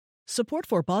Support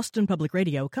for Boston Public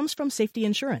Radio comes from Safety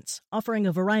Insurance, offering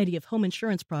a variety of home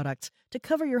insurance products to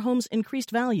cover your home's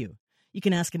increased value. You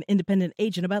can ask an independent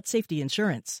agent about safety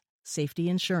insurance. Safety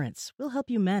Insurance will help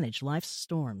you manage life's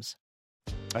storms.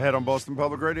 Ahead on Boston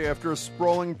Public Radio, after a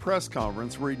sprawling press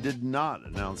conference where he did not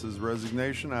announce his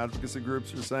resignation, advocacy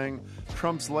groups are saying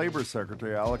Trump's Labor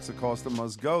Secretary Alex Acosta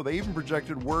must go. They even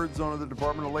projected words onto the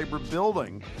Department of Labor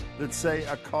building that say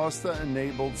Acosta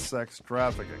enabled sex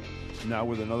trafficking. Now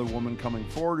with another woman coming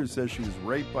forward who says she was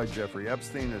raped by Jeffrey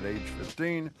Epstein at age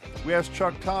 15, we asked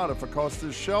Chuck Todd if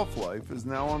Acosta's shelf life is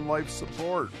now on life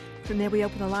support. From there, we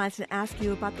open the lines and ask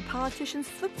you about the politician's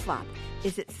flip-flop.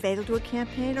 Is it fatal to a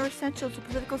campaign or essential to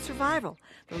political survival?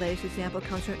 The latest example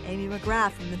comes from Amy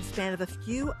McGrath. In the span of a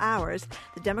few hours,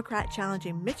 the Democrat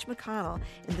challenging Mitch McConnell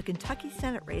in the Kentucky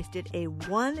Senate race did a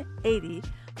 180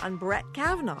 on Brett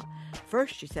Kavanaugh.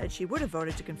 First, she said she would have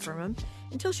voted to confirm him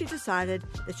until she decided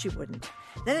that she wouldn't.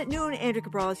 Then at noon, Andrew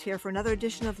Cabral is here for another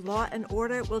edition of Law and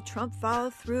Order. Will Trump follow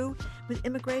through with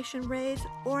immigration raids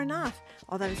or not?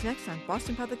 All that is next on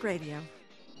Boston Public Radio.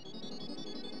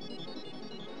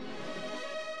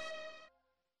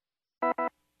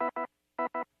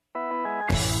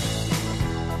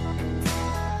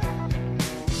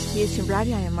 He is Jim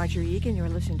Brady. I am Marjorie Egan. You are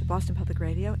listening to Boston Public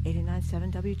Radio,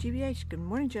 89.7 WGBH. Good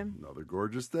morning, Jim. Another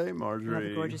gorgeous day, Marjorie.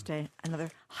 Another gorgeous day. Another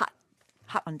hot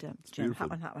one, Jim.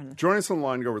 Hot one. Joining us on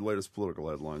line, go over the latest political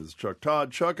headlines, is Chuck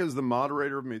Todd. Chuck is the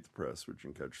moderator of Meet the Press, which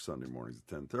you can catch Sunday mornings at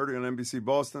 10:30 on NBC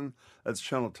Boston. That's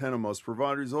Channel 10 on most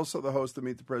providers. He's also the host of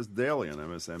Meet the Press Daily on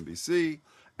MSNBC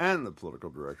and the political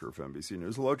director of NBC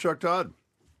News. Hello, Chuck Todd.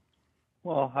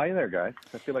 Well, hi there, guys.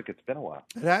 I feel like it's been a while.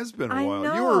 It has been a while.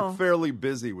 Know. You were fairly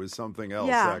busy with something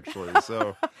else, actually,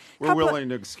 so we're willing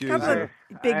to excuse it.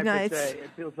 Big nights. Say,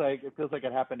 it feels like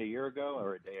it happened a year ago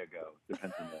or a day ago.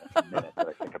 Depends on the minute that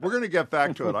I think about. We're going to get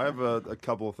back to it. I have a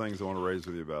couple of things I want to raise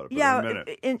with you about it. But Yeah, in a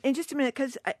minute. in just a minute,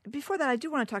 because before that, I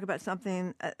do want to talk about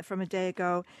something from a day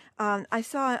ago. I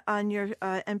saw on your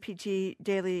MPG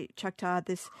Daily, Chuck Todd,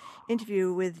 this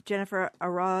interview with Jennifer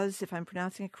Araz, if I'm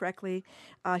pronouncing it correctly.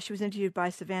 She was interviewed by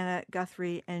Savannah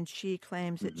Guthrie, and she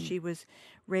claims that she was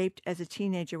raped as a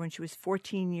teenager when she was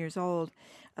 14 years old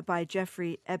by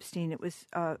Jeffrey Epstein. It was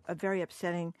a very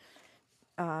upsetting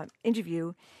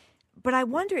interview. But I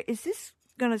wonder, is this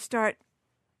going to start?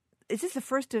 Is this the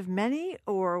first of many,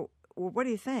 or what do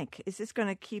you think? Is this going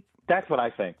to keep? That's what I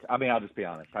think. I mean, I'll just be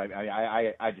honest.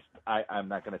 I'm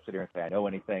not going to sit here and say I know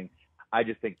anything. I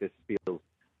just think this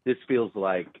feels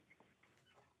like,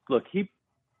 look, he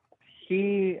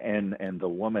and the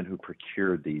woman who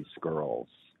procured these girls,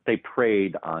 they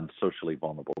preyed on socially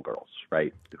vulnerable girls,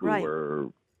 right? Who were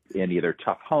in either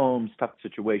tough homes, tough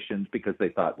situations, because they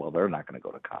thought, well, they're not going to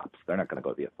go to cops. They're not going to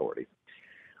go to the authorities.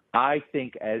 I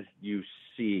think as you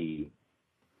see,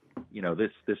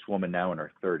 this woman now in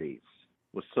her 30s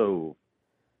was so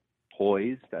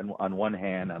poised on one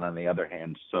hand, and on the other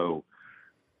hand, so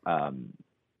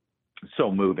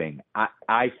moving.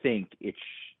 I think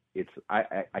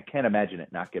I can't imagine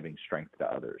it not giving strength to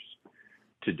others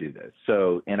to do this.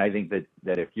 So, and I think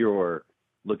that if you're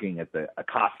looking at the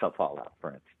Acosta fallout,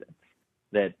 for instance,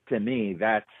 that to me,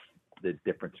 that's the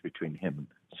difference between him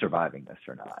surviving this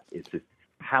or not. It's just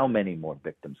how many more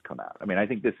victims come out. I mean, I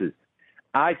think this is,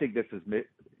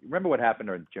 remember what happened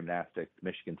in gymnastics,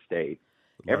 Michigan State?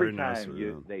 Every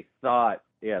time they thought,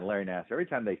 Larry Nassar, every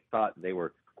time they thought they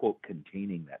were, quote,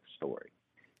 containing that story,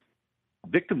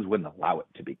 victims wouldn't allow it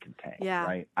to be contained,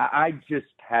 right? I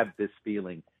just have this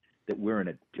feeling that we're in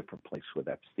a different place with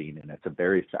Epstein, and it's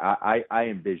I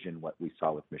envision what we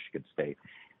saw with Michigan State,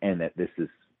 and that this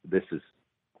is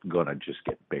going to just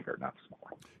get bigger, not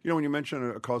smaller. When you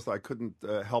mentioned Acosta, I couldn't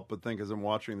help but think, as I'm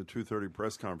watching the 2:30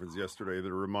 press conference yesterday, that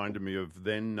it reminded me of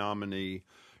then nominee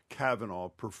Kavanaugh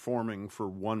performing for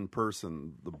one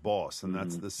person, the boss, and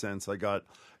that's the sense I got.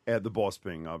 The boss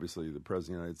being obviously the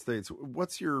President of the United States.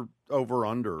 What's your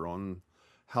over-under on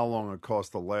how long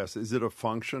Acosta lasts? Is it a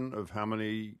function of how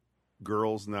many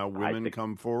girls, now women,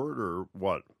 come forward, or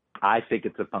what? I think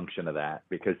it's a function of that,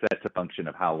 because that's a function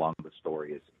of how long the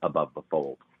story is above the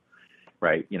fold,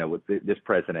 right? This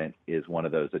president is one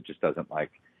of those that just doesn't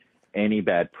like any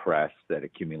bad press that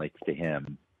accumulates to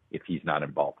him if he's not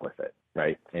involved with it,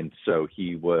 right? And so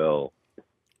he will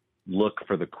look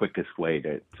for the quickest way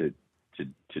to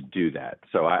do that.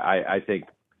 So I think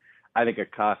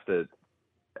Acosta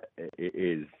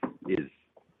is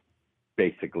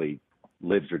basically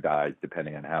lives or dies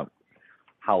depending on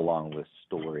how long this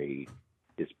story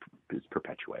is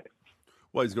perpetuated.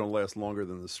 Well, he's going to last longer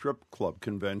than the strip club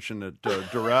convention at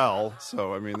Doral.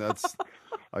 So I mean, that's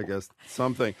I guess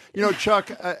something.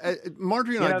 Chuck,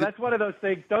 Marjorie and I. That's one of those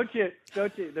things. Don't you?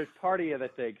 There's part of you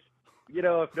that thinks,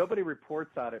 if nobody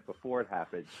reports on it before it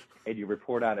happens and you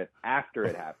report on it after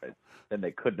it happens, then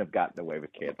they couldn't have gotten away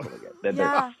with canceling it. Then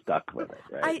they're stuck with it,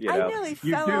 right? I nearly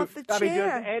fell off the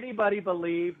chair. Does anybody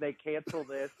believe they cancel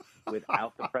this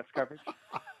without the press coverage?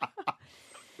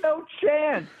 No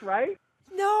chance, right?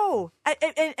 No,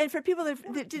 and for people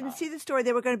that didn't see the story,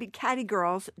 they were going to be caddy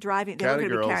girls driving. They were going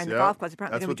to be carrying the golf carts.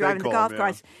 Apparently, they were going to be driving the golf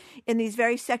carts in these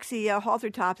very sexy halter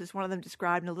tops, as one of them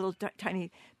described, in a little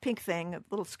tiny pink thing, a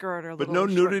little skirt or a little. But no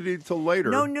nudity till later.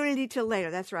 No nudity till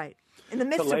later. That's right. In the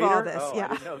midst of all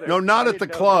this, No, not at the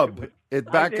club. I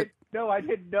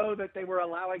didn't know that they were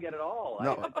allowing it at all.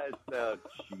 No. Jesus.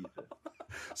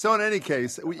 So in any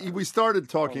case, we started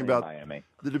talking about Miami.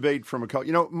 The debate from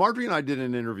Marjorie and I did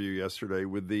an interview yesterday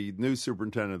with the new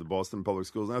superintendent of the Boston Public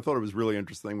Schools, and I thought it was really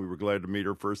interesting. We were glad to meet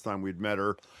her. First time we'd met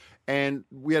her. And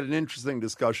we had an interesting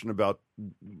discussion about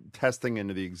testing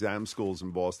into the exam schools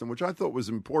in Boston, which I thought was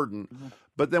important. Mm-hmm.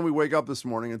 But then we wake up this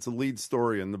morning, it's a lead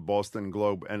story in the Boston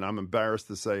Globe, and I'm embarrassed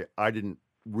to say I didn't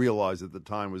realize at the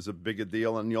time was a big a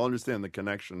deal, and you'll understand the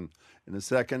connection in a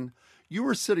second. You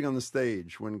were sitting on the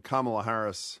stage when Kamala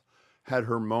Harris had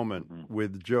her moment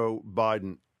with Joe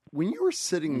Biden. When you were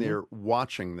sitting there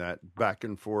watching that back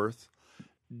and forth,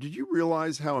 did you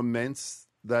realize how immense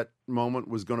that moment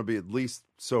was going to be, at least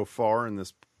so far in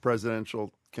this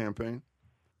presidential campaign?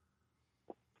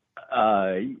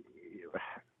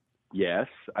 Yes.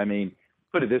 I mean,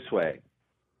 put it this way.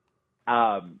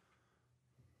 I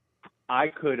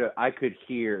could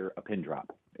hear a pin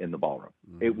drop in the ballroom.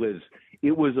 Mm-hmm.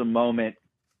 It was a moment,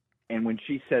 and when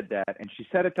she said that, and she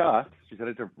said it to us, she said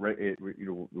it to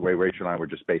the way Rachel and I were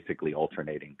just basically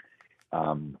alternating,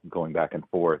 going back and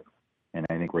forth, and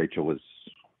I think Rachel was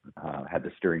had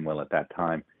the steering wheel at that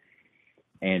time,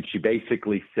 and she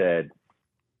basically said,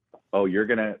 "Oh, you're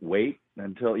gonna wait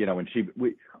until when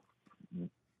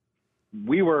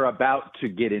we were about to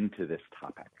get into this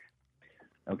topic."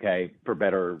 Okay, for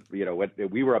better,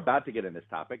 we were about to get in this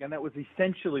topic, and that was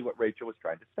essentially what Rachel was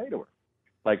trying to say to her.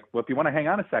 Like, well, if you want to hang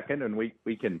on a second, and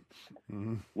we can,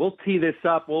 we'll tee this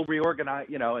up, we'll reorganize,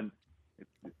 and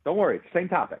don't worry, it's the same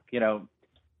topic,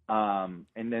 and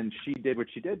then she did what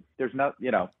she did. There's not,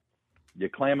 you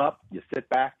clam up, you sit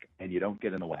back, and you don't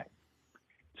get in the way.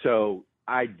 So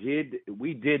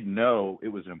we did know it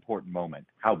was an important moment.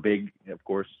 How big, of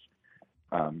course,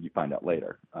 you find out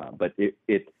later, but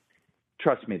it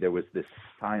trust me, there was this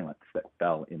silence that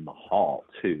fell in the hall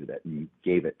too that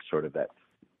gave it sort of that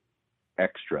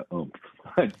extra oomph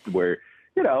where,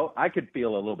 I could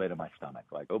feel a little bit in my stomach,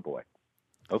 like, oh boy,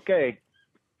 okay.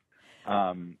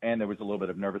 And there was a little bit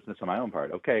of nervousness on my own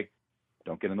part. Okay,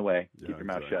 don't get in the way. Keep your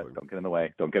mouth shut. Don't get in the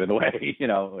way. Don't get in the way,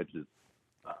 which is,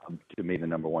 to me, the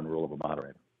number one rule of a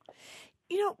moderator.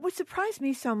 What surprised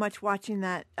me so much watching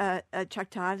that, Chuck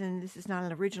Todd, and this is not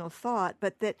an original thought,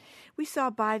 but that we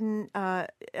saw Biden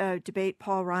debate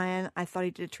Paul Ryan. I thought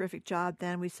he did a terrific job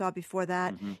then. We saw before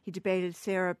that he debated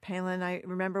Sarah Palin. I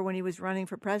remember when he was running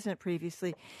for president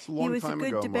previously. He was a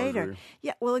good debater. Marjorie.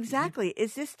 Yeah, well, exactly.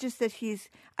 Is this just that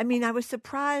I was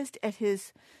surprised at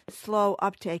his slow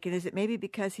uptake. And is it maybe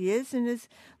because he is in his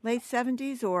late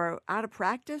 70s or out of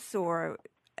practice or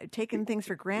taking things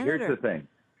for granted?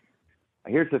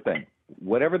 Here's the thing.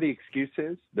 Whatever the excuse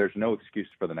is, there's no excuse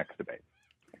for the next debate.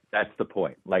 That's the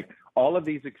point. Like, all of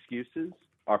these excuses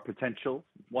are potential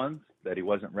ones, that he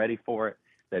wasn't ready for it,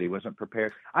 that he wasn't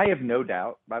prepared. I have no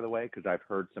doubt, by the way, because I've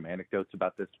heard some anecdotes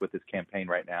about this with his campaign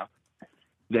right now,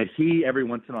 that he every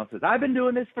once in a while says, I've been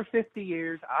doing this for 50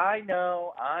 years. I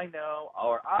know,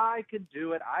 or I can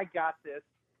do it. I got this.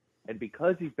 And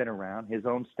because he's been around, his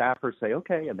own staffers say,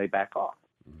 okay, and they back off.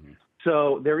 Mm-hmm.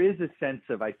 So there is a sense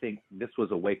of, I think this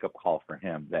was a wake-up call for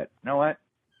him that, you know what,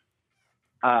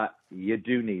 you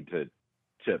do need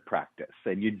to practice,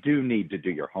 and you do need to do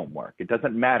your homework. It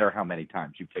doesn't matter how many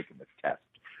times you've taken this test.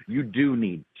 You do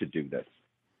need to do this.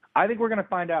 I think we're going to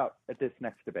find out at this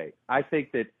next debate. I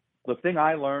think that the thing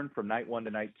I learned from night one to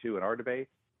night two in our debate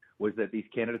was that these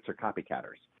candidates are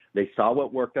copycatters. They saw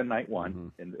what worked on night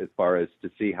one, and as far as to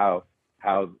see how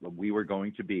we were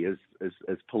going to be as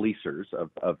policers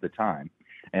of the time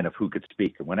and of who could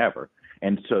speak and whenever.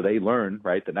 And so they learned,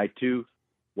 right, the night two,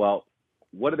 well,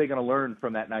 what are they going to learn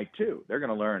from that night two? They're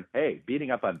going to learn, hey, beating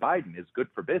up on Biden is good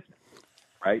for business,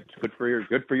 right? It's good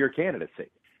for your candidacy.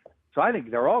 So I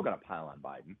think they're all going to pile on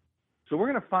Biden. So we're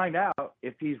going to find out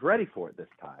if he's ready for it this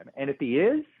time. And if he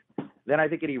is, then I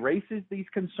think it erases these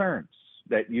concerns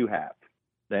that you have.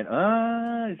 Then,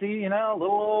 is he, a little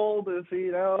old? Is he,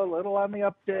 a little on the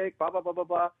uptick? Blah, blah, blah, blah,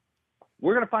 blah.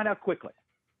 We're going to find out quickly.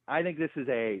 I think this is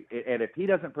and if he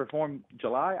doesn't perform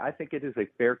July, I think it is a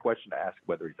fair question to ask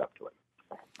whether he's up to it.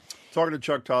 Talking to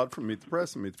Chuck Todd from Meet the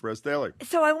Press and Meet the Press Daily.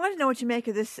 So I want to know what you make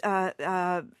of this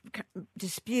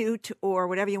dispute, or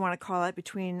whatever you want to call it,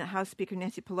 between House Speaker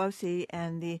Nancy Pelosi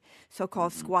and the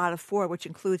so-called Squad of Four, which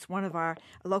includes one of our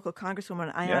local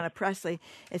Congresswoman, Ayanna Pressley.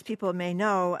 As people may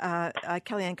know,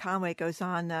 Kellyanne Conway goes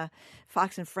on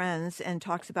Fox and Friends and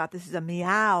talks about this is a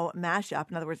meow mashup,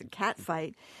 in other words, a cat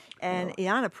fight. And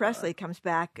Ayanna Pressley comes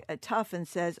back tough and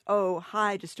says, "Oh,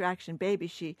 hi, distraction baby,"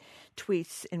 she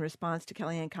tweets in response to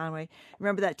Kellyanne Conway.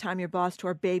 "Remember that time your boss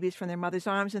tore babies from their mother's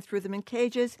arms and threw them in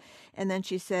cages?" And then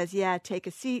she says, "Yeah, take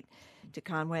a seat," to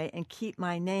Conway, "and keep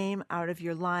my name out of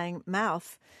your lying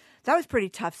mouth." That was pretty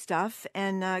tough stuff.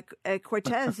 And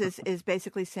Cortez is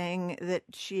basically saying that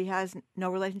she has no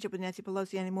relationship with Nancy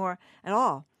Pelosi anymore at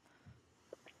all.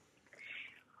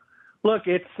 Look,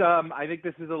 it's. I think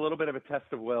this is a little bit of a test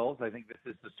of wills. I think this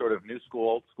is the sort of new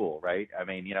school, old school, right? I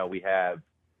mean, we have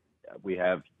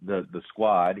the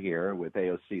squad here with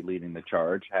AOC leading the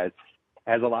charge has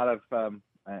a lot of,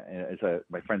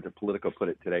 my friends at Politico put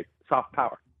it today, soft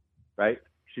power, right?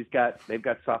 They've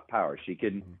got soft power. She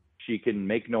can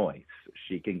make noise.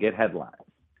 She can get headlines.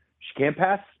 She can't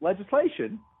pass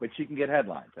legislation, but she can get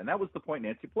headlines, and that was the point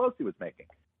Nancy Pelosi was making.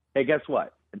 Hey, guess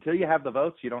what? Until you have the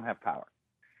votes, you don't have power.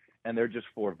 And they're just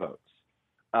 4 votes.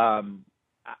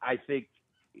 I think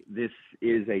this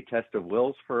is a test of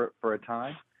wills for a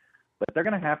time, but they're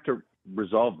going to have to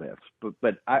resolve this.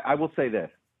 But I will say this.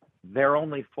 They're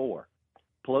only 4.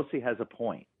 Pelosi has a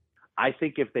point. I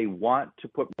think if they want to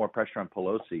put more pressure on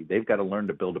Pelosi, they've got to learn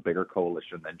to build a bigger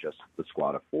coalition than just the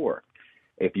squad of 4.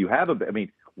 If you have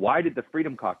why did the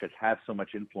Freedom Caucus have so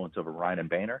much influence over Ryan and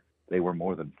Boehner? They were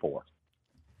more than 4.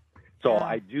 So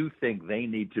I do think they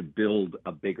need to build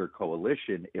a bigger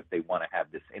coalition if they want to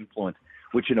have this influence,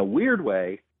 which in a weird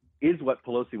way is what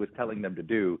Pelosi was telling them to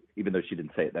do, even though she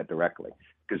didn't say it that directly.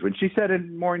 Because when she said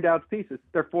in Maureen Dowd's pieces,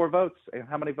 there are 4 votes. And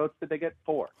how many votes did they get?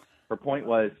 4. Her point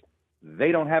was,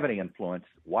 they don't have any influence.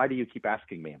 Why do you keep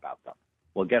asking me about them?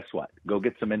 Well, guess what? Go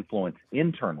get some influence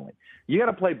internally. You got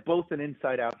to play both an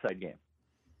inside-outside game.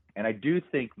 And I do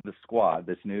think the squad,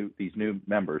 these new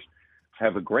members,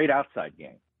 have a great outside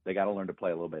game. They got to learn to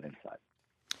play a little bit inside.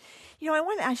 I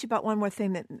want to ask you about one more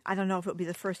thing that I don't know if it will be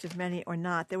the first of many or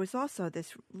not. There was also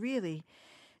this really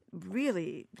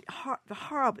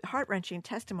heart-wrenching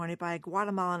testimony by a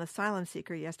Guatemalan asylum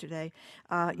seeker yesterday,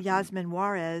 Yasmin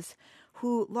Juarez,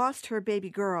 who lost her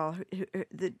baby girl.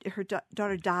 Her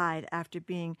daughter died after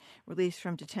being released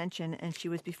from detention, and she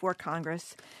was before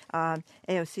Congress.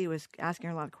 AOC was asking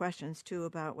her a lot of questions, too,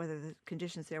 about whether the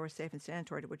conditions there were safe and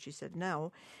sanitary, to which she said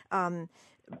no. And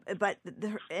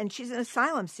she's an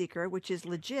asylum seeker, which is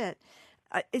legit.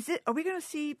 Are we going to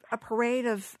see a parade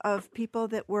of people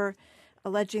that were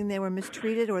alleging they were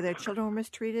mistreated or their children were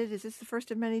mistreated? Is this the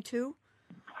first of many, too?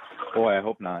 Boy, I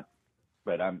hope not.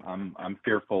 But I'm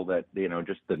fearful that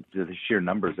just the sheer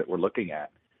numbers that we're looking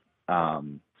at,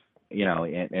 and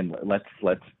let's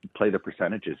play the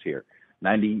percentages here.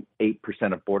 98%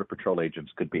 of Border Patrol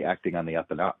agents could be acting on the up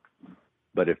and up,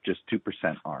 but if just 2%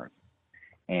 aren't,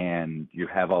 and you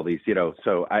have all these,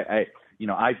 so I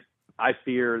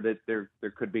fear that there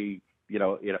could be,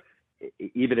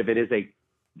 even if it is a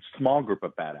small group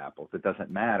of bad apples, it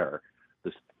doesn't matter.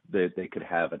 They could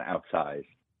have an outsized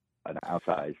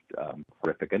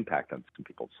horrific impact on some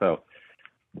people. So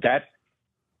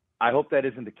I hope that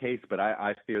isn't the case, but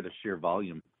I fear the sheer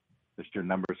volume, the sheer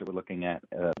numbers that we're looking at,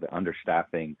 the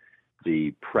understaffing,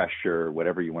 the pressure,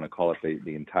 whatever you want to call it,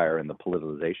 the entire and the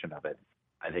politicization of it,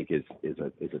 I think is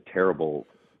a terrible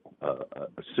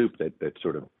soup that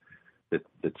sort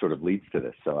of leads to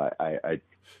this. So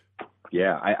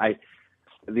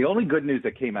the only good news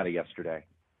that came out of yesterday,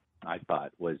 I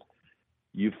thought, was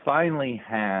you finally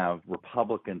have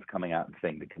Republicans coming out and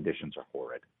saying the conditions are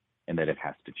horrid and that it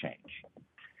has to change.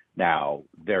 Now,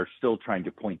 they're still trying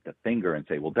to point the finger and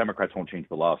say, well, Democrats won't change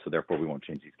the law, so therefore we won't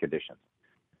change these conditions.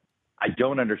 I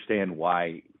don't understand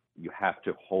why you have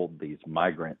to hold these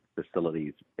migrant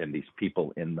facilities and these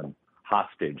people in them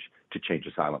hostage to change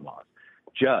asylum laws.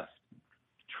 Just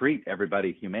treat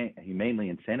everybody humanely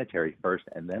and sanitary first,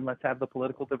 and then let's have the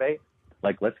political debate.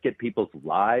 Let's get people's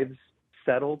lives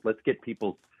settled. Let's get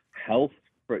people's health.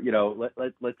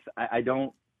 I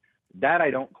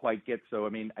don't quite get. So,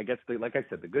 I guess, like I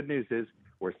said, the good news is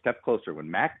we're a step closer.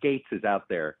 When Matt Gaetz is out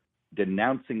there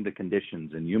denouncing the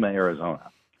conditions in Yuma,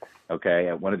 Arizona,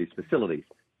 at one of these facilities,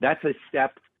 that's a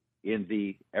step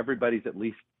in everybody's at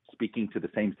least speaking to the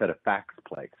same set of facts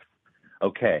place.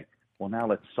 Okay, well, now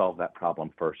let's solve that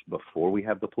problem first before we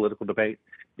have the political debate.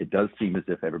 It does seem as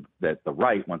if that the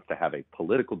right wants to have a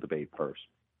political debate first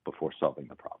before solving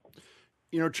the problem.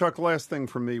 Chuck, last thing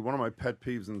from me, one of my pet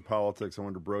peeves in politics I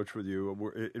wanted to broach with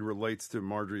you, it relates to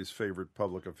Marjorie's favorite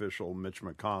public official, Mitch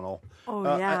McConnell. Oh,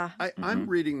 yeah. I'm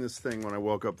reading this thing when I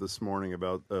woke up this morning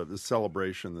about the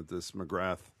celebration that this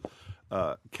McGrath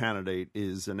candidate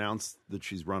is announced that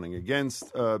she's running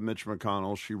against Mitch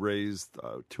McConnell. She raised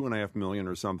 $2.5 million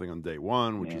or something on day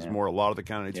one, which is more a lot of the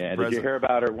candidates. Yeah, for did you hear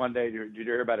about her one day? Did you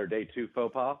hear about her day two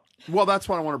faux pas? Well, that's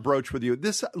what I want to broach with you.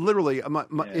 This literally,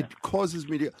 it causes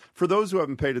me to. For those who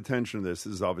haven't paid attention to this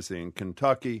is obviously in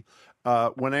Kentucky.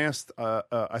 When asked,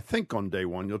 I think on day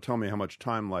one, you'll tell me how much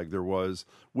time lag there was.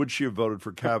 Would she have voted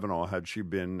for Kavanaugh had she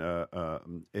been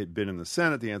in the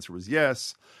Senate? The answer was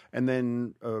yes. And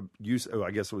then, I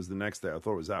guess it was the next day. I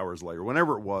thought it was hours later.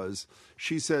 Whenever it was,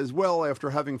 she says, well, after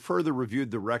having further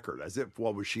reviewed the record, as if,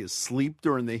 was she asleep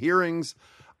during the hearings?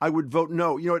 I would vote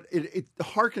no. It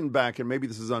harkened back, and maybe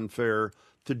this is unfair,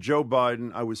 to Joe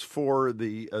Biden. I was for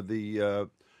the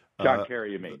John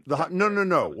Kerry, you mean?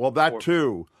 No. Well, that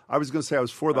too. I was going to say I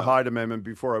was for the Hyde Amendment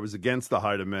before I was against the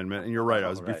Hyde Amendment, and you're right. I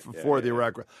was before the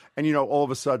Iraq. And all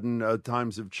of a sudden,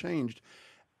 times have changed.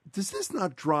 Does this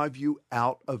not drive you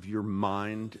out of your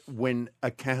mind when a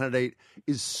candidate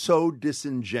is so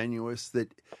disingenuous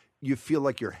that you feel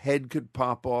like your head could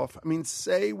pop off? I mean,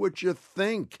 say what you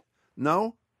think.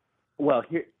 No.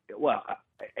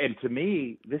 And to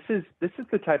me, this is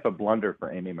the type of blunder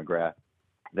for Amy McGrath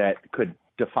that could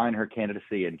define her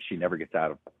candidacy, and she never gets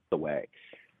out of the way.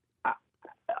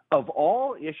 Of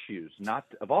all issues,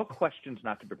 of all questions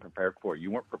not to be prepared for,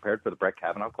 you weren't prepared for the Brett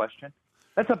Kavanaugh question.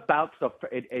 That's about stuff,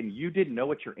 and you didn't know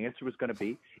what your answer was going to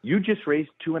be. You just raised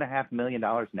 $2.5 million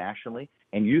nationally,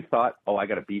 and you thought, I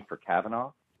got to be for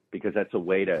Kavanaugh because that's a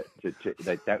way to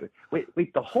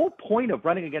wait. The whole point of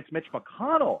running against Mitch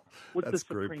McConnell was the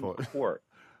Supreme Court,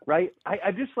 right?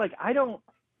 I just I don't.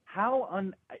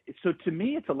 So to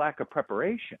me, it's a lack of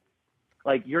preparation.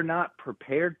 Like, you're not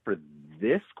prepared for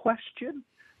this question.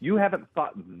 You haven't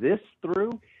thought this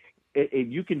through.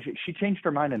 She changed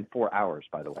her mind in 4 hours,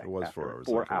 by the way. It was 4 hours.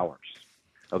 4 hours.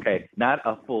 Okay. Not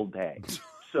a full day.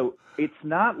 So it's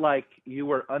not like you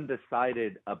were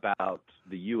undecided about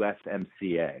the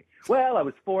USMCA. Well, I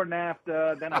was for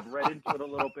NAFTA, then I've read into it a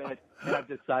little bit, and I've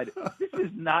decided. This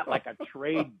is not like a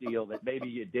trade deal that maybe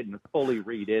you didn't fully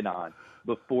read in on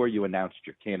before you announced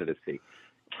your candidacy.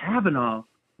 Kavanaugh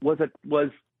was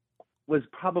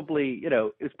probably,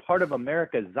 is part of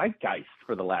America's zeitgeist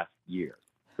for the last year,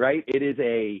 right? It is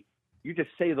you just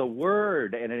say the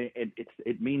word and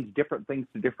it means different things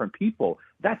to different people.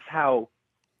 That's how.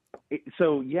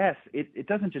 So yes, it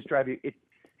doesn't just drive you.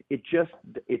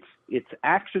 It's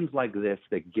actions like this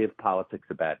that give politics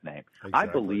a bad name. Exactly. I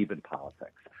believe in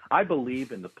politics. I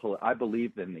believe in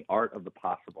the art of the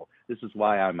possible. This is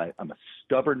why I'm a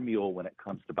stubborn mule when it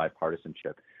comes to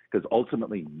bipartisanship, because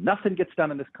ultimately nothing gets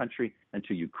done in this country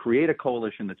until you create a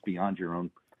coalition that's beyond your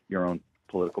own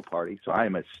political party. So I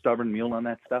am a stubborn mule on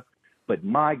that stuff. But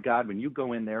my God, when you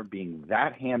go in there being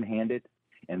that ham-handed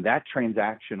and that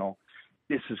transactional,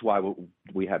 this is why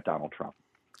we have Donald Trump.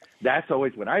 That's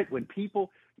always when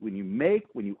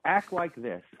you act like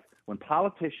this, when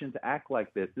politicians act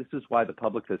like this is why the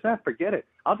public says, forget it.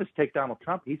 I'll just take Donald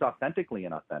Trump. He's authentically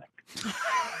inauthentic.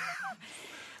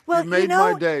 Well, you made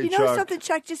my day, Chuck. Something,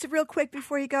 Chuck, just real quick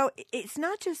before you go. It's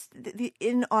not just the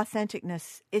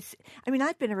inauthenticness.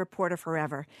 I've been a reporter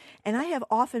forever, and I have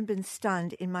often been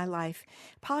stunned in my life.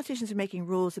 Politicians are making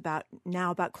rules about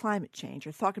climate change,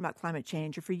 or talking about climate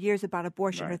change, or for years about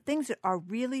abortion, right, or things that are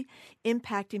really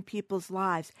impacting people's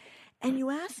lives. And you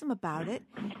ask them about it.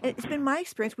 It's been my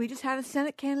experience. We just had a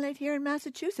Senate candidate here in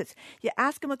Massachusetts. You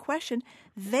ask them a question,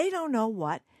 they don't know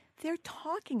what they're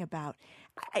talking about.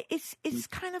 It's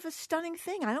kind of a stunning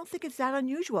thing. I don't think it's that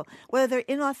unusual, whether they're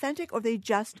inauthentic or they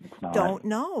just don't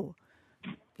know.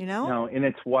 No, and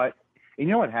it's what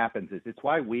happens is it's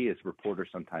why we as reporters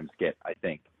sometimes get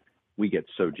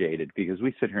so jaded, because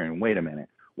we sit here and wait a minute.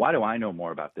 Why do I know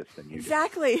more about this than you do?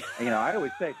 Exactly. I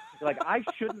always say, I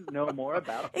shouldn't know more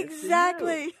about this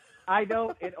exactly. than you. I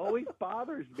know, it always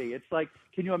bothers me. It's like,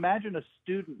 can you imagine a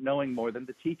student knowing more than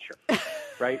the teacher,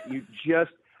 right?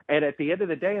 And at the end of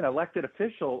the day, an elected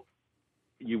official,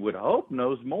 you would hope,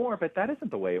 knows more, but that isn't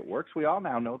the way it works. We all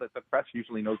now know that the press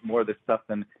usually knows more of this stuff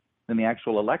than the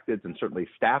actual electeds, and certainly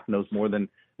staff knows more than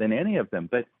any of them.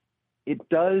 But it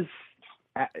does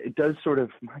sort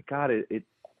of, my God,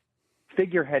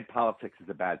 figurehead politics is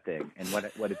a bad thing. And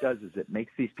what it does is it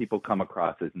makes these people come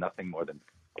across as nothing more than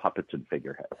puppets and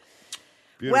figureheads.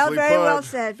 Beautifully very put. well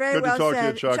said. Very Good well to talk said. to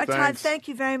you, Chuck. Todd, Thanks. thank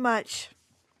you very much.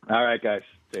 All right, guys.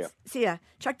 See ya. See ya.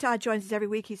 Chuck Todd joins us every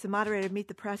week. He's the moderator of Meet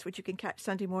the Press, which you can catch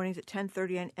Sunday mornings at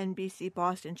 10:30 on NBC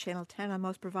Boston, Channel 10 on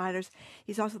most providers.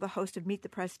 He's also the host of Meet the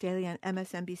Press Daily on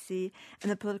MSNBC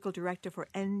and the political director for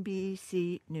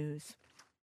NBC News.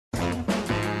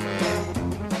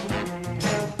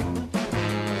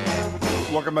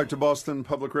 Welcome back to Boston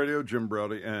Public Radio. Jim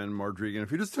Braude and Margery Egan. If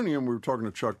you're just tuning in, we were talking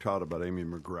to Chuck Todd about Amy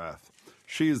McGrath.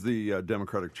 She is the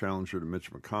Democratic challenger to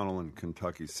Mitch McConnell in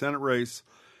Kentucky's Senate race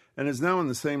and is now in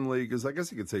the same league as, I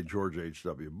guess you could say, George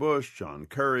H.W. Bush, John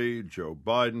Kerry, Joe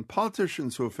Biden,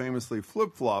 politicians who have famously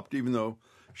flip-flopped, even though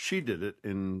she did it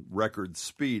in record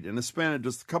speed. In a span of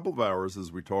just a couple of hours,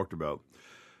 as we talked about,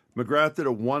 McGrath did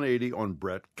a 180 on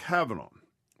Brett Kavanaugh.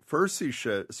 First, she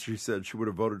said she would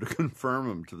have voted to confirm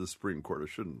him to the Supreme Court. I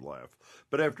shouldn't laugh.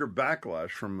 But after backlash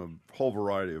from a whole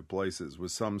variety of places,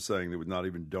 with some saying they would not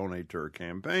even donate to her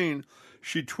campaign,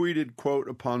 she tweeted, quote,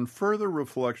 "Upon further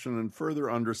reflection and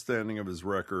further understanding of his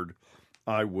record,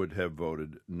 I would have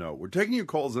voted no." We're taking your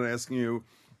calls and asking you,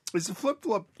 is a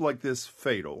flip-flop like this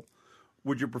fatal?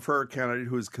 Would you prefer a candidate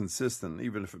who is consistent,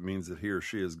 even if it means that he or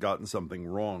she has gotten something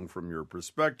wrong from your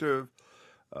perspective?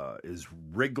 Is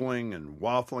wriggling and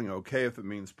waffling okay if it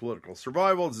means political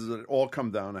survival? Does it all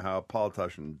come down to how a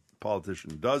politician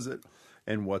does it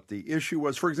and what the issue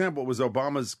was? For example, was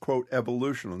Obama's, quote,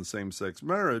 evolution on same-sex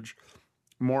marriage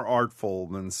more artful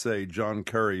than, say, John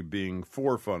Kerry being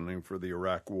for funding for the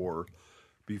Iraq War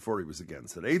before he was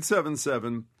against it?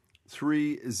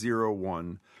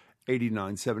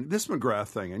 877-301-8970. This McGrath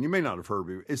thing, and you may not have heard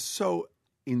of it, is so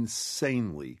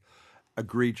insanely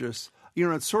egregious. You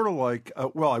know, it's sort of like,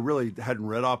 I really hadn't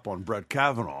read up on Brett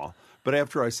Kavanaugh, but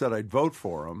after I said I'd vote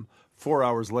for him, 4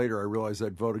 hours later I realized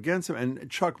I'd vote against him. And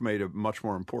Chuck made a much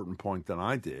more important point than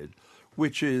I did,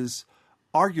 which is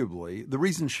arguably the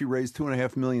reason she raised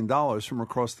 $2.5 million from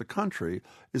across the country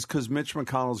is because Mitch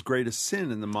McConnell's greatest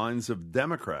sin in the minds of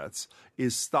Democrats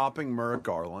is stopping Merrick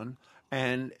Garland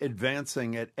and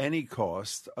advancing at any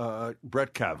cost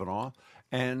Brett Kavanaugh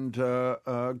and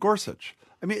Gorsuch.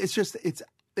 I mean,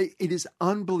 it is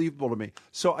unbelievable to me.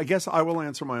 So I guess I will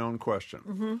answer my own question.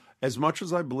 Mm-hmm. As much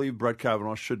as I believe Brett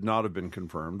Kavanaugh should not have been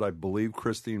confirmed, I believe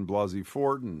Christine Blasey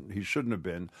Ford, and he shouldn't have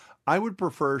been, I would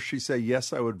prefer she say,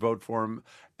 yes, I would vote for him,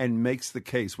 and makes the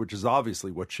case, which is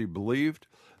obviously what she believed,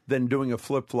 than doing a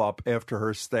flip-flop after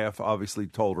her staff obviously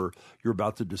told her, you're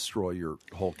about to destroy your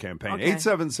whole campaign. Okay.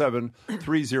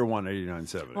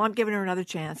 877-301-8970. Well, I'm giving her another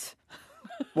chance.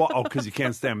 Well, because you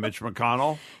can't stand Mitch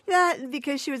McConnell? Yeah,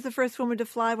 because she was the first woman to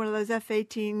fly one of those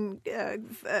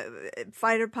F-18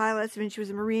 fighter pilots. I mean, she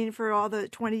was a Marine for all the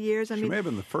 20 years. She may have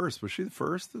been the first. Was she the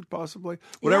first, possibly?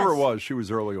 Whatever it was, she was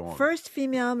early on. First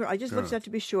female, I just looked it up to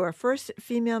be sure, first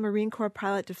female Marine Corps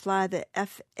pilot to fly the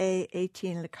FA-18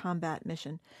 in a combat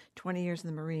mission, 20 years in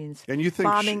the Marines. And you think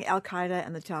bombing Al-Qaeda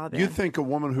and the Taliban. You think a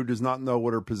woman who does not know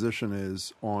what her position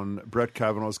is on Brett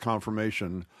Kavanaugh's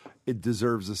confirmation, it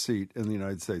deserves a seat in the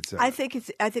United States Senate? I think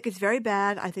it's very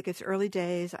bad. I think it's early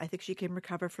days. I think she can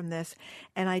recover from this.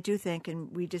 And I do think,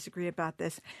 and we disagree about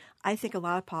this, I think a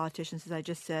lot of politicians, as I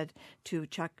just said to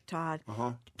Chuck Todd,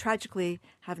 tragically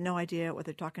have no idea what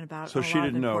they're talking about. So she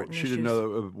didn't know. She didn't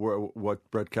know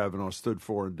what Brett Kavanaugh stood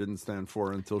for and didn't stand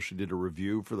for until she did a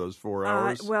review for those 4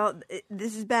 hours. Well,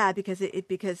 this is bad because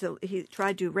he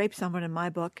tried to rape someone in my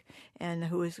book, and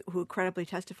who credibly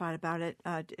testified about it,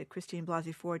 Christine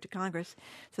Blasey Ford, to Congress.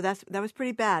 So that was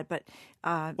pretty bad. But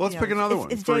let's pick another one.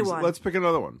 It's day one. Let's pick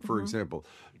another one. For example,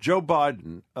 Joe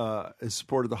Biden has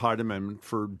supported the Hyde Amendment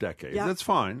for decades. Yep. That's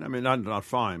fine. I mean, not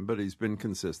fine, but he's been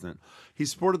consistent. He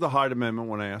supported the Hyde Amendment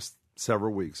when asked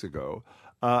several weeks ago,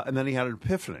 and then he had an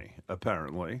epiphany,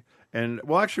 apparently. And,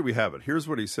 well, actually, we have it. Here's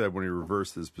what he said when he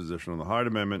reversed his position on the Hyde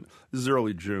Amendment. This is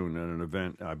early June at an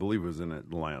event, I believe it was in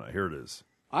Atlanta. Here it is.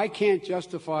 I can't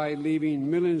justify leaving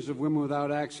millions of women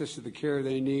without access to the care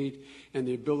they need and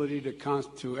the ability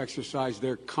to exercise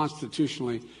their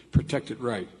constitutionally protected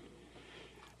right.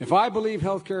 If I believe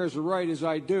health care is a right, as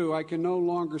I do, I can no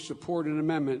longer support an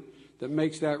amendment that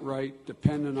makes that right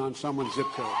dependent on someone's zip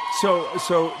code.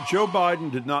 So Joe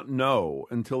Biden did not know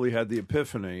until he had the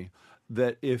epiphany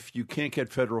that if you can't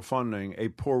get federal funding, a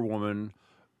poor woman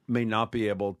may not be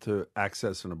able to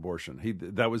access an abortion.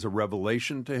 That was a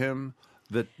revelation to him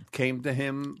that came to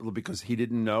him because he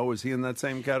didn't know. Is he in that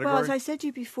same category? Well, as I said to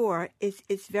you before,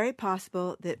 it's very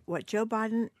possible that Joe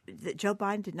Biden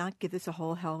did not give this a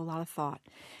whole hell of a lot of thought,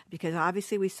 because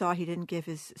obviously we saw he didn't give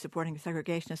his supporting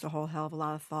segregationists a whole hell of a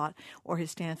lot of thought, or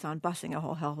his stance on busing a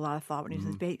whole hell of a lot of thought when he was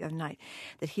in the debate the other night.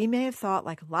 That he may have thought,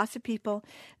 like lots of people,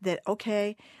 that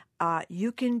okay,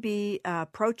 you can be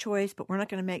pro-choice, but we're not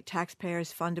going to make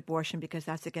taxpayers fund abortion because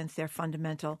that's against their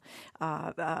fundamental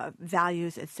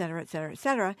values, et cetera, et cetera, et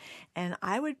cetera. And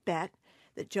I would bet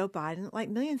that Joe Biden, like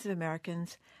millions of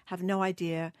Americans, have no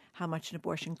idea how much an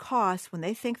abortion costs. When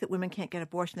they think that women can't get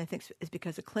abortion, they think it's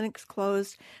because the clinic's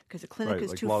closed, because the clinic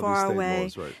is like too a lot of these far state away.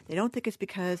 laws, right. They don't think it's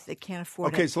because they can't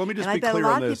afford it. Okay, so let me just and be I bet clear a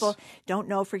lot on of this. people don't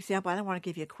know, for example, I don't want to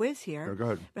give you a quiz here. No, go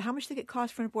ahead. But how much do you think it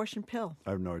costs for an abortion pill? I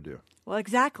have no idea. Well,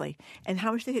 exactly. And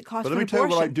how much do you think it costs But for let an me tell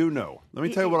abortion? you what I do know. Let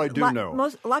me tell you what I do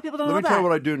know. A lot of people don't Let know me that. tell you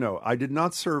what I do know. I did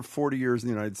not serve 40 years in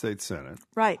the United States Senate.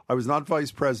 Right. I was not vice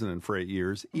president for 8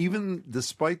 years. Even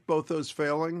despite both those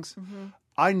failings,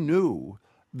 I knew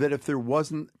that if there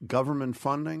wasn't government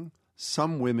funding,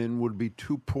 some women would be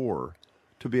too poor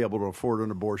to be able to afford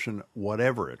an abortion,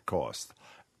 whatever it cost.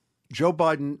 Joe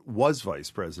Biden was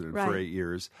vice president for 8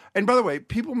 years. And by the way,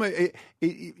 people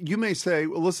you may say,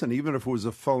 well, listen, even if it was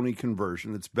a phony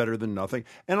conversion, it's better than nothing.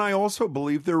 And I also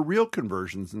believe there are real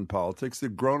conversions in politics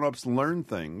that grown-ups learn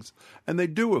things and they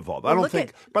do evolve. Well, I don't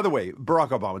think, by the way,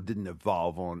 Barack Obama didn't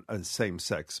evolve on a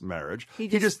same-sex marriage. He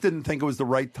just didn't think it was the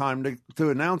right time to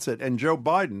announce it. And Joe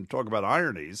Biden, talk about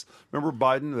ironies. Remember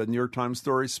Biden, the New York Times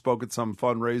story, spoke at some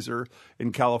fundraiser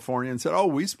in California and said, oh,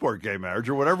 we support gay marriage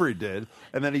or whatever he did.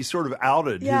 And then he sort of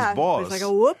outed his boss. It's like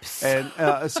a whoops. And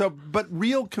but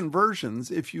real conversions,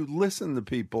 if you listen to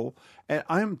people, and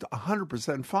I'm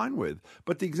 100% fine with.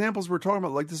 But the examples we're talking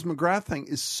about, like this McGrath thing,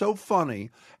 is so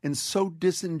funny and so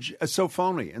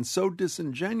phony and so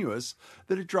disingenuous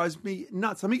that it drives me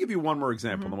nuts. Let me give you one more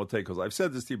example, and then we'll take those. I've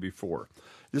said this to you before.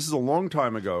 This is a long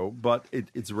time ago, but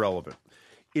it's relevant.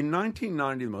 In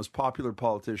 1990, the most popular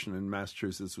politician in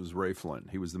Massachusetts was Ray Flynn.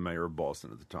 He was the mayor of Boston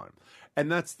at the time. And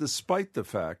that's despite the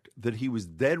fact that he was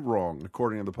dead wrong,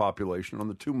 according to the population, on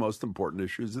the two most important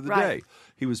issues of the day.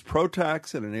 He was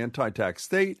pro-tax in an anti-tax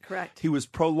state. Correct. He was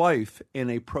pro-life in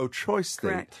a pro-choice state.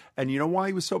 Correct. And you know why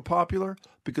he was so popular?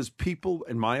 Because people,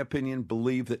 in my opinion,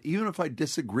 believe that even if I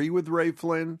disagree with Ray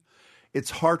Flynn,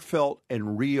 it's heartfelt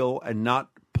and real and not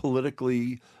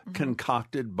politically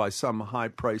concocted by some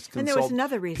high-priced consultant. And there was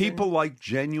another reason. People like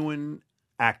genuine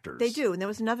actors. They do, and there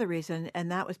was another reason,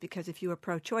 and that was because if you were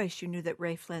pro-choice, you knew that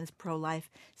Ray Flynn's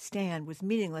pro-life stand was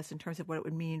meaningless in terms of what it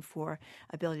would mean for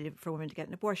ability for women to get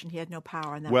an abortion. He had no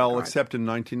power in that regard. Except in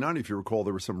 1990, if you recall,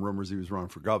 there were some rumors he was running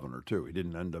for governor, too. He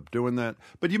didn't end up doing that.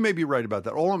 But you may be right about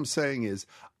that. All I'm saying is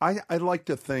I like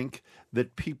to think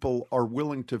that people are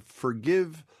willing to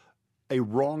forgive a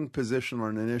wrong position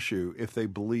on an issue if they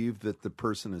believe that the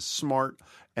person is smart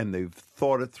and they've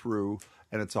thought it through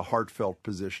and it's a heartfelt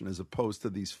position, as opposed to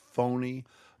these phony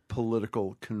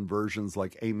political conversions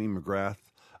like Amy McGrath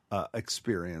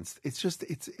experienced. It's just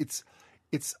and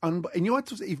you know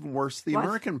what's even worse? The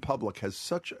American public has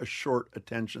such a short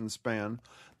attention span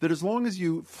that as long as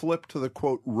you flip to the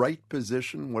quote right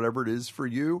position, whatever it is for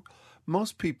you,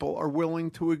 most people are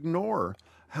willing to ignore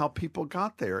how people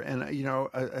got there. And,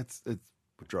 it's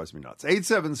what drives me nuts.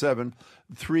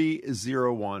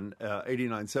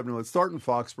 877-301-8970. Let's start in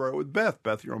Foxborough with Beth.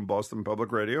 Beth, you're on Boston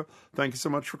Public Radio. Thank you so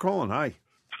much for calling. Hi.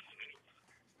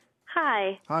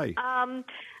 Hi. Hi.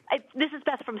 This is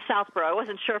Beth from Southborough. I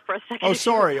wasn't sure for a second. Oh,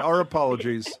 sorry. Our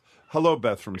apologies. Hello,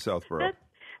 Beth from Southborough.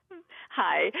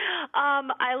 Hi.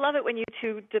 I love it when you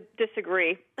two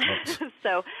disagree.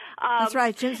 So that's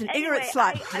right. Jim's an ignorant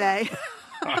slut today.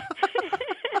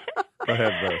 Go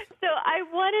ahead, Beth. So I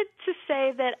wanted to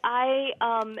say that I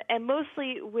am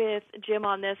mostly with Jim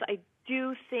on this. I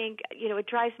do think, it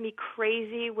drives me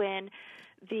crazy when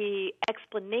the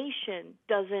explanation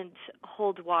doesn't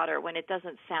hold water, when it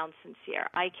doesn't sound sincere.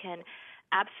 I can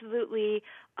absolutely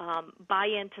buy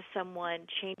into someone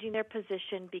changing their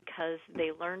position because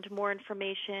they learned more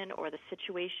information or the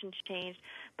situation changed,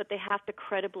 but they have to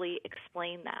credibly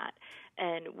explain that.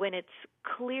 And when it's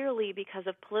clearly because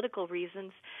of political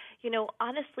reasons,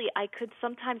 honestly, I could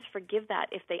sometimes forgive that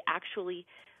if they actually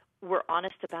were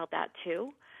honest about that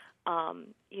too.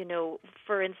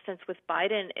 For instance, with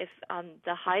Biden, if on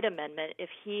the Hyde Amendment, if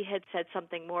he had said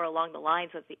something more along the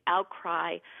lines of the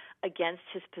outcry against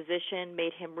his position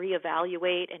made him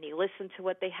reevaluate, and he listened to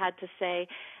what they had to say,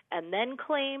 and then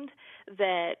claimed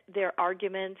that their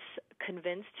arguments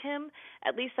convinced him,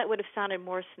 at least that would have sounded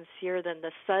more sincere than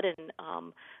the sudden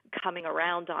coming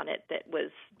around on it that was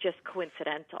just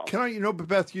coincidental. Can I,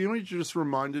 Beth, you just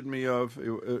reminded me of,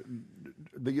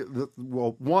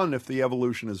 one, if the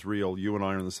evolution is real, you and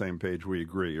I are on the same page, we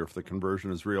agree, or if the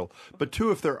conversion is real. But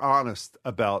two, if they're honest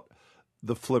about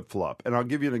the flip-flop. And I'll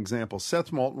give you an example.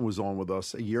 Seth Moulton was on with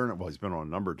us a year, well, he's been on a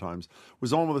number of times,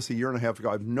 was on with us a year and a half ago.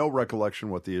 I have no recollection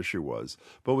what the issue was,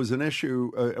 but it was an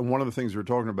issue, and one of the things we were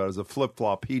talking about is a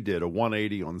flip-flop he did, a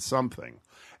 180 on something.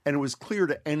 And it was clear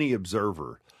to any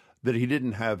observer that he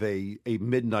didn't have a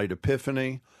midnight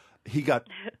epiphany. He got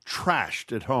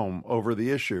trashed at home over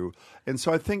the issue. And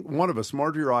so I think one of us,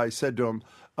 Marjorie or I, said to him,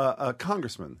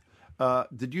 Congressman,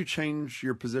 did you change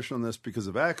your position on this because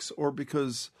of X or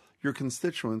because your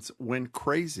constituents went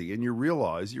crazy and you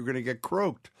realize you're going to get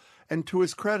croaked? And to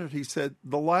his credit, he said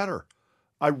the latter.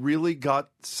 I really got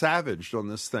savaged on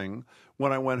this thing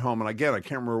when I went home. And again, I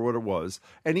can't remember what it was.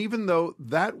 And even though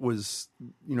that was,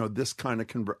 this kind of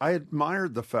I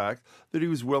admired the fact that he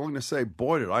was willing to say,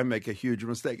 boy, did I make a huge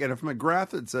mistake. And if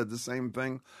McGrath had said the same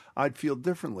thing, I'd feel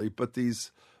differently. But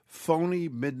these phony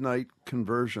midnight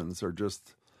conversions are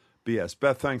just BS.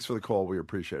 Beth, thanks for the call. We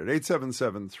appreciate it.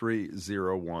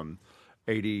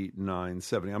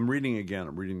 877-301-8970. I'm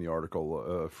reading the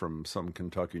article from some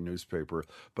Kentucky newspaper.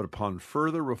 But upon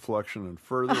further reflection and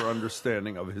further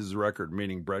understanding of his record,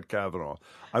 meaning Brett Kavanaugh,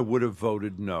 I would have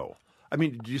voted no. I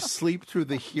mean, did you sleep through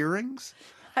the hearings?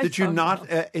 Did you not?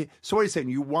 So what are you saying?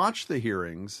 You watched the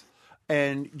hearings,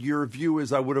 and your view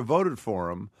is I would have voted for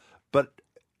him, but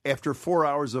after 4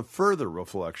 hours of further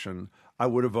reflection, I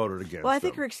would have voted against Well, I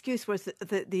think him. her excuse was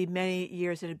the many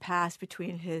years that had passed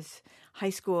between his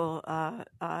high school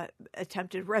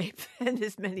attempted rape and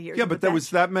his many years. Yeah, but there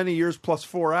was that many years plus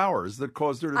 4 hours that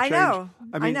caused her to change.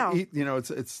 I know.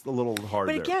 It's a little hard.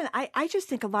 But again, I just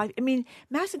think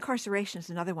mass incarceration is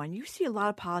another one. You see a lot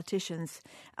of politicians.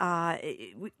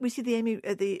 We see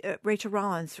the Rachel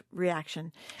Rollins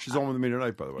reaction. She's on with me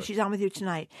tonight, by the way. She's on with you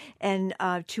tonight, and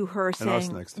to her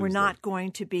saying we're not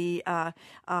going to be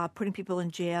putting people in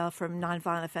jail from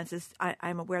nonviolent offenses.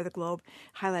 I'm aware the Globe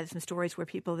highlighted some stories where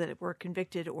people that were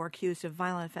convicted or accused of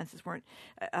violent offenses weren't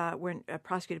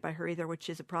prosecuted by her either, which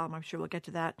is a problem. I'm sure we'll get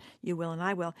to that. You will and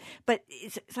I will. But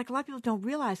it's like a lot of people don't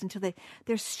realize until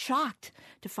they're shocked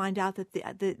to find out that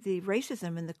the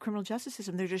racism in the criminal justice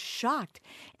system, they're just shocked.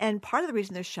 And part of the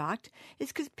reason they're shocked is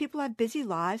because people have busy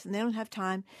lives and they don't have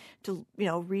time to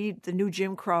read The New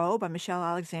Jim Crow by Michelle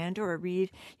Alexander or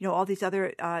read all these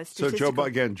other statistical. So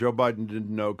Joe Biden didn't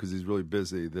know because he's really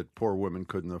busy that poor women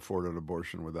couldn't afford an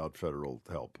abortion without federal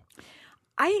help.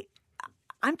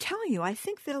 I'm telling you, I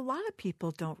think that a lot of people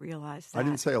don't realize that. I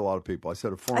didn't say a lot of people. I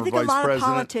said a former vice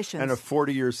president and a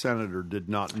 40-year senator did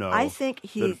not know. I think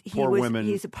he's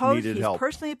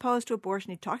personally opposed to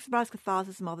abortion. He talks about his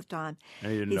Catholicism all the time.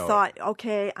 He thought,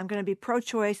 okay, I'm going to be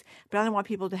pro-choice, but I don't want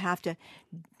people to have to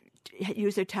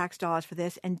use their tax dollars for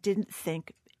this, and didn't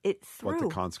think it through. What the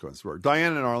consequences were.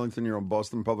 Diane in Arlington, you're on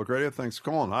Boston Public Radio. Thanks for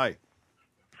calling. Hi.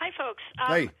 Hi, folks.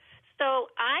 Hey. So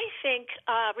I think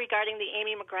regarding the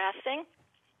Amy McGrath thing,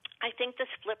 I think this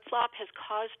flip-flop has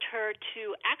caused her to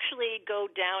actually go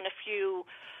down a few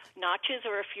notches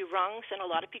or a few rungs in a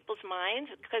lot of people's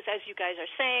minds because, as you guys are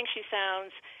saying, she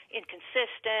sounds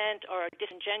inconsistent or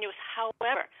disingenuous.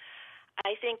 However,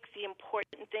 I think the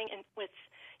important thing in the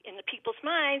people's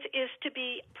minds is to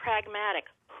be pragmatic.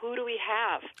 Who do we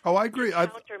have? Oh, I agree.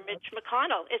 Counter Mitch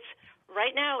McConnell.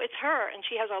 Right now it's her, and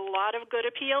she has a lot of good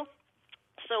appeal.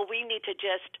 So we need to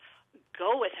just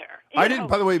go with her. I didn't,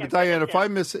 by the way, but Diane,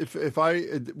 if I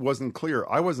wasn't clear,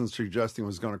 I wasn't suggesting it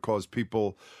was going to cause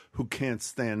people who can't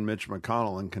stand Mitch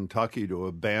McConnell in Kentucky to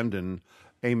abandon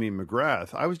Amy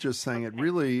McGrath. I was just saying it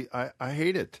really, I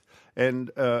hate it.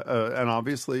 And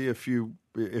obviously if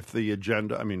the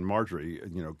agenda, Marjorie,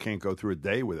 can't go through a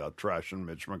day without trashing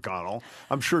Mitch McConnell.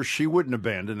 I'm sure she wouldn't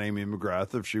abandon Amy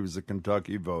McGrath if she was a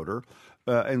Kentucky voter.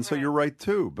 So you're right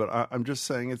too, but I'm just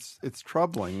saying it's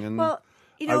troubling. And I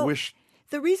wish.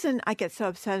 The reason I get so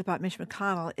upset about Mitch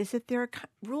McConnell is that there are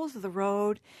rules of the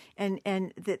road, and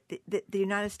that the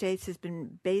United States has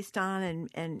been based on,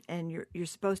 and you're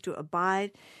supposed to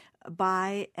abide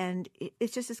by, and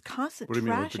it's just this constant What do you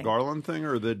mean, like the Garland thing,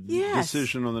 or the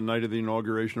decision on the night of the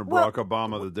inauguration of Barack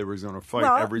Obama that they were going to fight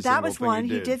every single thing he did? That was one.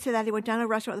 He did say that. He went down to a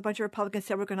restaurant with a bunch of Republicans,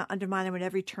 said we're going to undermine him at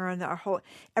every turn.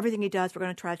 Everything he does, we're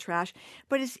going to try to trash.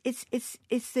 But it's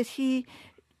that he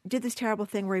did this terrible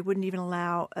thing where he wouldn't even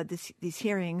allow these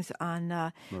hearings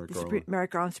on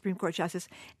Merrick Garland, Supreme Court Justice.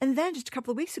 And then just a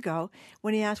couple of weeks ago,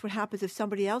 when he asked what happens if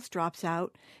somebody else drops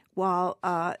out while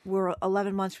we're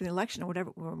 11 months from the election, or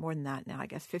whatever, we're more than that now, I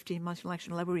guess, 15 months from the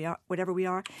election, whatever we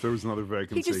are. If there was another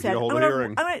vacancy. He just said,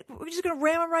 hearing. we're just going to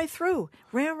ram him right through.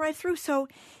 So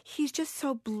he's just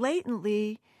so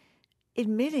blatantly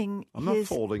admitting his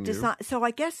design. So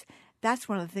I guess that's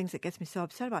one of the things that gets me so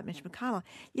upset about Mitch McConnell.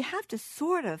 You have to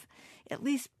sort of at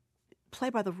least play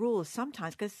by the rules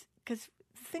sometimes, because because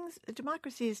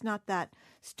democracy is not that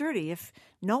sturdy if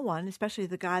no one, especially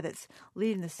the guy that's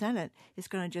leading the Senate, is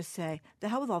going to just say, the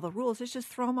hell with all the rules, let's just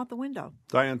throw them out the window.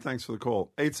 Diane, thanks for the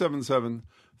call.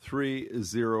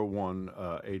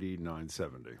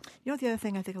 877-301-8970. You know, the other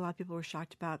thing I think a lot of people were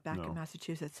shocked about back in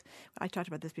Massachusetts, I talked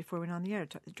about this before we went on the air,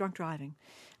 drunk driving.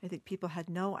 I think people had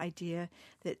no idea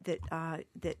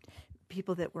that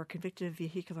people that were convicted of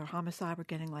vehicular homicide were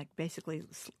getting like basically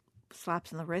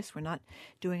slaps in the wrist. We're not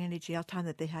doing any jail time,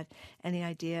 that they had any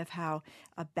idea of how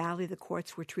badly the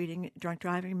courts were treating drunk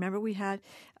driving. Remember we had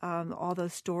all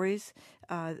those stories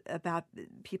about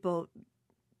people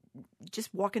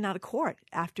just walking out of court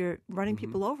after running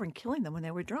people over and killing them when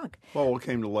they were drunk. Well, it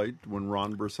came to light when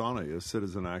Ron Bersani, a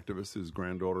citizen activist whose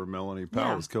granddaughter Melanie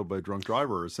Powell was killed by a drunk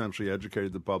driver, essentially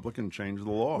educated the public and changed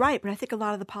the law. Right, but I think a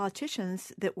lot of the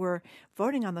politicians that were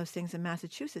voting on those things in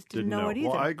Massachusetts didn't know it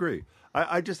either. Well, I agree.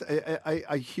 I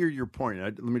hear your point.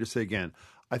 Let me just say again,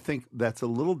 I think that's a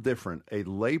little different. A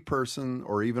lay person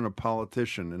or even a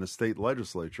politician in a state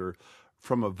legislature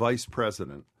from a vice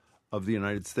president of the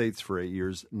United States for 8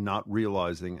 years, not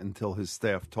realizing until his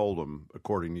staff told him,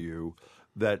 according to you,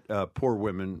 that poor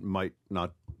women might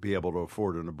not be able to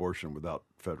afford an abortion without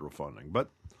federal funding. But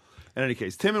in any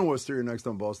case, Tim in Worcester, you're next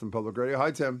on Boston Public Radio.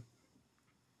 Hi, Tim.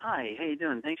 Hi, how you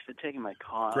doing? Thanks for taking my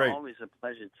call. Great. Always a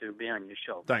pleasure to be on your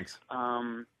show. Thanks.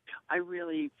 I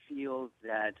really feel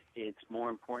that it's more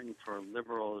important for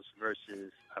liberals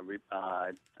versus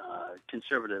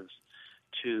conservatives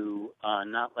to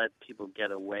not let people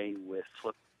get away with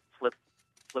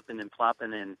flipping and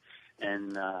flopping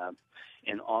and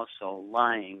also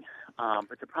lying.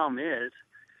 But the problem is,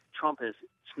 Trump has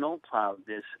snowplowed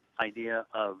this idea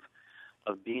of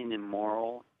being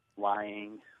immoral,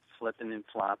 lying, flipping and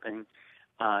flopping.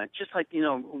 Just like,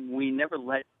 we never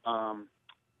let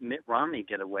Mitt Romney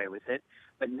get away with it,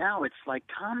 but now it's like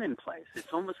commonplace.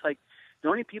 It's almost like the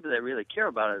only people that really care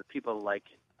about it are people like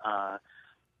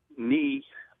me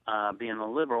being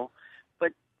a liberal,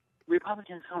 but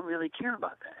Republicans don't really care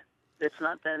about that. It's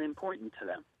not that important to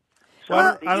them.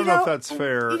 Well, I don't know if that's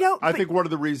fair. I think one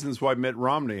of the reasons why Mitt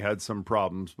Romney had some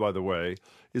problems, by the way,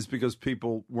 is because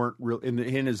people weren't real in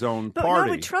his own party. But not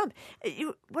with Trump.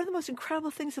 One of the most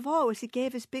incredible things of all was he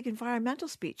gave his big environmental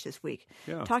speech this week,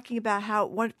 talking about how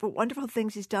wonderful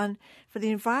things he's done for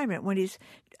the environment when he's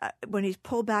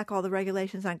pulled back all the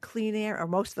regulations on clean air, or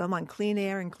most of them on clean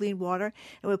air and clean water,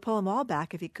 and would pull them all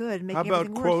back if he could. How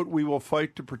about, quote, "We will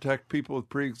fight to protect people with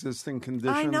pre-existing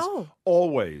conditions"? I know.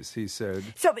 Always, he said.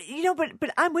 So,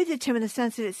 but I'm with you, Tim, in the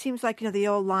sense that it seems like, the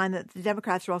old line that the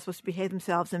Democrats are all supposed to behave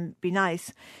themselves and be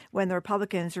nice when the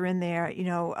Republicans are in there,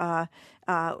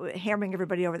 hammering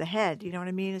everybody over the head. You know what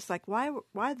I mean? It's like, why do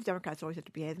the Democrats always have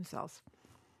to behave themselves?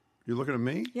 You're looking at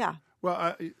me? Yeah. Well,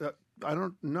 I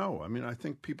don't know. I mean, I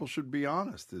think people should be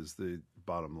honest is the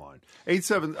bottom line.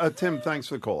 Tim, thanks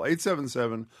for the call.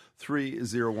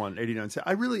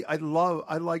 877-301-8970.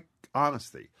 I like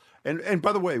honesty. And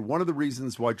by the way, one of the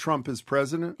reasons why Trump is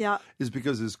president is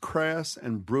because as crass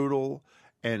and brutal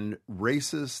and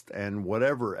racist and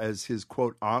whatever as his,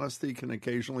 quote, honesty can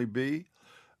occasionally be,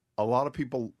 a lot of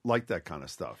people like that kind of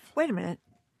stuff. Wait a minute.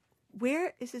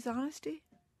 Where is his honesty?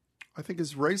 I think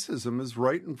his racism is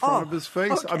right in front of his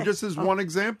face. Okay. I'm just as one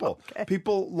example. Okay.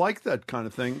 People like that kind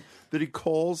of thing, that he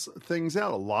calls things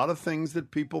out. A lot of things that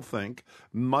people think,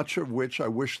 much of which I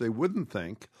wish they wouldn't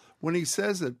think. When he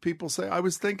says it, people say, I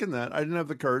was thinking that. I didn't have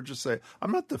the courage to say,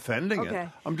 I'm not defending it.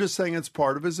 I'm just saying it's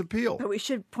part of his appeal. But we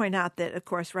should point out that, of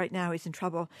course, right now he's in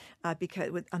trouble on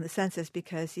the census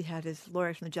because he had his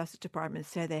lawyers from the Justice Department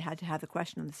say they had to have the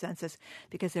question on the census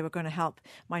because they were going to help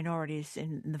minorities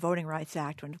in the Voting Rights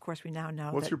Act. And, of course, we now know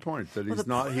What's your point? That he's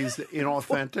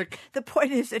inauthentic? The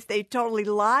point is, if they totally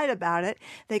lied about it,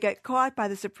 they got caught by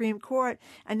the Supreme Court,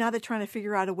 and now they're trying to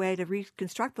figure out a way to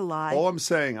reconstruct the lie. All I'm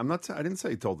saying, I didn't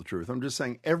say he told the truth. I'm just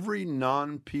saying every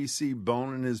non-PC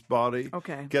bone in his body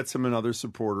gets him another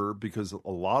supporter because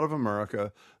a lot of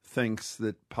America thinks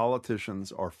that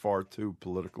politicians are far too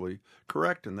politically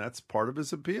correct, and that's part of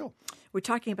his appeal. We're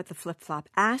talking about the flip-flop,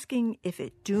 asking if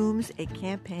it dooms a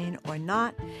campaign or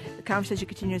not. The conversation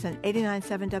continues on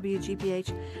 89.7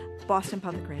 WGBH, Boston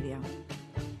Public Radio.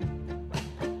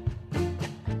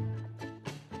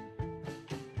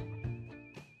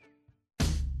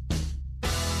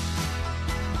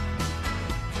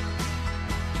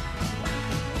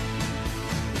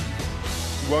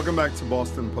 Welcome back to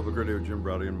Boston Public Radio. Jim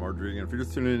Braude and Marjorie. And if you're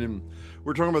just tuning in,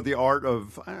 we're talking about the art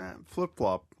of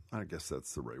flip-flop. I guess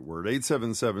that's the right word.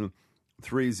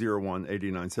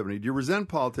 877-301-8970. Do you resent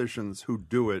politicians who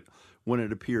do it when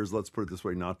it appears, let's put it this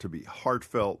way, not to be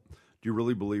heartfelt, Do you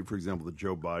really believe, for example, that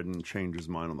Joe Biden changed his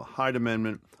mind on the Hyde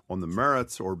Amendment, on the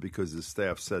merits, or because his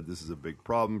staff said this is a big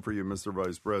problem for you, Mr.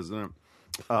 Vice President?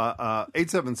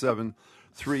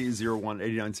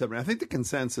 877-301-8970. I think the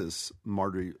consensus,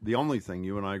 Marty, the only thing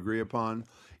you and I agree upon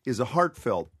is a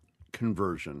heartfelt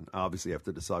conversion. Obviously, you have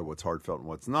to decide what's heartfelt and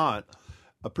what's not,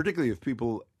 particularly if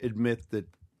people admit that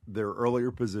their earlier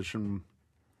position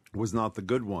was not the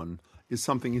good one, is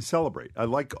something you celebrate. I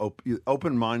like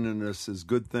open-mindedness is a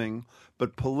good thing,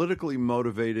 but politically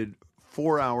motivated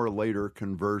 4-hour later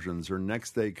conversions or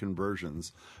next day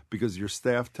conversions because your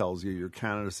staff tells you your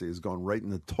candidacy is going right in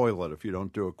the toilet if you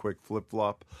don't do a quick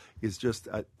flip-flop is just,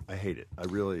 I hate it. I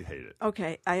really hate it.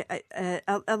 Okay.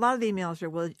 A lot of the emails are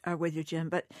with you, Jim,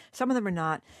 but some of them are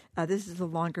not. This is a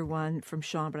longer one from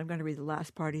Sean, but I'm going to read the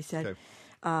last part. He said,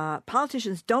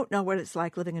 politicians don't know what it's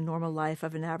like living a normal life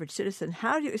of an average citizen.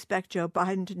 How do you expect Joe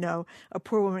Biden to know a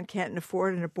poor woman can't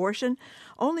afford an abortion?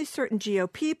 Only certain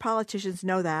GOP politicians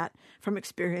know that from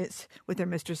experience with their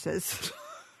mistresses.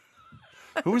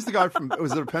 Who was the guy from?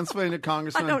 Was it a Pennsylvania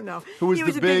congressman? I don't know. Who was he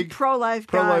was the a big pro-life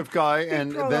guy,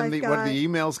 and then the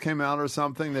emails came out or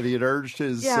something that he had urged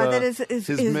his his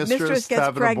mistress to gets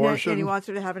have an abortion, abortion, and he wants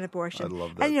her to have an abortion. I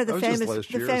love that. And the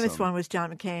famous one was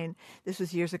John McCain. This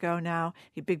was years ago. Now,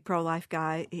 he's a big pro-life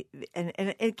guy, and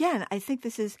again, I think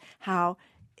this is how.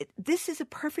 This is a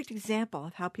perfect example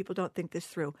of how people don't think this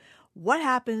through. What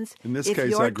happens if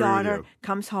your daughter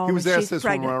comes home and she's pregnant? He was asked this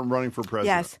when running for president.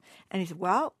 Yes. And he said,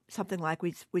 well, something like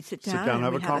we'd sit down and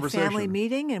have we'd a have a conversation family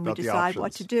meeting and we decide options.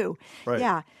 what to do. Right.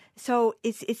 Yeah. So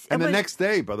it's And the next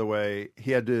day, by the way,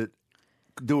 he had to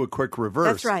do a quick reverse.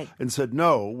 That's right. And said,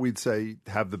 no, we'd say,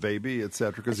 have the baby, et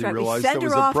cetera, because he realized there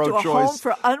was a pro-choice. To a home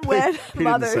for unwed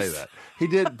mothers. He didn't say that. He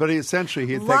did, but essentially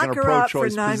he had Lock taken a her up for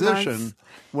pro-choice 9 position months.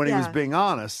 when he was being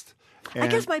honest. I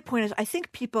guess my point is I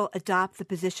think people adopt the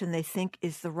position they think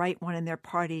is the right one in their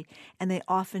party, and they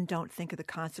often don't think of the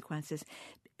consequences.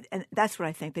 And that's what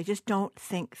I think. They just don't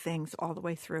think things all the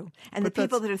way through. And the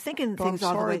people that are thinking things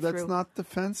all the way through. That's not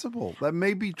defensible. That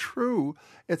may be true.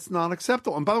 It's not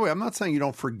acceptable. And by the way, I'm not saying you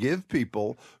don't forgive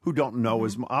people who don't know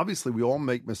as much. Obviously, we all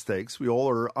make mistakes. We all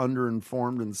are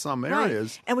underinformed in some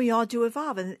areas. Right. And we all do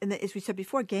evolve. And as we said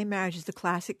before, gay marriage is the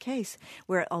classic case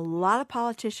where a lot of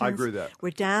politicians were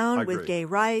down with gay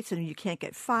rights and you can't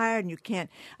get fired and you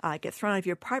can't get thrown out of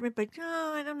your apartment. But,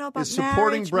 I don't know about Is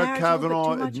supporting Brett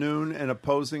Kavanaugh at noon and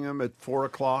opposing him at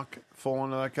 4:00 fall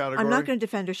into that category? I'm not going to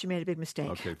defend her. She made a big mistake.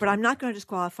 Okay, but I'm not going to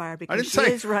disqualify her because she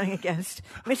is running against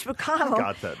Mitch McConnell.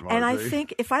 Got that, Marjorie. And I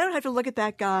think if I don't have to look at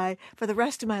that guy for the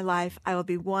rest of my life, I will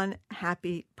be one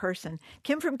happy person.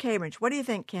 Kim from Cambridge. What do you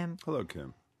think, Kim? Hello,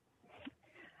 Kim.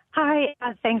 Hi.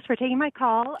 Thanks for taking my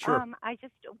call. Sure. I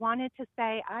just wanted to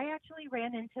say I actually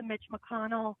ran into Mitch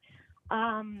McConnell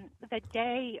the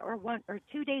day or 1 or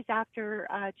 2 days after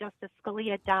Justice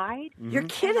Scalia died. You're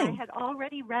kidding. And I had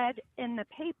already read in the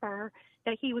paper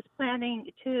that he was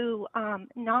planning to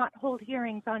not hold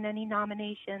hearings on any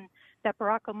nomination that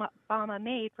Barack Obama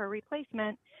made for a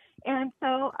replacement. And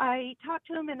so I talked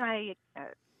to him and I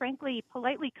frankly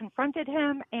politely confronted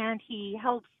him, and he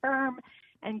held firm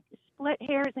and split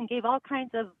hairs and gave all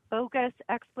kinds of bogus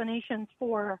explanations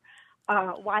for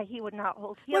why he would not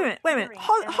hold hearings. Wait a minute.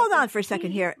 Hold on for a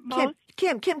second here.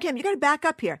 Kim, you got to back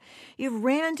up here. You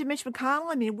ran into Mitch McConnell?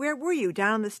 I mean, where were you?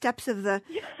 Down on the steps of the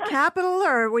Capitol,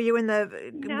 or were you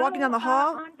walking down the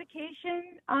hall? On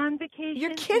vacation.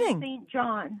 You're kidding. In St.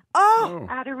 John. Oh.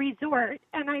 At a resort.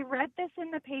 And I read this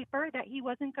in the paper that he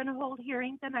wasn't going to hold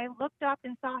hearings, and I looked up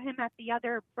and saw him at the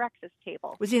other breakfast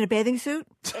table. Was he in a bathing suit?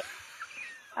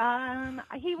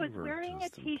 He was wearing a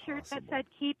T-shirt that said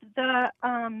 "Keep the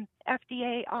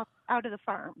FDA out of the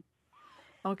farm."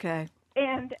 Okay.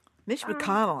 And Mitch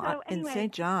McConnell in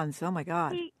St. John's. Oh my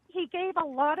God. He gave a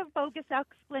lot of bogus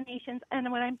explanations, and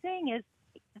what I'm saying is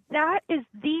that is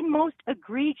the most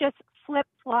egregious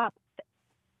flip-flop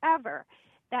ever.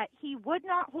 That he would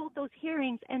not hold those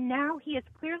hearings, and now he has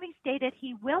clearly stated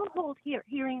he will hold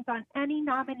hearings on any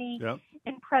nominee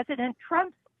in President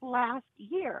Trump's last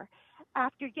year,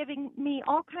 after giving me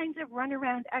all kinds of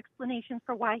runaround explanations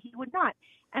for why he would not.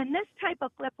 And this type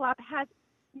of flip-flop has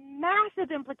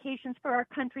massive implications for our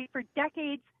country for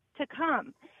decades to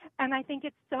come. And I think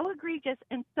it's so egregious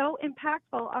and so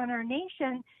impactful on our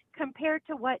nation compared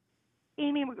to what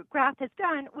Amy McGrath has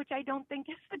done, which I don't think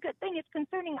is a good thing. It's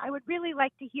concerning. I would really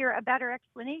like to hear a better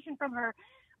explanation from her.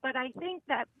 But I think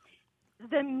that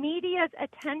the media's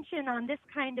attention on this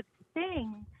kind of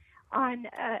thing, on,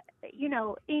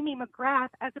 Amy McGrath,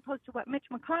 as opposed to what Mitch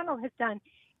McConnell has done,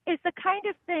 is the kind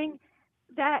of thing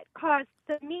that caused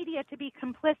the media to be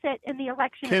complicit in the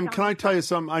election. Kim, can I tell you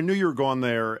something? I knew you were going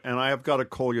there, and I have got to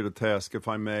call you to task, if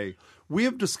I may. We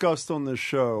have discussed on this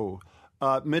show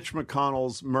Mitch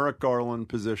McConnell's Merrick Garland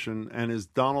position and his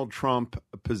Donald Trump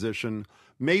position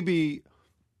maybe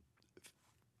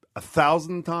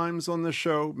 1,000 times on this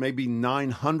show, maybe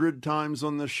 900 times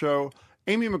on this show.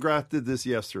 Amy McGrath did this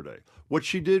yesterday. What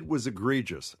she did was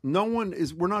egregious.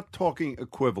 We're not talking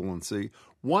equivalency.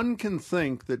 One can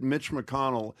think that Mitch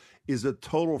McConnell is a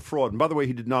total fraud. And by the way,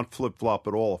 he did not flip-flop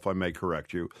at all, if I may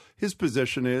correct you. His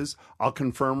position is, I'll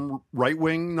confirm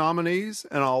right-wing nominees,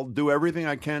 and I'll do everything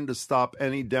I can to stop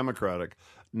any Democratic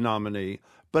nominee.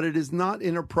 But it is not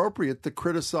inappropriate to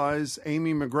criticize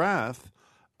Amy McGrath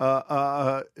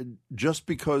just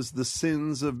because the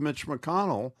sins of Mitch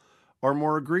McConnell are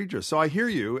more egregious. So I hear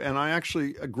you, and I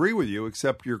actually agree with you,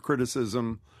 except your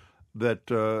criticism that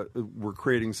we're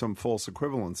creating some false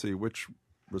equivalency, which,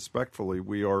 respectfully,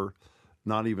 we are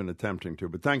not even attempting to.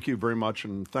 But thank you very much,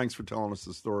 and thanks for telling us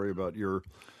the story about your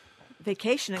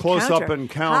vacation close-up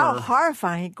encounter. How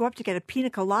horrifying. He'd go up to get a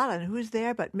pina colada, and who's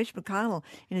there but Mitch McConnell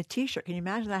in a T-shirt. Can you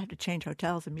imagine that? I had to change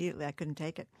hotels immediately. I couldn't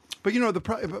take it. But,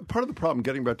 part of the problem,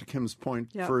 getting back to Kim's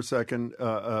point for a second,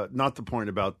 not the point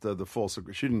about the false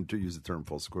 – she didn't use the term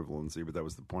false equivalency, but that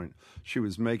was the point she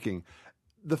was making.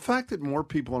 The fact that more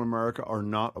people in America are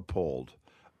not appalled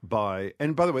by –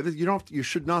 and by the way, you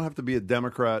should not have to be a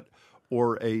Democrat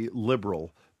or a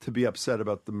liberal to be upset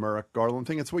about the Merrick Garland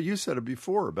thing. It's what you said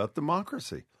before about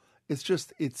democracy. It's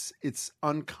just it's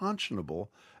unconscionable.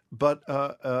 But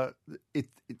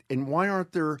and why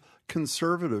aren't there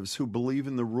conservatives who believe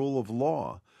in the rule of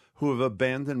law who have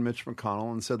abandoned Mitch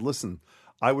McConnell and said, listen,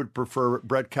 I would prefer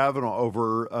Brett Kavanaugh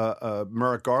over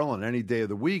Merrick Garland any day of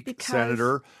the week,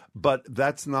 Senator, but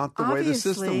that's not the way the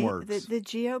system works. The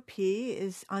GOP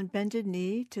is on bended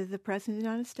knee to the President of the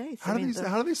United States. How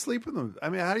do they sleep with them? I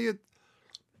mean, how do you...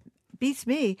 Beats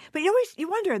me. But you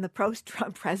wonder in the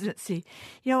post-Trump presidency,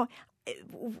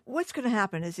 what's going to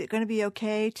happen? Is it going to be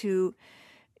okay to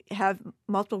have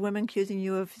multiple women accusing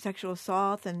you of sexual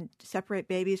assault and separate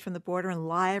babies from the border and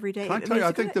lie every day? Can I tell you,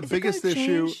 I think the biggest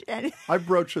issue, I've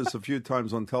broached this a few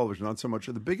times on television, not so much.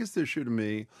 The biggest issue to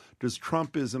me, does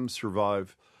Trumpism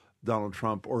survive Donald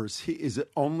Trump, or is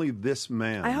it only this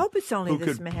man? I hope it's only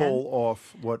this man who could pull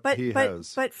off what he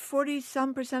has. But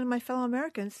 40-some% of my fellow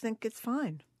Americans think it's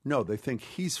fine. No, they think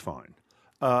he's fine.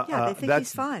 They think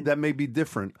he's fine. That may be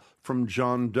different from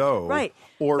John Doe, right?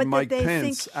 Or but Mike they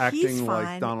Pence think acting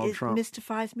like Donald Trump.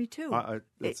 Mystifies me too.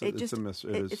 It's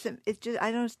just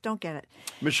I don't get it.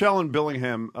 Michelle in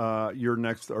Bellingham, you're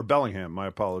next, or Bellingham. My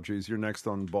apologies. You're next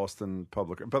on Boston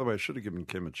Public. By the way, I should have given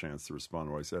Kim a chance to respond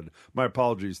to what I said. My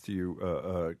apologies to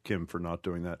you, Kim, for not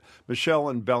doing that. Michelle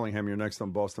in Bellingham, you're next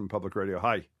on Boston Public Radio.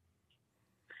 Hi.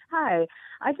 Hi.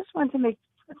 I just want to make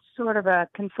sort of a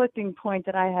conflicting point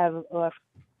that I have with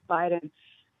Biden.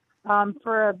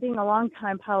 For being a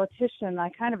longtime politician, I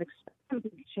kind of expect him to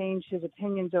change his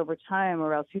opinions over time,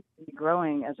 or else he'd be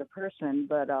growing as a person.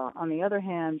 But on the other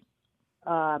hand,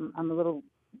 I'm a little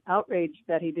outraged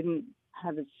that he didn't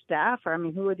have his staff, or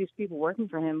who are these people working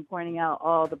for him, pointing out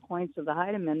all the points of the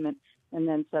Hyde Amendment and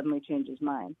then suddenly change his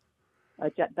mind.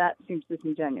 That seems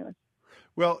disingenuous.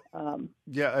 Well,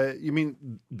 you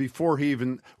mean before he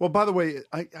even... Well, by the way,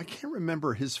 I can't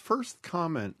remember his first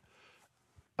comment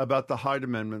about the Hyde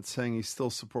Amendment saying he still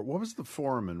support. What was the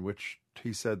forum in which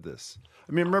he said this?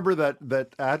 Remember that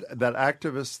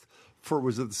activist for,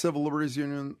 was it the Civil Liberties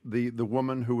Union? The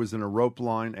woman who was in a rope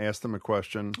line asked him a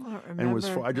question. I don't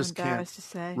remember. I just can't to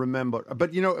say. remember.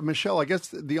 But, Michelle, I guess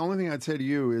the only thing I'd say to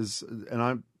you is,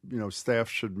 and staff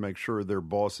should make sure their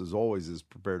boss is always as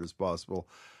prepared as possible.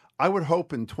 I would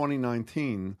hope in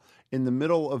 2019, in the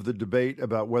middle of the debate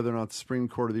about whether or not the Supreme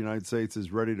Court of the United States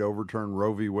is ready to overturn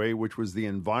Roe v. Wade, which was the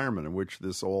environment in which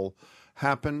this all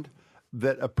happened,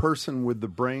 that a person with the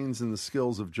brains and the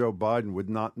skills of Joe Biden would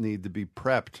not need to be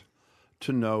prepped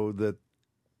to know that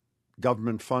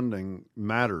government funding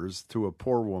matters to a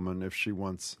poor woman if she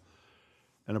wants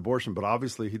an abortion. But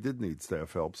obviously he did need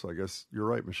staff help, so I guess you're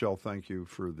right. Michelle, thank you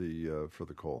for the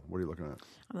call. What are you looking at?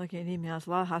 I'm looking at emails. A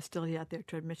lot of hostility out there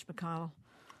toward Mitch McConnell.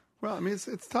 Well,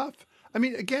 it's tough.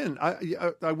 Again,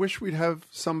 I wish we'd have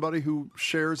somebody who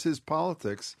shares his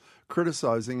politics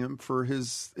criticizing him for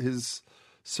his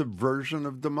subversion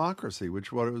of democracy,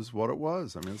 which was what it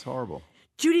was. It's horrible.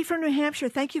 Judy from New Hampshire.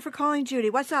 Thank you for calling, Judy.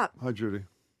 What's up? Hi, Judy.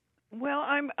 Well,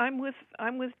 I'm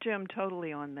with Jim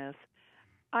totally on this.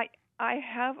 I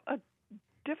have a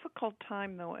difficult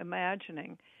time, though,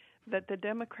 imagining that the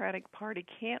Democratic Party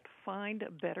can't find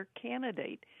a better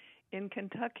candidate in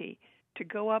Kentucky to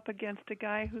go up against a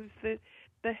guy who's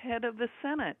the head of the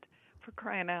Senate, for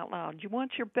crying out loud. You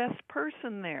want your best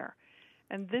person there.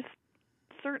 And this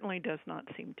certainly does not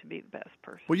seem to be the best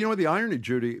person. Well, you know what the irony,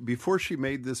 Judy, before she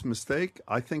made this mistake,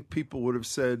 I think people would have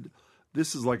said,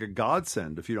 this is like a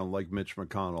godsend if you don't like Mitch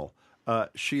McConnell.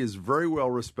 She is very well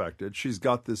respected. She's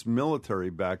got this military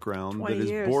background that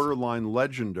is borderline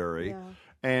legendary. Yeah.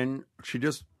 And she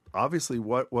just obviously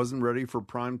wasn't ready for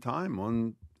prime time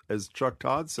on, as Chuck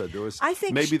Todd said to us,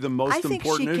 maybe the most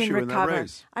important issue in that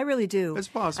race. I really do. It's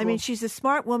possible. I mean, she's a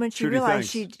smart woman. She Judy,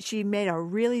 realized thanks. she made a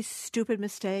really stupid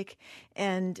mistake,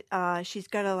 and she's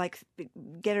got to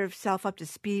get herself up to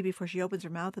speed before she opens her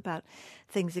mouth about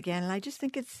things again. And I just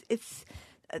think it's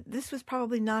this was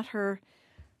probably not her.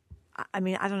 I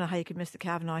mean, I don't know how you could miss the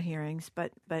Kavanaugh hearings,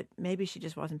 but maybe she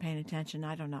just wasn't paying attention.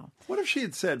 I don't know. What if she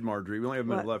had said, Marjorie, we only have a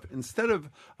minute left, instead of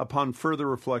upon further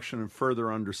reflection and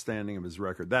further understanding of his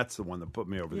record, that's the one that put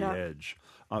me over the edge,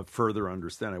 further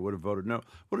understanding, I would have voted no.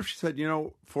 What if she said,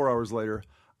 4 hours later,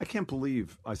 I can't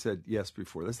believe I said yes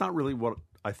before. That's not really what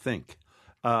I think.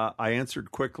 I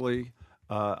answered quickly.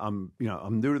 I'm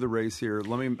new to the race here.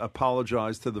 Let me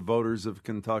apologize to the voters of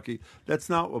Kentucky. That's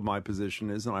not what my position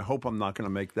is, and I hope I'm not going to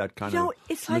make that kind of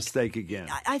mistake again.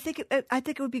 I think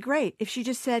it would be great if she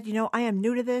just said, I am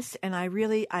new to this, and I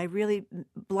really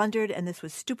blundered, and this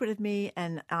was stupid of me,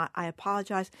 and I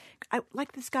apologize.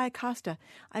 Like this guy Acosta,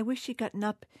 I wish she'd gotten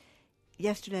up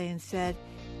yesterday and said,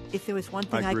 if there was one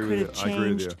thing I could have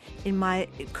changed in my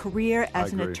career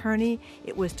as an attorney,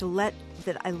 it was to let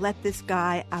this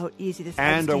guy out easy. This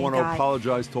and I want to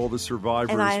apologize to all the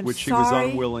survivors, and I am which he was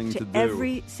unwilling to do.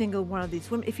 Every single one of these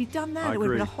women. If he'd done that, it would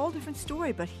have been a whole different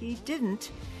story. But he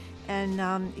didn't,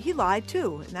 and he lied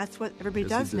too. And that's what everybody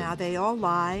does now. They all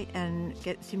lie and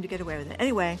seem to get away with it.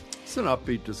 Anyway, it's an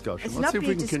upbeat discussion. Let's see if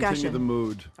we can continue the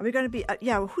mood. Are we going to be?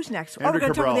 Who's next? Andrea we're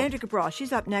going to talk Cabral. with Andrea Cabral.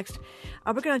 She's up next.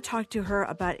 We're going to talk to her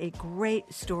about a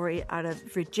great story out of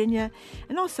Virginia,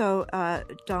 and also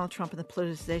Donald Trump and the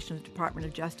politicization of the Department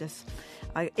of Justice.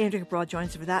 Andrea Cabral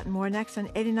joins us for that and more next on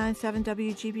 89.7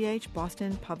 WGBH,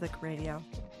 Boston Public Radio.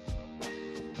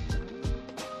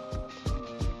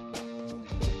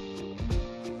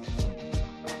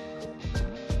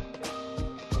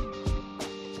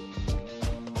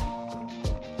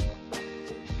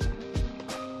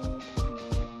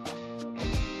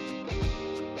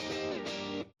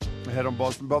 Ahead on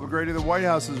Boston Public Radio, the White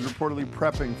House is reportedly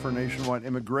prepping for nationwide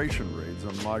immigration raids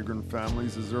on migrant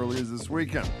families as early as this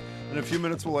weekend. In a few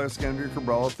minutes, we'll ask Andrea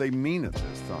Cabral if they mean it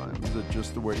this time. Is it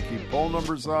just a way to keep poll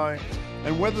numbers high?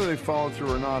 And whether they follow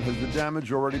through or not, has the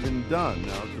damage already been done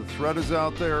now that the threat is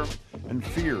out there and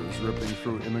fear is ripping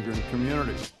through immigrant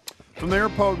communities? From there,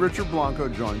 poet Richard Blanco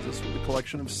joins us with a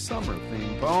collection of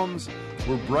summer-themed poems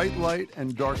where bright light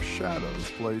and dark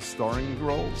shadows play starring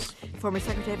roles. Former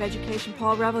Secretary of Education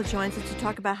Paul Reville joins us to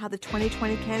talk about how the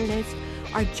 2020 candidates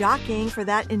are jockeying for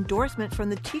that endorsement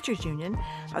from the teachers union,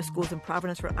 how schools in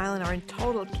Providence, Rhode Island are in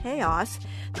total chaos,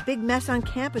 the big mess on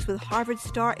campus with Harvard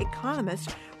star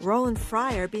economist Roland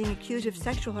Fryer being accused of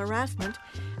sexual harassment,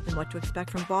 and what to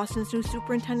expect from Boston's new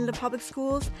superintendent of public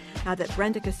schools now that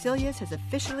Brenda Casilius has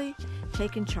officially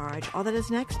taken charge. All that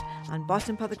is next on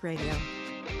Boston Public Radio.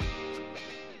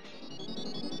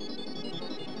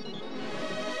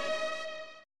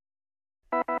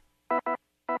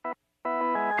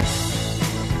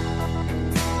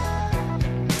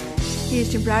 He is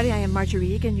Jim Browdy. I am Marjorie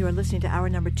Egan. You are listening to hour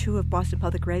number 2 of Boston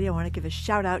Public Radio. I want to give a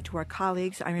shout out to our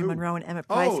colleagues, Irene Monroe and Emmett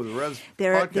Price. Oh, the Revs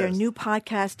Their new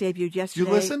podcast debuted yesterday. Did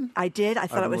you listen? I did. I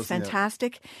thought it was listened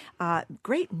fantastic.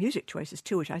 Great music choices,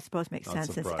 too, which I suppose makes Not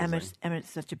sense since surprising. Emmett's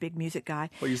such a big music guy.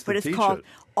 Well, you used but to it's teach called it.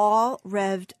 All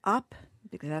Revved Up,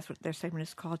 because that's what their segment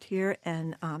is called here,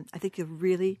 and I think you'll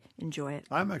really enjoy it.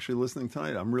 I'm actually listening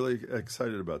tonight. I'm really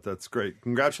excited about that. That's great.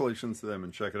 Congratulations to them,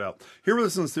 and check it out. Here with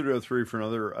us in Studio 3 for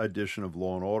another edition of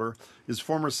Law & Order is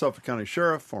former Suffolk County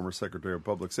Sheriff, former Secretary of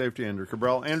Public Safety, Andrea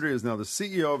Cabral. Andrea is now the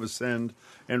CEO of Ascend.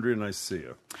 Andrea, nice to see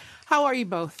you. How are you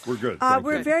both? We're good.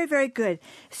 We're very, very good.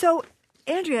 So,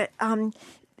 Andrea,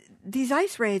 these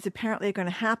ICE raids apparently are going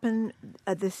to happen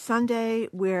this Sunday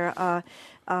where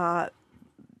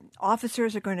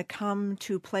officers are going to come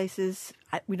to places,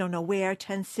 we don't know where,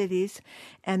 10 cities,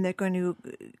 and they're going to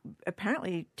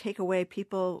apparently take away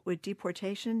people with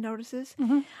deportation notices.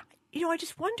 Mm-hmm. I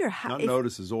just wonder how... Not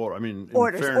notices, orders. I mean,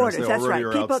 orders, fairness, that's right.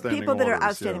 People that are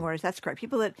outstanding orders, that's correct.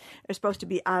 People that are supposed to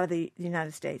be out of the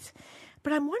United States.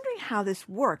 But I'm wondering how this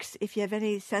works, if you have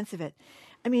any sense of it.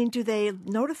 I mean, do they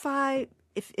notify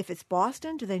if it's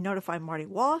Boston, do they notify Marty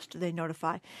Walsh? Do they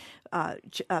notify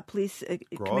Police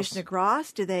Commissioner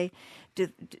Gross? Do they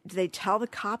tell the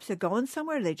cops they're going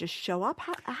somewhere? Do they just show up?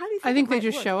 How do you think? I think they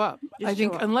just show up. I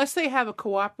think unless they have a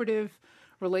cooperative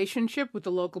relationship with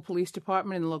the local police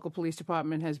department, and the local police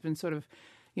department has been sort of,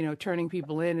 turning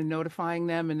people in and notifying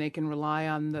them, and they can rely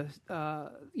on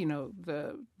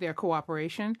their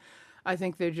cooperation. I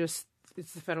think it's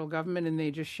the federal government, and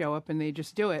they just show up and they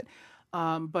just do it.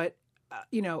 But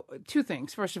two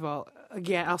things. First of all,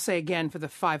 again, I'll say again for the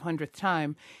 500th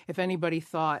time, if anybody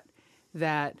thought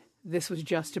that this was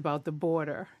just about the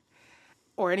border,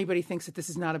 or anybody thinks that this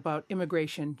is not about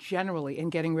immigration generally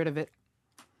and getting rid of it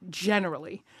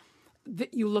generally,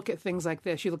 you look at things like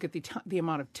this. You look at the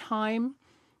amount of time,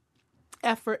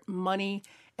 effort, money,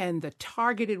 and the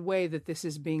targeted way that this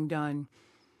is being done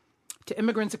to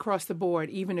immigrants across the board,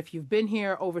 even if you've been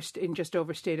here just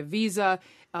overstayed a visa,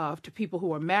 to people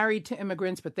who are married to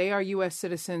immigrants, but they are U.S.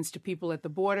 citizens, to people at the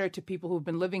border, to people who've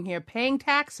been living here paying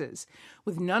taxes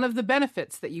with none of the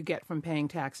benefits that you get from paying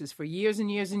taxes for years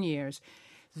and years and years.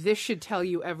 This should tell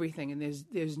you everything, and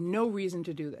there's no reason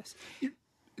to do this.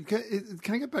 Can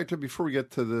I get back to, before we get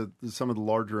to some of the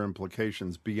larger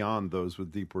implications beyond those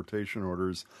with deportation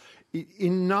orders,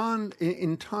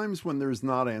 in times when there's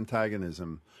not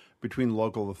antagonism between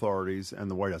local authorities and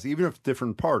the White House, even if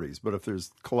different parties, but if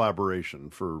there's collaboration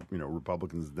for,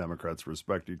 Republicans and Democrats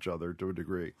respect each other to a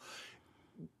degree.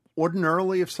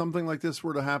 Ordinarily, if something like this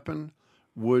were to happen,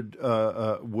 would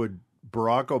Barack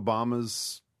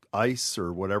Obama's ICE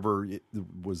or whatever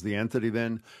was the entity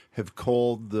then have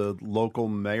called the local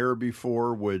mayor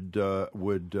before? Would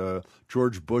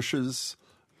George Bush's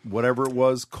whatever it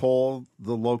was call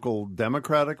the local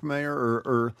Democratic mayor,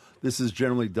 or this is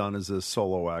generally done as a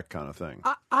solo act kind of thing?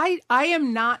 I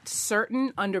am not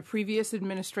certain under previous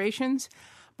administrations,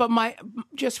 but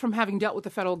just from having dealt with the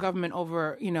federal government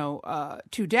over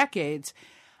 2 decades,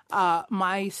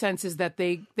 my sense is that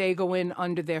they go in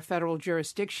under their federal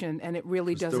jurisdiction, and it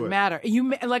really doesn't matter.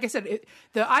 Like I said,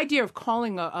 the idea of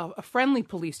calling a friendly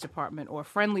police department or a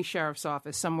friendly sheriff's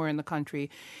office somewhere in the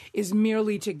country is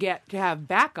merely to have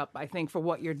backup, I think, for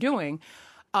what you're doing.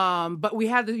 But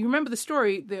you remember the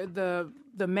story,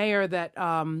 the mayor that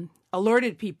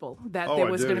alerted people that there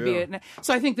was going to be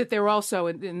so I think that they're also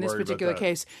in this particular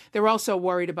case, they're also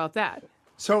worried about that.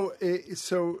 So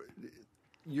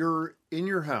you're in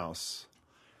your house,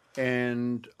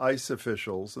 and ICE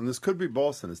officials, and this could be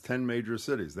Boston, it's 10 major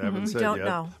cities. They haven't said yet.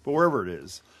 Know. But wherever it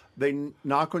is, they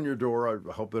knock on your door.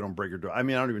 I hope they don't break your door. I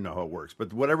mean, I don't even know how it works.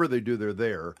 But whatever they do, they're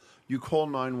there. You call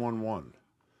 911.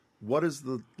 What does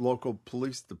the local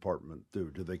police department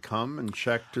do? Do they come and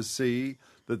check to see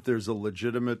that there's a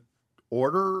legitimate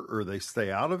order, or they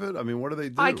stay out of it? I mean, what do they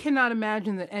do? I cannot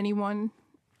imagine that anyone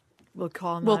will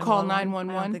call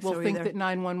 911. Will think that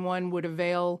 911 would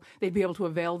they'd be able to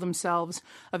avail themselves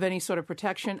of any sort of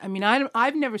protection. I mean,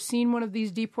 I've never seen one of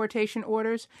these deportation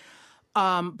orders,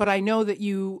 but I know that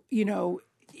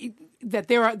that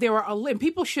there are, and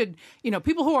people should,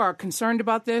 people who are concerned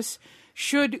about this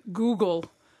should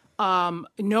Google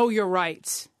Know Your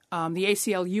Rights. The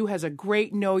ACLU has a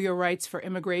great Know Your Rights for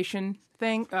immigration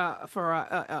thing,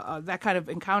 for that kind of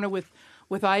encounter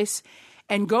with ICE.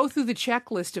 And go through the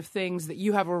checklist of things that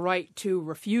you have a right to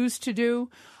refuse to do.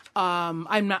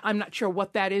 I'm not sure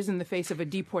what that is in the face of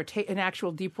an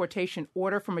actual deportation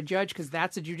order from a judge, because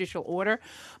that's a judicial order.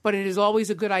 But it is always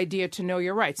a good idea to know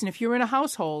your rights. And if you're in a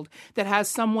household that has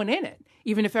someone in it,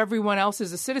 even if everyone else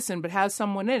is a citizen, but has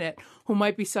someone in it who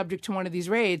might be subject to one of these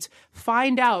raids,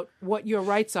 find out what your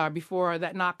rights are before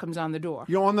that knock comes on the door.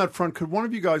 On that front, could one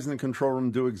of you guys in the control room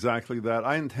do exactly that?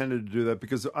 I intended to do that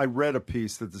because I read a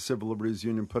piece that the Civil Liberties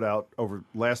Union put out over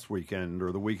last weekend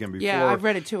or the weekend before. Yeah, I've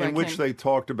read it too. In which they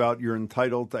talked about you're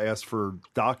entitled to ask for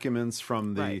documents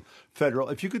from the federal.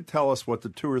 If you could tell us what the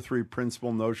 2 or 3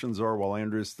 principal notions are while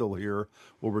Andrea's still here,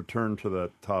 we'll return to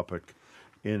that topic.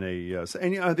 And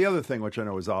the other thing, which I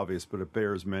know is obvious, but it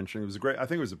bears mentioning, I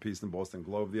think it was a piece in the Boston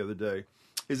Globe the other day,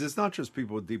 is it's not just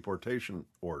people with deportation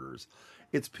orders.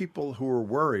 It's people who are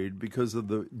worried because of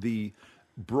the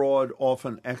broad,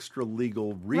 often extra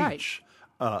legal reach.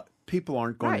 Right. People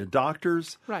aren't going to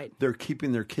doctors. Right. They're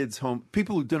keeping their kids home.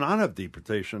 People who do not have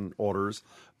deportation orders,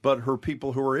 but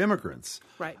people who are immigrants,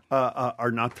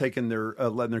 are not taking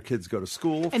letting their kids go to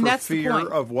school and for fear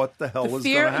of what the hell is going to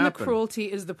happen. The fear and the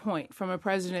cruelty is the point from a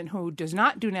president who does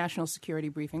not do national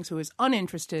security briefings, who is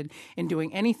uninterested in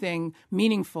doing anything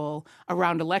meaningful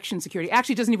around election security,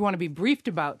 actually doesn't even want to be briefed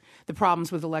about the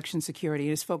problems with election security,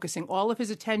 and is focusing all of his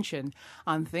attention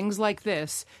on things like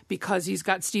this because he's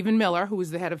got Stephen Miller, who is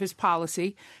the head of his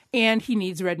policy, and he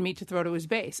needs red meat to throw to his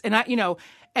base. And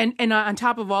and on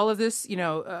top of all of this,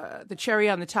 the cherry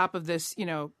on the top of this,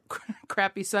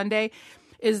 crappy sundae,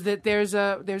 is that there's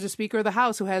a Speaker of the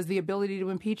House who has the ability to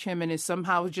impeach him and is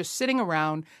somehow just sitting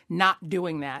around not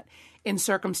doing that in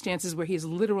circumstances where he's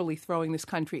literally throwing this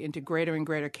country into greater and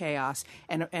greater chaos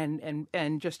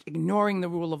and just ignoring the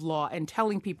rule of law and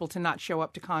telling people to not show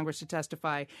up to Congress to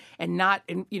testify and not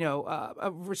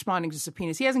responding to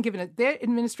subpoenas. He hasn't given their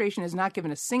administration has not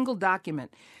given a single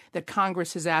document that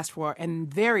Congress has asked for,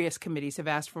 and various committees have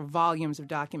asked for volumes of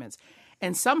documents.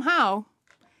 And somehow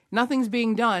nothing's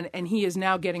being done, and he is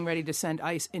now getting ready to send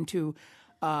ICE into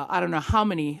I don't know how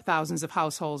many thousands of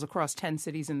households across 10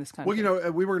 cities in this country.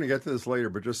 Well, we were going to get to this later,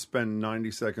 but just spend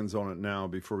 90 seconds on it now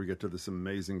before we get to this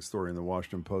amazing story in the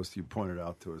Washington Post you pointed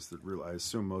out to us that really, I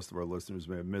assume most of our listeners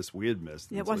may have missed. We had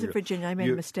missed. Yeah, it wasn't Virginia. I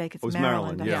made a mistake. It's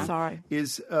Maryland. Yeah. I'm sorry.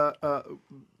 Is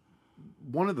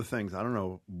one of the things, I don't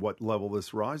know what level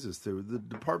this rises to, the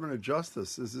Department of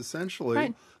Justice is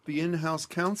essentially the in-house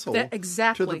counsel to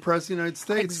the President of the United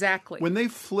States. Exactly. When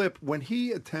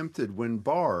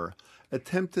Barr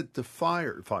attempted to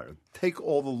take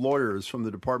all the lawyers from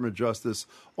the Department of Justice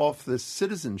off this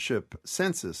citizenship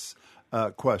census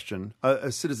question,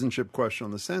 a citizenship question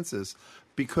on the census,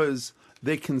 because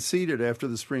they conceded after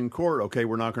the Supreme Court, okay,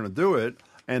 we're not going to do it.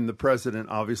 And the president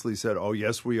obviously said, oh,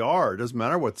 yes, we are. It doesn't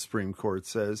matter what the Supreme Court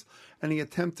says. And he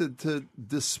attempted to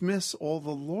dismiss all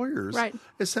the lawyers. Right.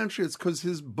 Essentially, it's because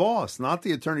his boss, not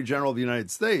the Attorney General of the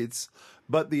United States,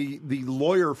 but the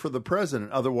lawyer for the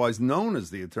president, otherwise known as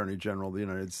the Attorney General of the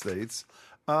United States,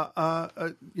 how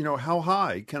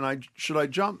high should I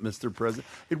jump, Mr. President?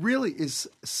 It really is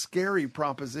a scary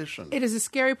proposition. It is a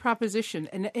scary proposition.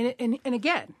 And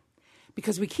again,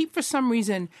 because we keep for some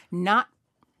reason not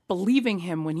believing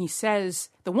him when he says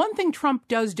the one thing Trump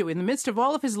does do in the midst of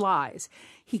all of his lies,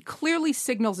 he clearly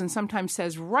signals and sometimes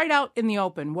says right out in the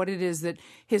open what it is that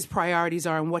his priorities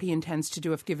are and what he intends to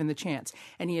do if given the chance.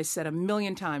 And he has said a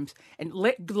million times, and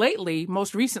lately,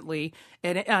 most recently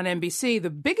on NBC, the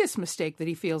biggest mistake that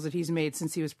he feels that he's made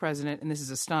since he was president, and this is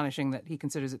astonishing that he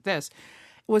considers it this,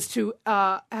 was to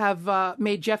have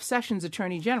made Jeff Sessions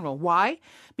Attorney General. Why?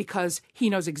 Because he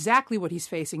knows exactly what he's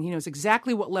facing. He knows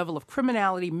exactly what level of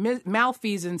criminality,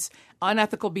 malfeasance,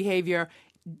 unethical behavior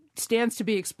stands to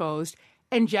be exposed.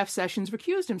 And Jeff Sessions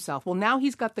recused himself. Well, now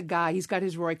he's got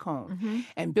his Roy Cohn. Mm-hmm.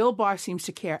 And Bill Barr seems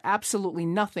to care absolutely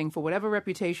nothing for whatever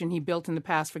reputation he built in the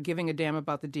past for giving a damn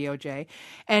about the DOJ.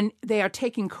 And they are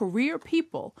taking career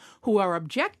people who are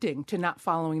objecting to not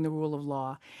following the rule of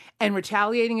law and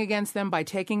retaliating against them by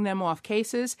taking them off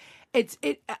cases.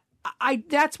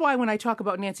 That's why when I talk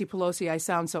about Nancy Pelosi, I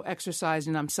sound so exercised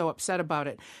and I'm so upset about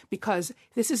it, because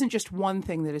this isn't just one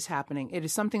thing that is happening. It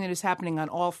is something that is happening on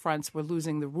all fronts. We're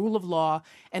losing the rule of law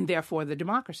and therefore the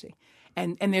democracy.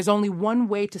 And there's only one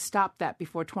way to stop that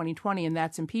before 2020, and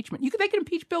that's impeachment. They can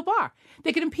impeach Bill Barr.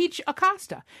 They can impeach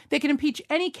Acosta. They can impeach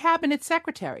any cabinet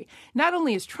secretary. Not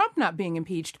only is Trump not being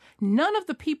impeached, none of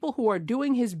the people who are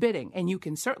doing his bidding, and you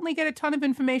can certainly get a ton of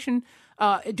information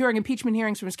during impeachment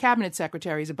hearings from his cabinet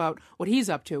secretaries about what he's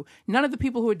up to. None of the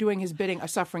people who are doing his bidding are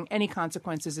suffering any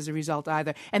consequences as a result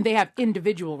either, and they have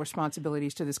individual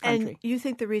responsibilities to this country. And you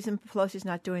think the reason Pelosi's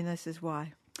not doing this is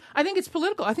why? I think it's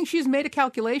political. I think she's made a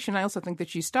calculation. I also think that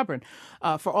she's stubborn.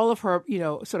 For all of her,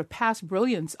 sort of past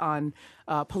brilliance on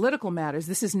political matters,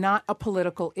 this is not a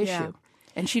political issue. Yeah.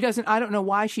 And she doesn't. I don't know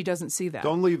why she doesn't see that.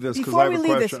 Don't leave this because I have a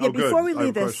question. Before we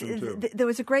leave this, there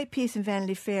was a great piece in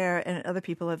Vanity Fair, and other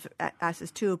people have asked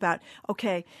us too, about,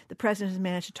 okay, the president has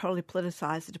managed to totally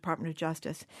politicize the Department of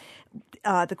Justice.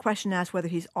 The question asked whether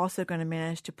he's also going to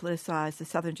manage to politicize the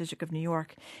Southern District of New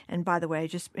York. And by the way,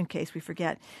 just in case we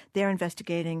forget, they're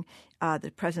investigating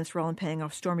the president's role in paying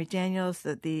off Stormy Daniels,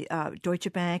 the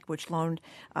Deutsche Bank, which loaned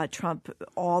Trump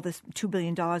all this $2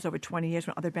 billion over 20 years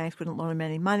when other banks wouldn't loan him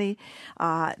any money.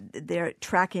 They're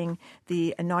tracking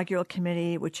the inaugural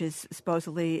committee, which is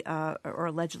supposedly or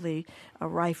allegedly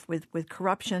rife with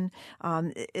corruption.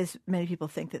 As many people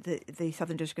think that the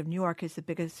Southern District of New York is the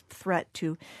biggest threat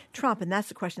to Trump. And that's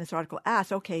the question this article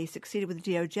asks. Okay, he succeeded with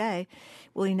the DOJ.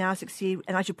 Will he now succeed?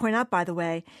 And I should point out, by the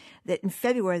way, that in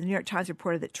February, the New York Times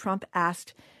reported that Trump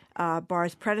asked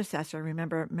Barr's predecessor,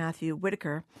 remember Matthew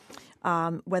Whitaker,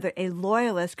 whether a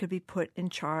loyalist could be put in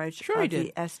charge of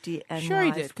the SDNY. Sure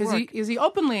he did, because he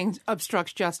openly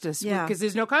obstructs justice because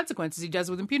there's no consequences. He does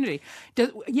with impunity.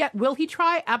 Yet, will he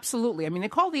try? Absolutely. I mean, they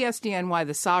call the SDNY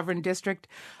the sovereign district,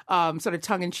 sort of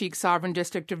tongue-in-cheek sovereign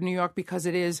district of New York, because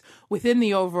it is within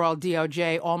the overall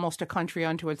DOJ almost a country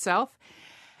unto itself.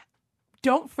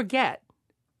 Don't forget,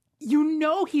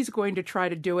 he's going to try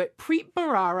to do it. Preet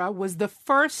Bharara was the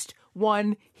first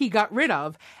one he got rid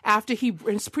of after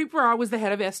Preet Bharara was the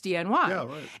head of SDNY. Yeah,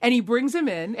 right. And he brings him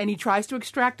in and he tries to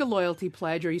extract a loyalty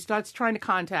pledge, or he starts trying to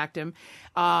contact him.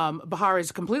 Bharara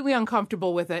is completely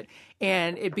uncomfortable with it,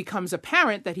 and it becomes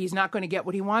apparent that he's not going to get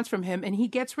what he wants from him, and he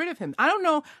gets rid of him. I don't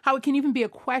know how it can even be a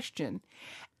question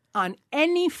on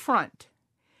any front,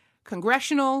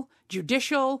 congressional,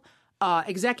 judicial,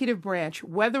 executive branch,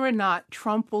 whether or not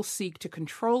Trump will seek to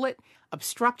control it,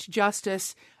 obstruct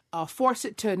justice, force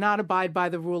it to not abide by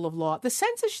the rule of law. The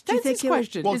census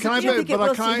question. Well, can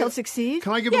I? He'll succeed?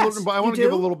 Can I give a little? I want to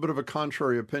give a little bit of a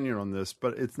contrary opinion on this,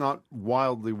 but it's not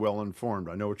wildly well informed.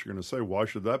 I know what you're going to say. Why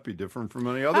should that be different from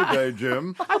any other day,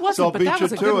 Jim? I wasn't, so I'll but beat that you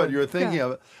was a to good it. one. You're thinking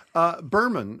of it.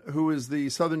 Berman, who is the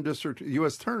Southern District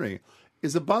U.S. Attorney,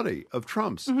 is a buddy of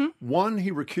Trump's. Mm-hmm. One,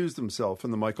 he recused himself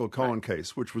in the Michael Cohen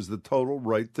case, which was the total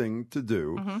right thing to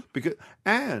do,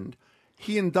 and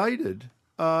he indicted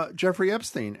Jeffrey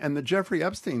Epstein, and the Jeffrey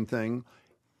Epstein thing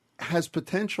has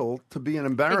potential to be an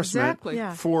embarrassment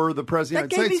for the president of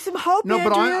the United States. That gave me some hope, No,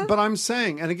 Andrea. but I'm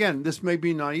saying, and again, this may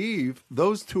be naive,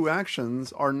 those two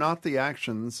actions are not the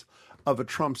actions of a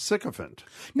Trump sycophant.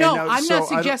 No, And now, I'm so not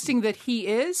suggesting that he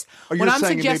is. Oh, what you're I'm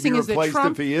saying it may be suggesting is that replaced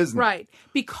Trump, if he isn't. right,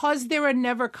 because there are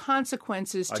never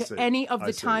consequences I to see. any of I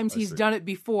the see. times I he's see. done it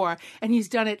before, and he's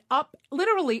done it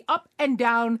literally up and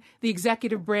down the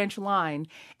executive branch line.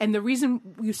 And the reason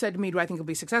you said to me, do I think he'll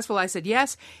be successful? I said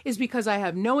yes, is because I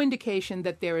have no indication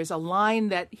that there is a line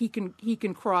that he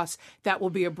can cross that will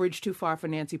be a bridge too far for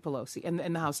Nancy Pelosi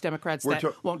and the House Democrats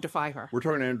won't defy her. We're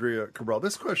talking to Andrea Cabral.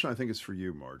 This question, I think, is for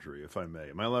you, Marjorie, if I may.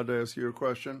 Am I allowed to ask you a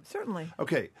question? Certainly.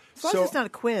 Okay. As long as it's not a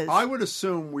quiz. I would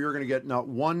assume we are going to get not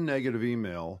one negative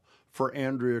email for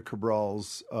Andrea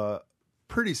Cabral's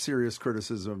pretty serious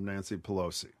criticism of Nancy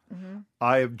Pelosi. Mm-hmm.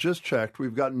 I have just checked.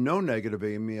 We've got no negative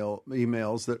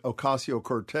emails that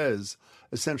Ocasio-Cortez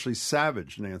essentially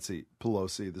savaged Nancy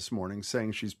Pelosi this morning,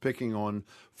 saying she's picking on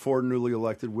 4 newly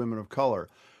elected women of color.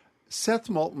 Seth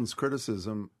Moulton's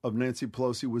criticism of Nancy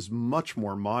Pelosi was much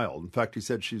more mild. In fact, he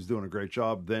said she was doing a great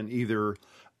job than either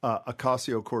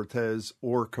Ocasio-Cortez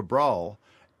or Cabral.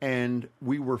 And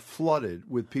we were flooded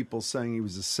with people saying he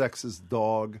was a sexist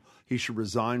dog. He should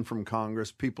resign from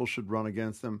Congress. People should run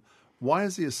against him. Why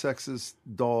is he a sexist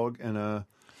dog and a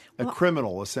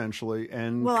criminal, essentially?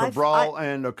 And Cabral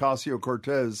and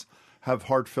Ocasio-Cortez have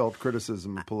heartfelt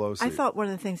criticism of Pelosi. I thought one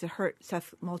of the things that hurt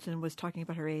Seth Moulton was talking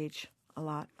about her age a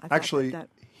lot. Actually,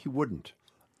 he wouldn't.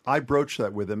 I broached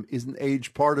that with him. Isn't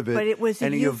age part of it? But it was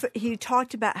and he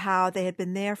talked about how they had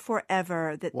been there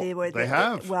forever. That they were. They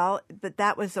have. But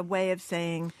that was a way of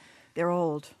saying they're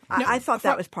old. I thought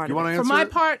that was part of it. For my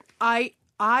part,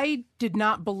 I did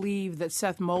not believe that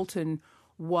Seth Moulton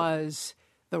was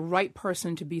the right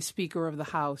person to be Speaker of the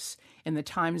House in the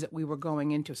times that we were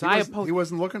going into. So he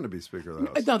wasn't looking to be Speaker of the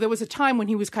House. No, there was a time when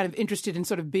he was kind of interested in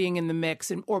sort of being in the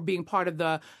mix or being part of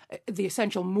the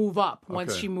essential move up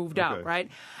once she moved out,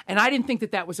 right? And I didn't think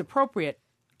that was appropriate.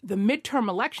 The midterm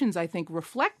elections, I think,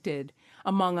 reflected,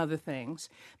 among other things,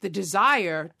 the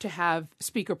desire to have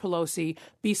Speaker Pelosi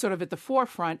be sort of at the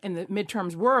forefront, and the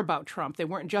midterms were about Trump. They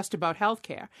weren't just about health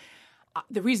care.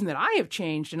 The reason that I have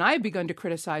changed and I have begun to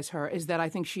criticize her is that I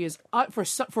think she is,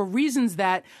 for reasons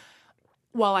that,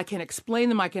 while I can explain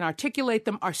them, I can articulate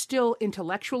them, are still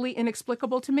intellectually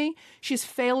inexplicable to me. She's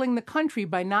failing the country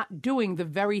by not doing the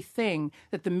very thing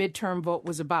that the midterm vote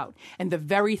was about, and the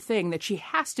very thing that she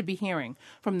has to be hearing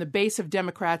from the base of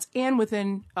Democrats and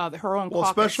within her own caucus. Well,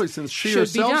 especially since she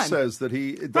herself says that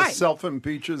he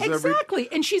self-impeaches exactly.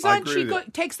 And she's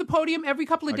takes the podium every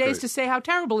couple of days to say how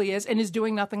terrible he is and is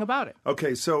doing nothing about it.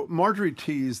 Okay, so Marjorie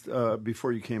teased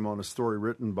before you came on a story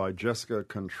written by Jessica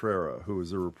Contrera, who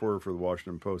is a reporter for the Washington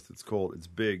Post. It's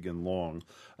big and long.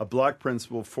 A black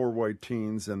principal, 4 white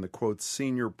teens, and the, quote,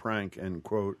 senior prank, end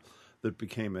quote, that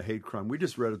became a hate crime. We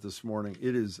just read it this morning.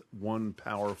 It is one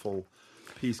powerful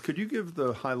piece. Could you give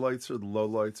the highlights or the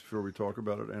lowlights before we talk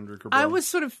about it, Andrea Cabral? I was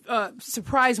sort of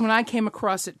surprised when I came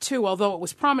across it, too, although it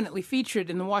was prominently featured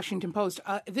in the Washington Post.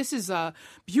 This is a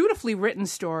beautifully written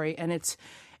story, and it's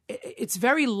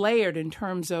very layered in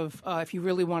terms of if you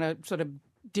really want to sort of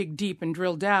dig deep and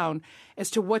drill down as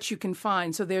to what you can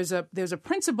find. So there's a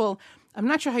principal. I'm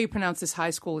not sure how you pronounce this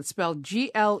high school. It's spelled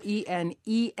Glenelg.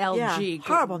 Yeah,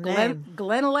 horrible name.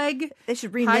 Glenelg. They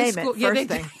should rename it first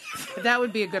thing. That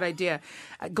would be a good idea.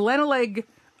 Glenelg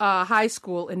High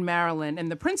School in Maryland,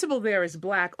 and the principal there is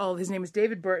black. His name is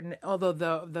David Burton. Although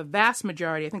the vast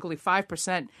majority, I think only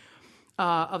 5%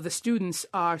 of the students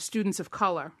are students of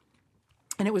color,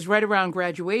 and it was right around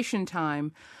graduation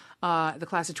time. The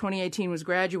class of 2018 was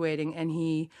graduating, and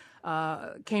he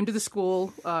came to the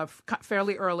school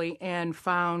fairly early and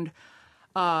found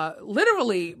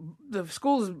literally, the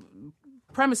school's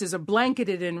premises are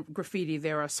blanketed in graffiti.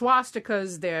 There are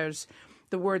swastikas. There's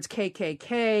the words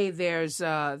KKK. There's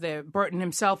Burton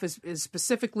himself is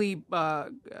specifically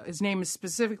his name is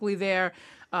specifically there,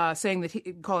 saying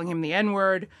that calling him the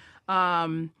N-word.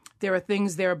 There are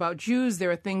things there about Jews.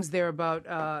 There are things there about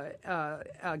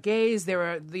gays. There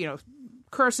are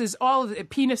curses, all of it,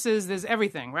 penises. There's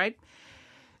everything, right?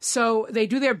 So they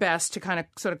do their best to kind of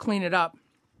sort of clean it up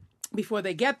before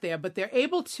they get there, but they're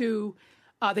able to.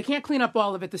 They can't clean up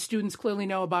all of it. The students clearly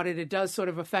know about it. It does sort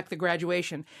of affect the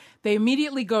graduation. They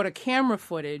immediately go to camera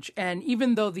footage, and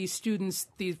even though these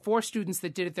 4 students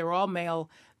that did it, they're all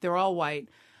male, they're all white,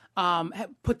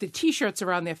 put the T-shirts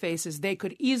around their faces, they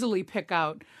could easily pick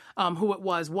out who it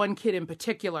was. One kid in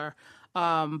particular,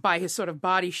 by his sort of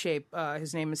body shape,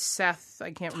 his name is Seth.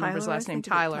 I can't remember his last name.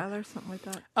 Tyler, something like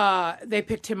that. They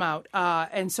picked him out,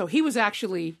 and so he was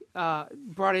actually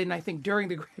brought in, I think, during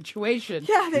the graduation.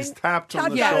 Yeah, he's tapped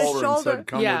on the shoulder and said,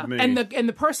 "Come with me." And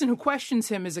the person who questions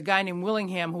him is a guy named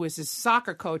Willingham, who is his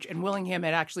soccer coach. And Willingham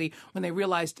had actually, when they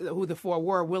realized who the 4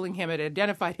 were, Willingham had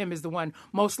identified him as the one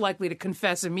most likely to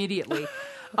confess immediately,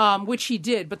 which he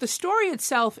did. But the story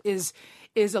itself is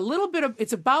a little bit of,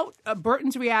 it's about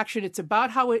Burton's reaction. It's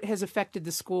about how it has affected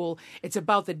the school. It's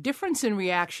about the difference in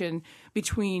reaction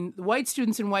between white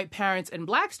students and white parents and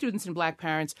black students and black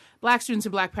parents. Black students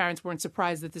and black parents weren't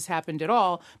surprised that this happened at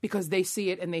all because they see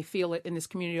it and they feel it in this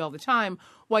community all the time.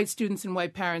 White students and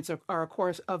white parents are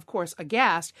of course,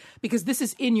 aghast because this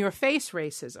is in-your-face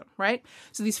racism, right?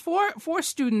 So these four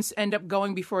students end up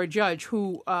going before a judge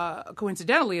who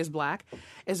coincidentally is black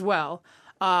as well.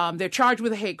 They're charged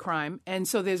with a hate crime, and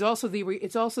so there's also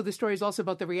the story is also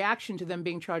about the reaction to them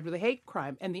being charged with a hate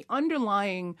crime. And the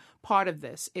underlying part of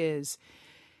this is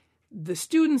the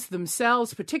students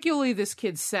themselves, particularly this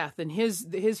kid Seth, and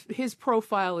his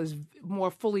profile is more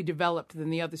fully developed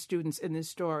than the other students in this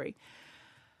story.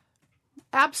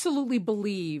 Absolutely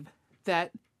believe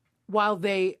that while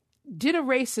they did a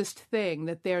racist thing,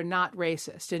 that they're not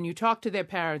racist. And you talk to their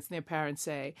parents, and their parents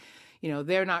say,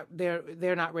 they're not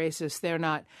racist. They're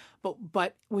not.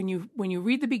 But when you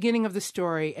read the beginning of the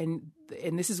story, and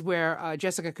this is where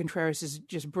Jessica Contreras is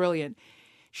just brilliant.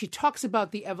 She talks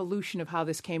about the evolution of how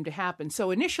this came to happen.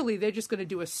 So initially, they're just going to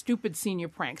do a stupid senior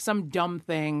prank, some dumb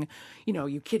thing.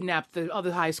 You kidnap the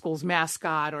other high school's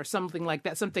mascot or something like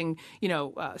that, something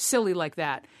silly like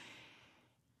that.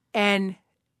 And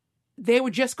they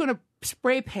were just going to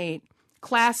spray paint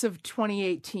class of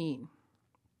 2018.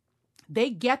 They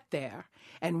get there,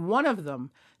 and one of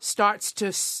them starts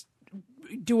to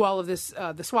do all of this,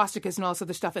 the swastikas and all this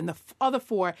other stuff, and the other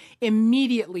 4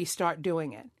 immediately start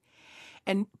doing it.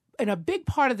 And a big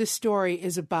part of this story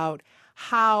is about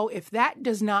how, if that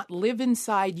does not live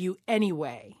inside you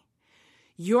anyway,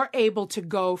 you're able to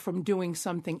go from doing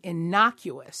something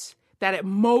innocuous that at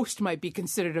most might be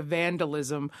considered a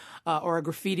vandalism or a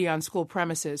graffiti on school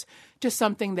premises, to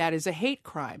something that is a hate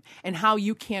crime, and how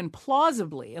you can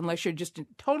plausibly, unless you're just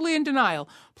totally in denial,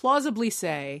 plausibly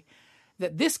say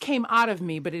that this came out of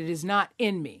me, but it is not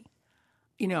in me.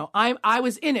 I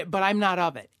was in it, but I'm not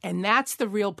of it. And that's the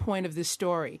real point of this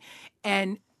story.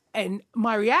 And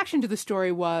my reaction to the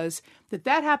story was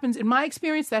that happens, in my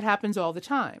experience, that happens all the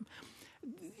time.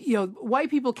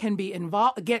 White people can be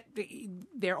involved,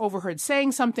 they're overheard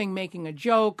saying something, making a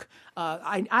joke.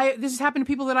 This has happened to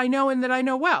people that I know and that I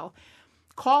know well.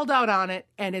 Called out on it,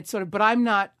 and it's sort of, but I'm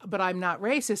not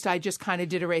racist. I just kind of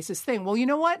did a racist thing. Well, you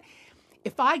know what?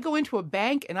 If I go into a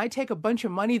bank and I take a bunch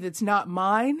of money that's not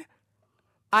mine,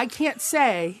 I can't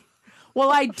say, well,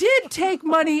 I did take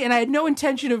money and I had no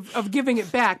intention of giving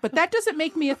it back, but that doesn't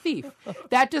make me a thief.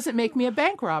 That doesn't make me a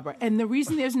bank robber. And the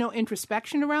reason there's no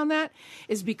introspection around that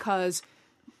is because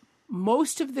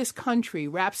most of this country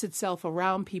wraps itself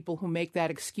around people who make that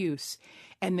excuse,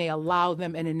 and they allow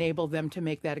them and enable them to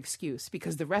make that excuse,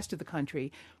 because the rest of the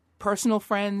country, personal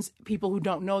friends, people who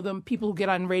don't know them, people who get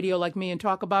on radio like me and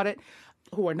talk about it,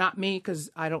 who are not me because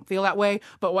I don't feel that way,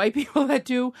 but white people that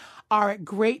do, are at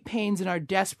great pains and are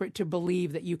desperate to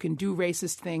believe that you can do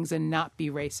racist things and not be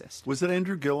racist. Was it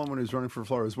Andrew Gillum when he was running for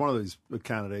Florida? He was one of these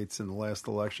candidates in the last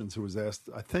elections who was asked,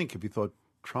 I think, if he thought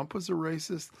Trump was a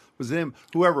racist. Was it him?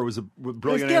 Whoever was a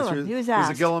brilliant answer. He was asked.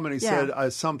 Was it Gillum? And he said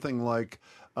something like,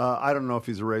 I don't know if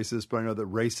he's a racist, but I know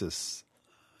that racists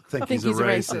think he's a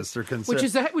racist, or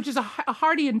which is a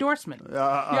hearty endorsement.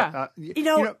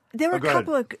 There were a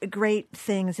couple of great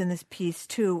things in this piece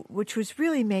too, which was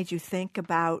really made you think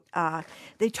about.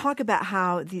 They talk about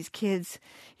how these kids,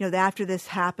 after this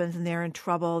happens and they're in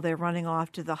trouble, they're running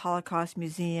off to the Holocaust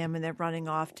Museum and they're running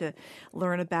off to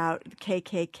learn about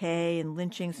KKK and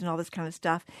lynchings and all this kind of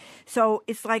stuff. So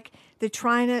it's like they're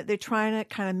trying to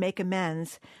kind of make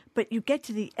amends. But you get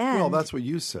to the end. Well, that's what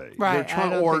you say. Right.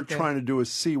 They're trying to do a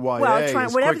CYA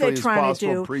as whatever quickly they're trying as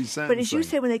possible to do. But as you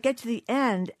say, when they get to the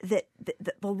end, the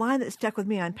line that stuck with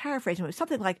me, I'm paraphrasing, it was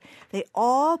something like they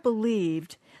all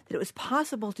believed that it was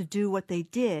possible to do what they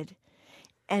did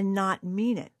and not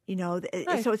mean it.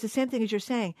 Right. So it's the same thing as you're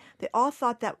saying. They all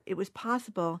thought that it was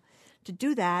possible to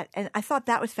do that. And I thought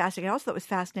that was fascinating. I also thought it was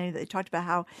fascinating that they talked about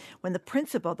how when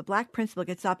the black principal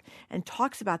gets up and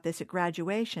talks about this at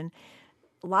graduation,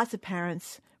 lots of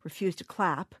parents refuse to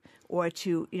clap or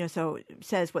to, so it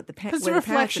says what the parents are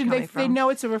coming from. They know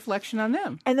it's a reflection on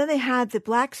them. And then they had the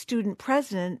black student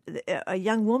president, a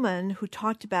young woman who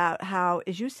talked about how,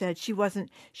 as you said,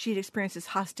 she'd experienced this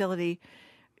hostility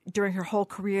during her whole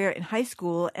career in high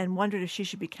school and wondered if she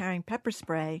should be carrying pepper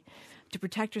spray to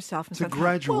protect herself. To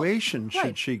graduation,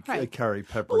 should she carry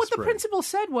pepper spray? What the principal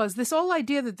said was this whole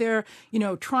idea that they're,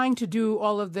 trying to do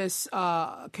all of this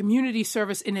community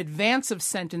service in advance of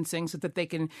sentencing so that they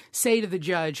can say to the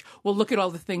judge, well, look at all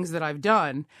the things that I've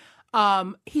done.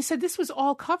 He said this was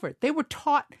all covered. They were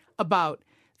taught about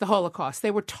the Holocaust.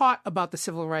 They were taught about the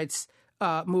civil rights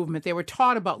movement. They were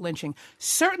taught about lynching.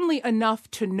 Certainly enough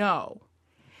to know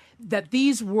that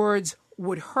these words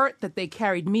would hurt, that they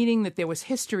carried meaning, that there was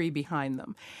history behind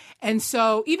them. And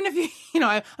so even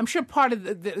if I'm sure part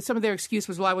of some of their excuse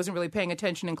was, well, I wasn't really paying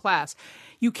attention in class.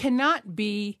 You cannot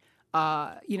be,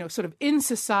 sort of in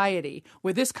society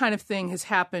where this kind of thing has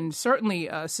happened, certainly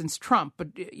since Trump, but,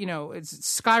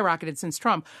 it's skyrocketed since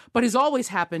Trump, but has always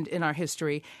happened in our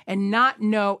history, and not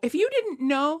know. If you didn't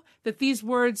know that these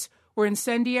words were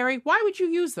incendiary, why would you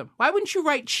use them? Why wouldn't you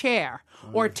write chair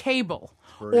or table?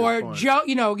 Or Joe,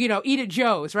 eat at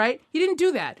Joe's, right? You didn't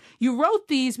do that. You wrote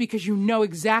these because you know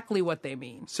exactly what they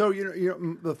mean. So,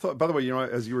 by the way,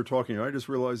 as you were talking, I just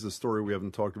realized the story we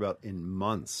haven't talked about in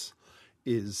months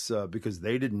is because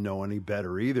they didn't know any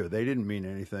better either. They didn't mean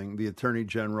anything. The Attorney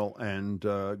General and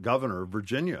Governor of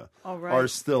Virginia are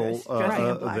still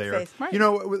there. Right.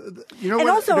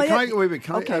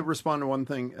 Can I respond to one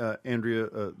thing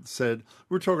Andrea said?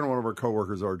 We were talking to one of our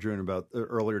coworkers, Arjun, about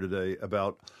earlier today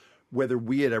about whether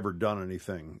we had ever done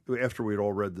anything, after we'd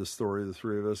all read this story, the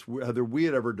three of us, whether we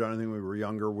had ever done anything when we were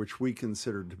younger, which we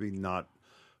considered to be not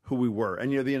who we were.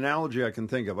 And, the analogy I can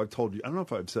think of, I've told you, I don't know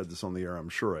if I've said this on the air, I'm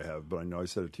sure I have, but I know I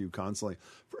said it to you constantly.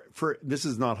 For this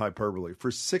is not hyperbole. For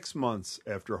 6 months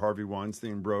after Harvey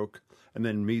Weinstein broke, and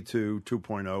then Me Too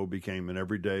 2.0 became an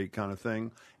everyday kind of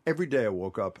thing, every day I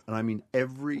woke up, and I mean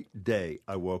every day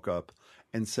I woke up,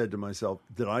 and said to myself,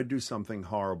 did I do something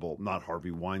horrible, not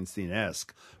Harvey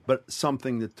Weinstein-esque, but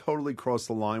something that totally crossed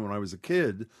the line when I was a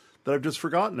kid that I've just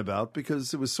forgotten about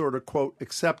because it was sort of, quote,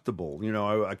 acceptable,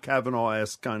 a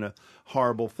Kavanaugh-esque kind of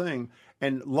horrible thing.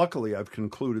 And luckily, I've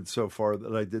concluded so far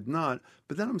that I did not.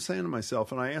 But then I'm saying to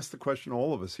myself, and I asked the question to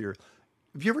all of us here,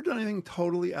 have you ever done anything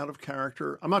totally out of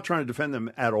character? I'm not trying to defend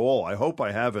them at all. I hope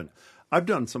I haven't. I've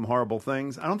done some horrible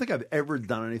things. I don't think I've ever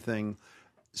done anything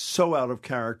so out of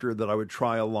character that I would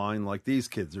try a line like these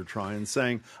kids are trying,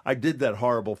 saying, I did that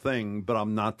horrible thing, but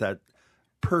I'm not that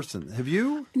person. Have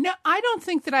you? No, I don't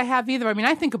think that I have either. I mean,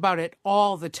 I think about it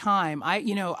all the time. I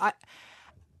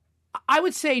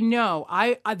would say no.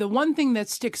 The one thing that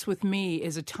sticks with me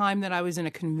is a time that I was in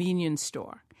a convenience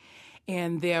store,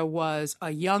 and there was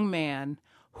a young man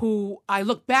who I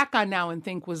look back on now and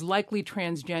think was likely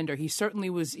transgender. He certainly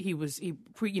was. He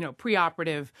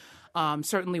preoperative.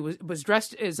 Certainly was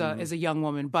dressed as a young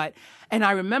woman, and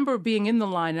I remember being in the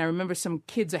line, and I remember some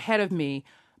kids ahead of me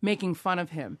making fun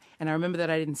of him, and I remember that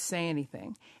I didn't say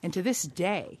anything. And to this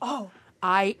day,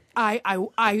 I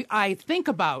think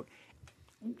about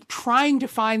trying to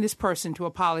find this person to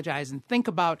apologize and think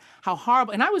about how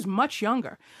horrible. And I was much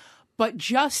younger, but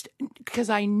just because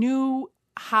I knew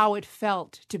how it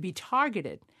felt to be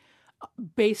targeted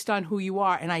based on who you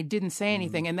are, and I didn't say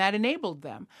anything, and that enabled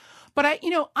them. But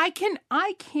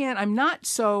I'm not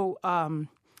so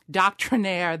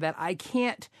doctrinaire that I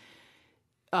can't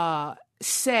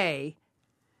say,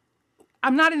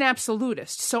 I'm not an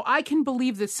absolutist. So I can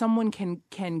believe that someone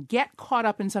can get caught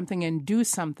up in something and do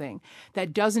something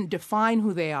that doesn't define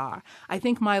who they are. I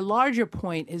think my larger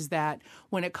point is that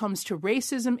when it comes to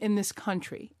racism in this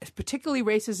country, particularly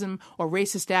racism or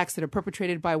racist acts that are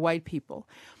perpetrated by white people,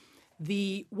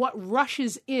 what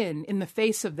rushes in the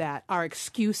face of that are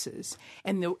excuses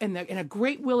and a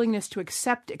great willingness to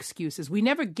accept excuses. We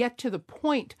never get to the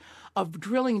point of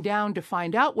drilling down to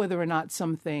find out whether or not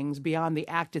some things beyond the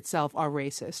act itself are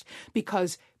racist,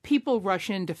 because people rush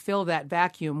in to fill that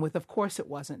vacuum with, of course it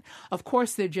wasn't. Of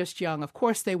course they're just young. Of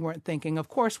course they weren't thinking. Of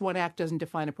course one act doesn't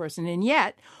define a person. And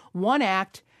yet one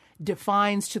act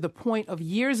defines, to the point of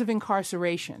years of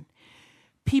incarceration,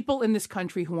 people in this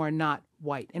country who are not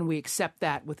white, and we accept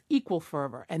that with equal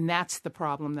fervor, and that's the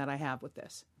problem that I have with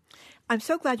this. I'm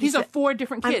so glad these are 4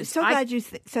 different kids. I'm so glad you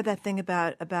said that thing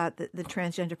about the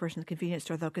transgender person at the convenience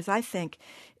store, though, because I think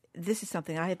this is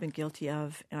something I have been guilty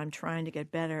of, and I'm trying to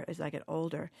get better as I get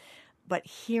older. But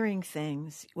hearing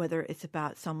things, whether it's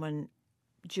about someone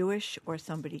Jewish or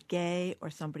somebody gay or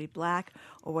somebody black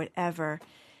or whatever,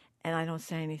 and I don't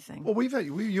say anything. Well,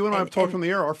 you and I have talked on the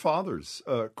air. Our fathers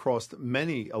crossed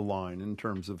many a line in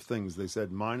terms of things they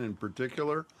said, mine in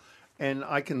particular. And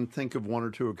I can think of 1 or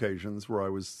 2 occasions where I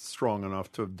was strong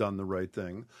enough to have done the right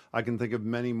thing. I can think of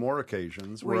many more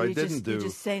occasions where I didn't do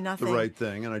the right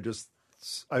thing. And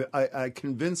I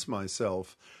convinced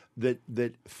myself that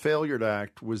failure to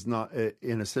act was not,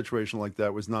 in a situation like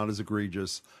that, was not as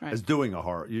egregious as doing a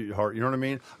heart. You know what I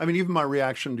mean? I mean, even my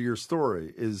reaction to your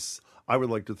story is, I would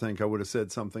like to think I would have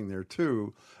said something there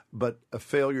too, but a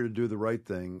failure to do the right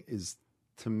thing is,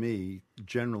 to me,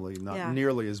 generally not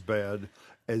nearly as bad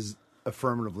as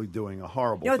affirmatively doing a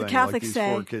horrible thing, the Catholics like these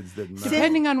say, 4 kids didn't.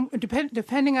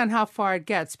 Depending on how far it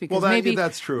gets, because maybe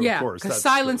that's true. Of course, because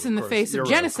silence in the face of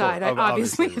genocide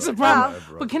obviously is a problem.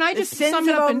 But can I just sins sum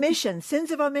it of up?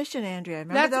 Sins of omission, Andrea.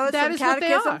 Remember those? That is what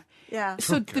they are. Yeah.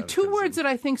 So the 2 words that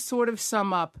I think sort of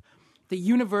sum up the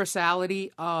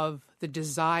universality of the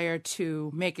desire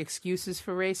to make excuses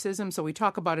for racism. So we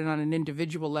talk about it on an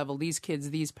individual level. These kids,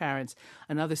 these parents,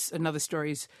 another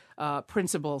story's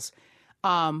principles.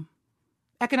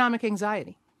 Economic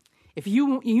anxiety. If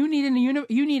you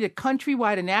need a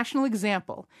countrywide, a national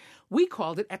example, we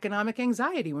called it economic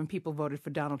anxiety when people voted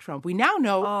for Donald Trump. We now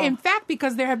know, in fact,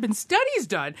 because there have been studies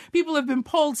done, people have been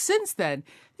polled since then,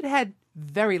 that it had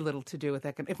very little to do with,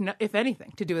 if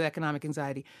anything, to do with economic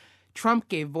anxiety. Trump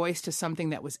gave voice to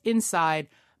something that was inside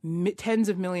tens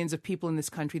of millions of people in this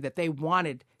country that they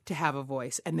wanted to have a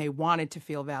voice and they wanted to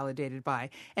feel validated by.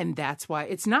 And that's why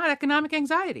it's not economic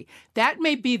anxiety. That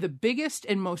may be the biggest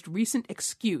and most recent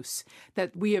excuse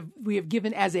that we have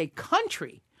given as a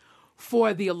country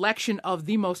for the election of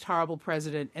the most horrible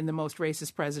president and the most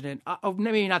racist president.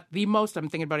 Maybe not the most. I'm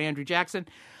thinking about Andrew Jackson,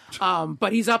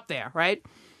 but he's up there, right?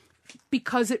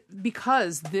 Because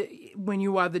when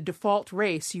you are the default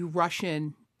race, you rush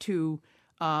in to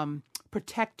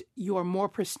protect your more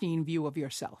pristine view of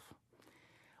yourself,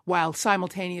 while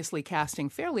simultaneously casting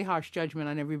fairly harsh judgment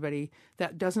on everybody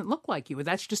that doesn't look like you.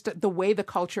 That's just the way the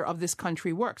culture of this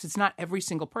country works. It's not every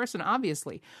single person,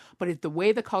 obviously, but it's the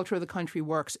way the culture of the country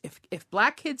works. If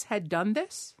black kids had done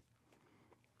this,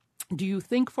 do you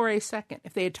think for a second,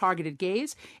 if they had targeted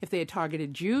gays, if they had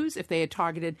targeted Jews, do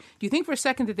you think for a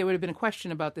second that there would have been a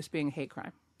question about this being a hate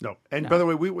crime? No. And by the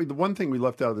way, the one thing we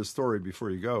left out of this story before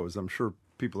you go is, I'm sure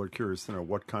people are curious to know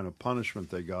what kind of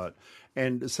punishment they got.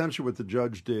 And essentially what the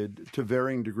judge did, to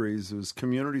varying degrees, was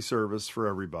community service for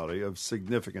everybody of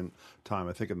significant time,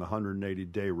 I think in the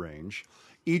 180-day range.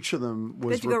 Each of them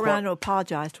was to go around and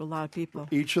apologize to a lot of people.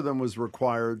 Each of them was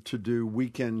required to do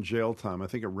weekend jail time. I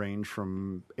think it ranged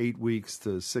from 8 weeks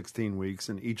to 16 weeks,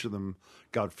 and each of them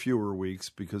got fewer weeks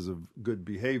because of good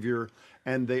behavior.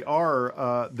 And they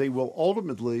will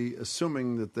ultimately,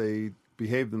 assuming that they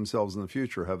behave themselves in the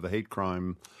future, have the hate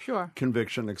crime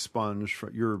conviction expunged.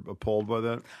 You're appalled by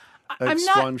that?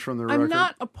 Expunged from the record? I'm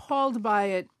not appalled by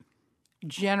it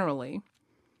generally,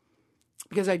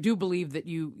 because I do believe that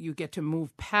you get to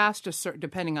move past a certain,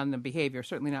 depending on the behavior,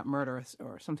 certainly not murder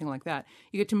or something like that.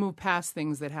 You get to move past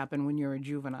things that happen when you're a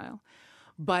juvenile.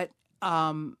 But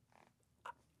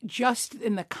just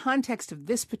in the context of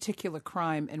this particular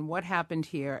crime and what happened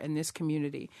here in this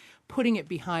community, putting it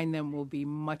behind them will be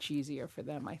much easier for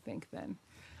them, I think, then.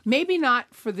 Maybe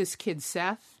not for this kid,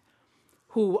 Seth,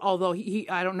 who, although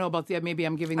I don't know about maybe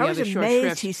I'm giving the other short shrift. I was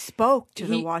amazed he spoke to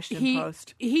the Washington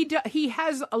Post. He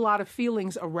has a lot of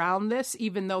feelings around this,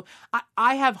 even though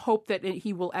I have hope that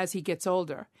he will, as he gets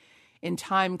older, in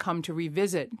time come to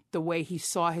revisit the way he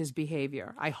saw his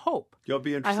behavior. I hope. It'll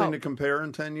be interesting to compare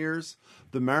in 10 years.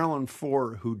 The Maryland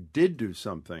 4 who did do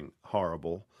something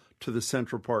horrible to the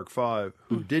Central Park 5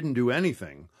 who didn't do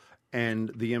anything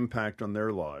and the impact on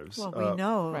their lives. Well, we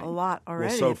know a lot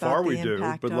already. Well, so far about we the do,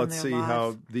 impact but on let's their see lives.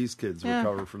 how these kids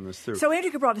recover from this too. So,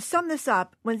 Andrew Cabral, to sum this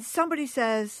up, when somebody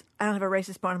says, "I don't have a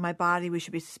racist bone in my body," we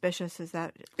should be suspicious. Is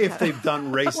that if they've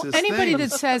done racist anybody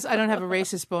things. that says I don't have a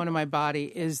racist bone in my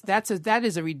body that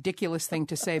is a ridiculous thing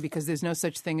to say, because there's no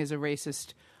such thing as a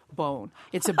racist bone.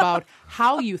 It's about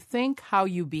how you think, how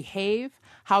you behave,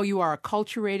 how you are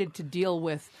acculturated to deal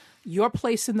with your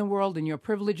place in the world and your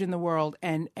privilege in the world,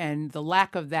 and the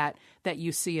lack of that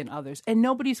you see in others. And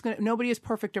nobody is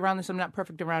perfect around this. I'm not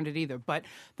perfect around it either. But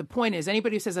the point is,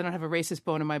 anybody who says I don't have a racist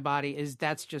bone in my body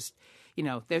that's just,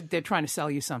 they're trying to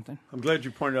sell you something. I'm glad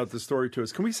you pointed out the story to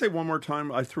us. Can we say one more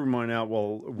time? I threw mine out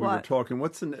while we were talking.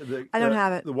 What's the I don't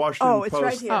have it. The Washington it's Post.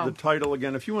 right here. The title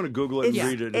again. If you want to Google it and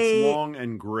read it, it's long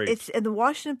and great. It's in the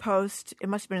Washington Post. It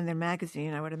must have been in their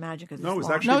magazine, I would imagine. No, it was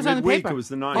long. actually on the midweek. paper. It was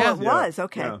the 9th. Oh, it was?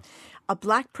 Okay. Yeah. A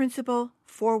black principal,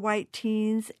 4 white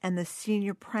teens, and the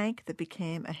senior prank that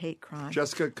became a hate crime.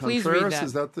 Jessica Please read Contreras, that.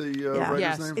 is that the writer's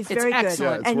Yes. name? It's very excellent.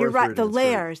 good. Yeah, And you're worth right,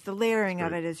 reading. the layering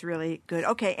of it is really good.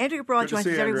 Okay, Andrea Cabral Good to joins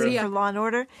see us you, every Andrea. week for Law and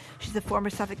Order. She's the former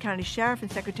Suffolk County Sheriff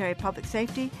and Secretary of Public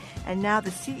Safety, and now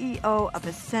the CEO of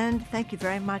Ascend. Thank you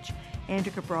very much,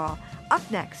 Andrea Cabral. Up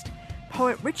next,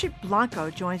 poet Richard Blanco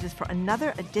joins us for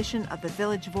another edition of The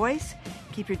Village Voice.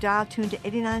 Keep your dial tuned to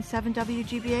 89.7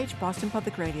 WGBH, Boston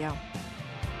Public Radio.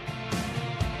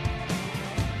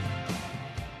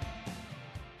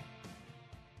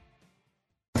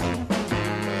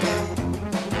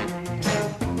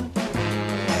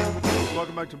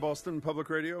 Welcome back to Boston Public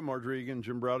Radio. Marjorie Egan,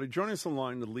 Jim Browdy. Joining us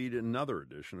online to lead another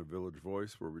edition of Village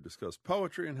Voice, where we discuss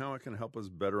poetry and how it can help us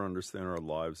better understand our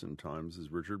lives and times,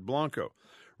 is Richard Blanco.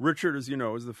 Richard, as you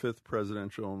know, is the 5th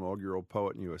presidential inaugural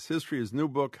poet in U.S. history. His new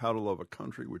book, How to Love a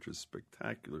Country, which is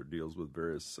spectacular, deals with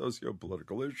various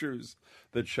socio-political issues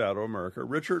that shadow America.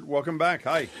 Richard, welcome back.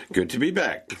 Hi. Good to be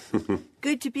back.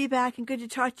 Good to be back and good to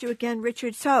talk to you again,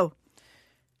 Richard. So,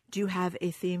 do you have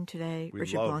a theme today,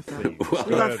 Richard Blanco?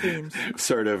 We love themes.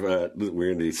 Sort of,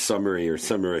 we're in the summary or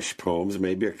summerish poems,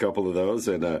 maybe a couple of those,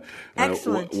 and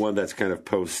Excellent. One that's kind of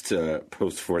post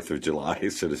 4th of July,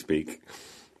 so to speak.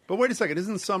 But wait a second,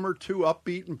 isn't summer too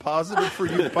upbeat and positive for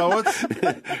you poets?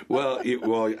 Well,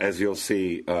 as you'll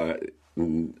see,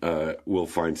 we'll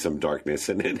find some darkness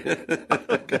in it.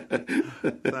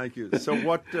 Thank you. So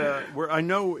what, I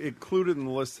know included in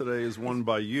the list today is one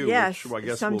by you, Yes, which I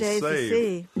guess Some we'll Days to save.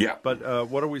 See. Yeah. But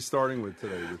what are we starting with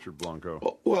today, Richard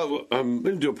Blanco? Well, I'm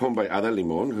going to do a poem by Ada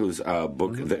Limon, whose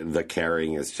book, The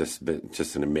Caring, is just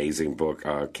an amazing book.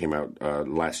 Came out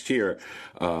last year,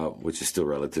 which is still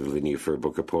relatively new for a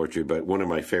book of poetry, but one of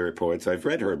my favorite poets. I've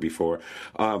read her before.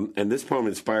 And this poem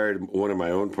inspired one of my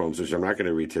own poems, which I'm not going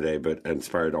to read today, but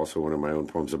inspired also one of my own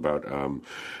poems about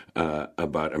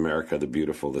America the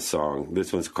Beautiful, the song.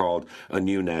 This one's called A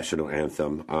New National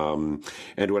Anthem.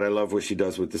 And what I love what she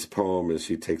does with this poem is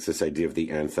she takes this idea of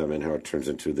the anthem and how it turns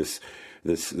into this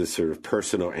sort of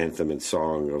personal anthem and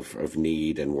song of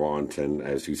need and want. And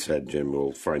as you said, Jim,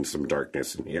 we'll find some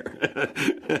darkness in here.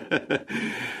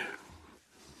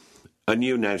 A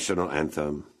New National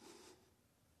Anthem.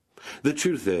 The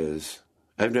truth is,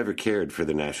 I've never cared for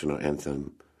the national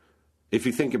anthem. If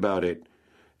you think about it,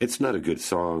 it's not a good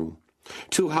song.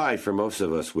 Too high for most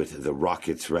of us with the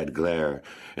rocket's red glare.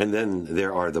 And then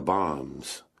there are the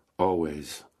bombs.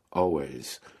 Always,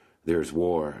 always, there's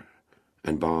war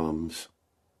and bombs.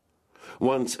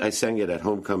 Once I sang it at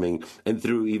homecoming and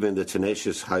threw even the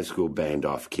tenacious high school band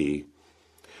off key.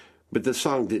 But the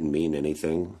song didn't mean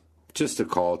anything. Just a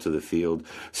call to the field,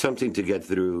 something to get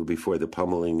through before the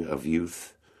pummeling of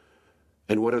youth.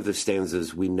 And what are the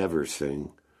stanzas we never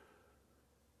sing?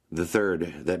 The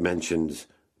third that mentions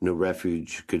no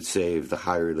refuge could save the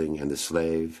hireling and the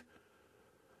slave.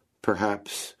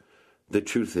 Perhaps the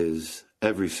truth is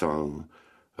every song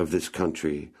of this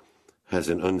country has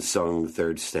an unsung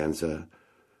third stanza,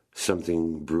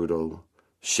 something brutal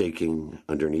shaking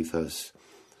underneath us,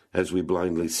 as we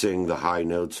blindly sing the high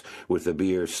notes with the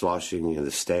beer sloshing in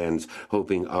the stands,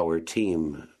 hoping our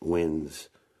team wins.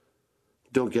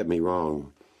 Don't get me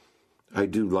wrong. I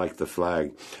do like the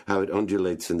flag, how it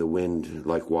undulates in the wind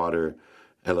like water,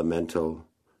 elemental,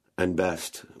 and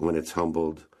best when it's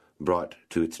humbled, brought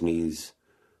to its knees,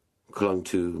 clung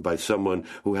to by someone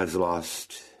who has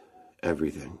lost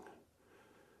everything.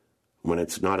 When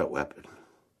it's not a weapon,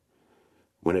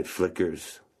 when it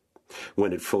flickers,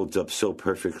 when it folds up so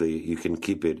perfectly you can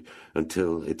keep it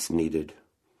until it's needed,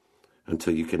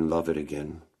 until you can love it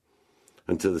again.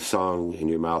 Until the song in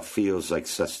your mouth feels like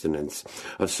sustenance,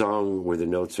 a song where the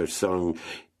notes are sung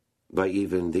by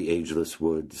even the ageless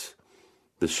woods,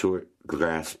 the short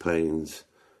grass plains,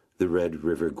 the Red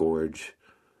River Gorge,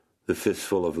 the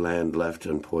fistful of land left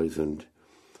unpoisoned.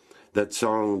 That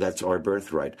song that's our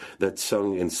birthright, that's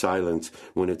sung in silence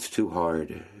when it's too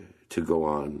hard to go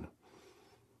on.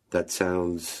 That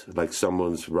sounds like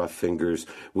someone's rough fingers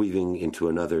weaving into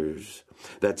another's.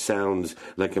 That sounds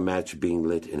like a match being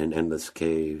lit in an endless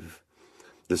cave.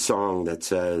 The song that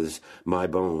says, my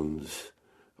bones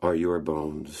are your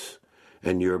bones,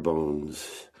 and your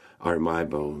bones are my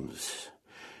bones.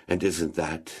 And isn't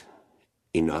that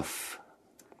enough?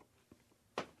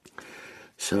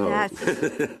 So,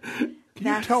 Can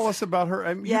you tell us about her?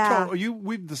 I mean,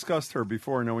 we've discussed her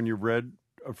before. I know when you read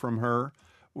from her.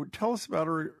 Tell us about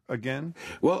her again.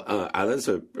 Well, Isla's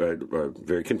a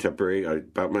very contemporary,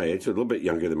 about my age, a little bit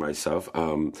younger than myself.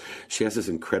 She has this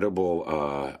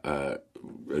incredible,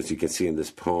 as you can see in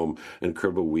this poem,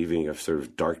 incredible weaving of sort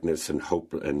of darkness and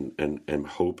hope and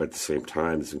hope at the same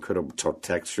time. This incredible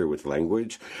texture with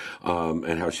language,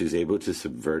 and how she's able to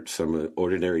subvert some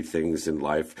ordinary things in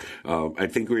life. I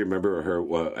think we remember her.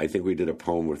 Well, I think we did a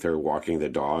poem with her walking the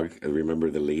dog.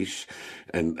 Remember the leash,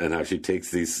 and how she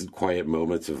takes these quiet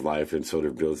moments of life and sort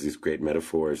of builds these great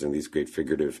metaphors and these great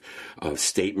figurative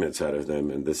statements out of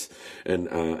them.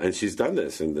 And she's done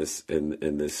this in this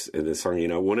song. You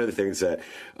know, one of the things that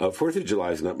 4th of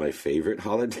July is not my favorite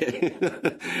holiday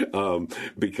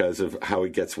because of how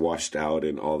it gets washed out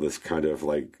and all this kind of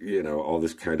all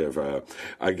this kind of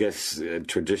I guess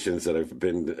traditions that have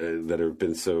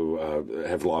been so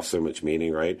have lost so much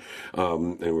meaning, right?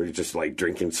 And we're just like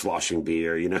drinking sloshing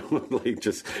beer, you know, like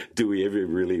just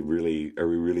are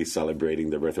we really celebrating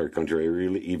the birth of our country? Are we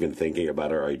really even thinking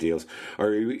about our ideals? Are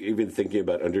we even thinking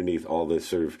about underneath all this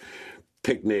sort of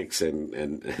picnics and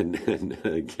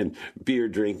again, beer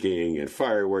drinking and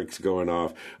fireworks going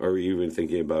off? Are we even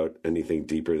thinking about anything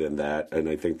deeper than that? And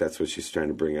I think that's what she's trying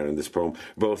to bring out in this poem,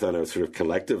 both on a sort of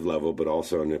collective level, but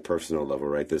also on a personal level,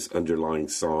 right? This underlying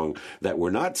song that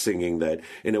we're not singing that,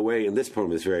 in a way, in this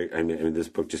poem is very, I mean, this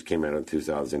book just came out in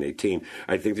 2018.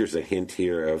 I think there's a hint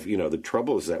here of, you know, the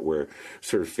troubles that we're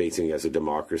sort of facing as a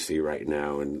democracy right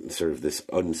now, and sort of this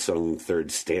unsung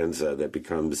third stanza that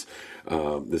becomes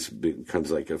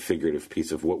like a figurative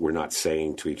piece of what we're not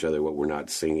saying to each other, what we're not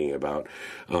singing about.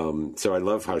 So I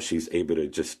love how she's able to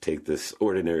just take these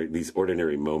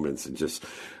ordinary moments and just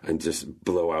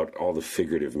blow out all the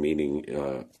figurative meaning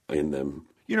in them.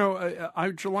 You know,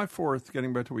 July 4th,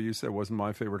 getting back to what you said, wasn't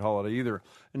my favorite holiday either,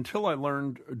 until I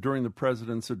learned during the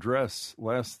president's address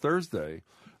last Thursday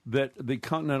that the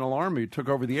Continental Army took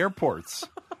over the airports.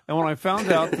 And when I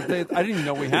found out that I didn't even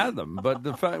know we had them, but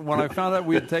when I found out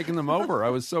we had taken them over, I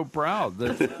was so proud.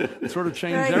 That it sort of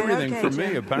changed everything for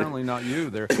me. Apparently not you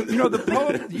there. You know, the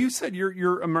poem, you said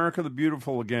your America the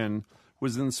Beautiful again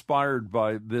was inspired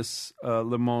by this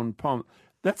Le Monde poem.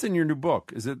 That's in your new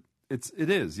book, is it? It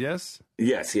is, yes?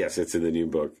 Yes, it's in the new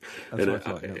book. That's what I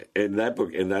thought, yeah. In that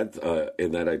book, in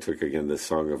that I took again this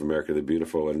song of America the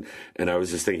Beautiful, and I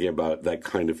was just thinking about that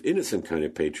kind of innocent kind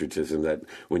of patriotism that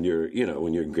when you're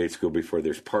in grade school, before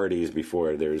there's parties,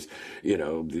 before there's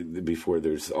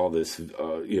all this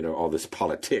all this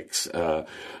politics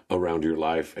around your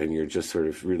life, and you're just sort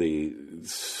of really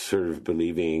sort of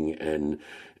believing and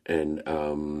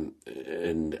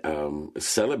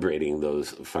celebrating those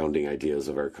founding ideas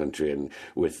of our country, and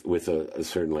with a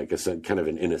certain kind of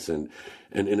an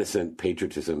innocent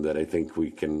patriotism that I think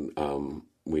we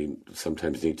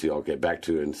sometimes need to all get back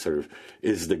to, and sort of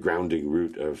is the grounding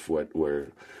root of what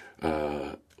we're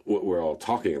all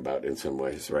talking about in some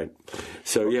ways, right?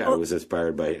 So yeah, I was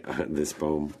inspired by this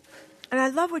poem. And I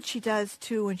love what she does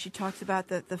too when she talks about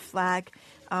the flag.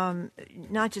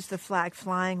 Not just the flag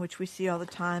flying, which we see all the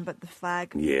time, but the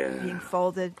flag being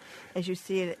folded as you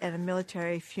see it at a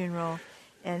military funeral.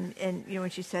 And you know, when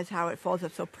she says how it folds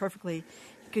up so perfectly,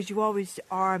 because you always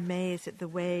are amazed at the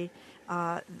way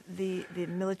the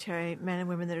military men and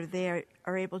women that are there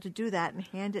are able to do that and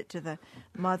hand it to the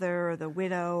mother or the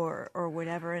widow or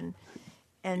whatever. I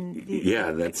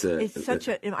think that's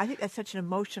such an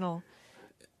emotional.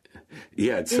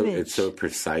 Yeah, it's so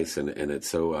precise and it's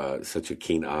so such a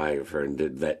keen eye of her, and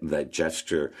that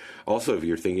gesture. Also, if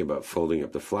you're thinking about folding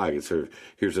up the flag, it's sort of,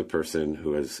 here's a person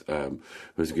who has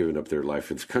given up their life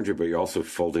for this country, but you're also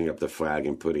folding up the flag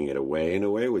and putting it away in a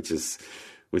way which is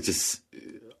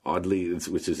oddly,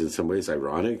 which is in some ways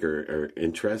ironic or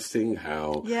interesting,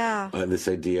 how this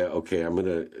idea, okay,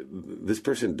 this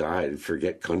person died,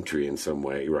 forget country in some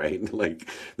way, right? Like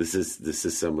this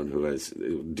is someone who is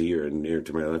dear and near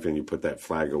to my life, and you put that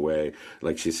flag away,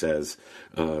 like she says,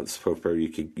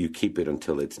 you keep it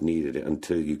until it's needed,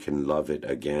 until you can love it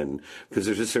again, because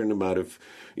there's a certain amount of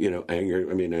anger.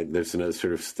 I mean, there's another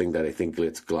sort of thing that I think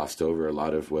gets glossed over. A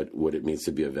lot of what it means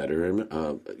to be a veteran,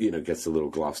 gets a little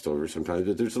glossed over sometimes.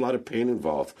 But there's a lot of pain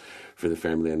involved for the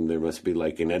family, and there must be,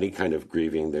 like in any kind of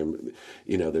grieving,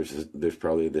 there's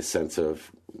probably this sense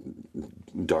of,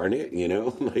 darn it,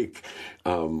 like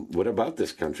what about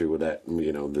this country? Would that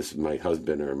this my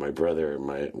husband or my brother or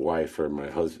my wife or my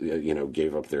husband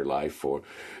gave up their life for,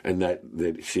 and that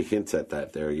she hints at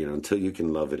that there, until you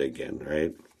can love it again,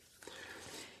 right?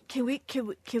 Can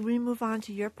we move on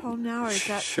to your poem now, or is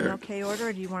that Sure. an okay order,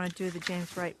 or do you want to do the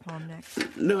James Wright poem next?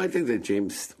 No, I think that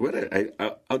James.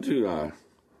 I'll do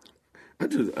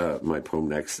my poem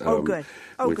next. Good.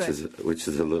 Which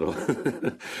is a little.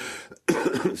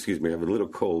 Excuse me, I have a little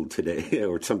cold today,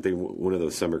 or something. One of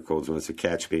those summer colds wants to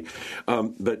catch me.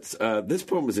 But this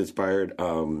poem was inspired.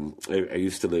 I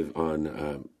used to live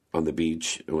on the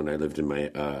beach when I lived in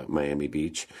Miami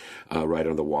Beach, right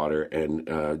on the water,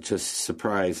 and just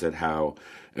surprised at how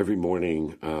every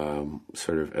morning,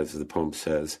 sort of as the poem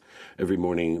says, every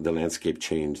morning the landscape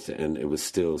changed, and it was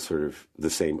still sort of the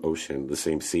same ocean, the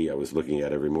same sea I was looking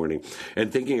at every morning. And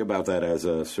thinking about that as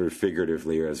a sort of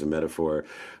figuratively or as a metaphor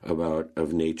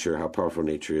of nature, how powerful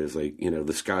nature is. Like,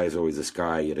 the sky is always the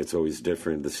sky, yet it's always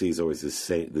different. The sea is always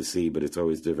the sea, but it's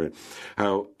always different.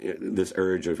 How this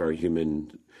urge of our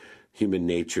human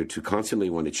nature to constantly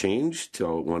want to change, to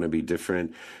want to be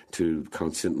different, to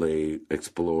constantly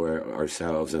explore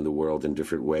ourselves and the world in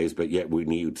different ways, but yet we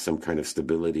need some kind of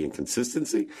stability and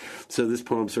consistency. So this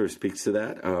poem sort of speaks to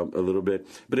that a little bit,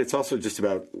 but it's also just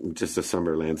about just a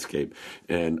summer landscape.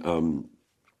 And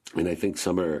I think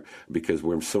summer, because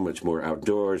we're so much more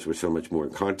outdoors, we're so much more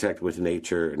in contact with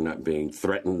nature and not being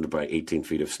threatened by 18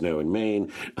 feet of snow in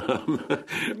Maine.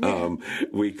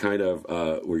 We're kind of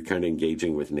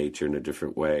engaging with nature in a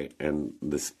different way. And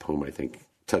this poem, I think,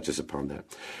 touches upon that.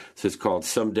 So it's called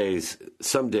Some Days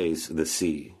the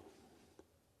Sea.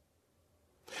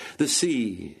 The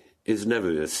sea is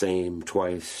never the same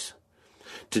twice.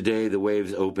 Today the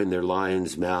waves open their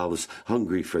lions' mouths,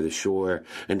 hungry for the shore,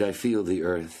 and I feel the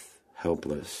earth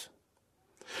helpless.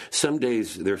 Some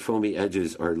days their foamy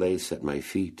edges are lace at my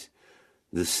feet,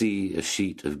 the sea a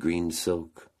sheet of green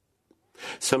silk.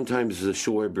 Sometimes the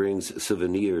shore brings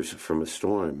souvenirs from a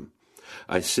storm.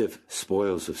 I sift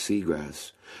spoils of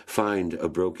seagrass, find a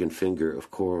broken finger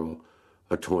of coral,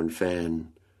 a torn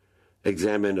fan,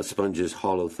 examine a sponge's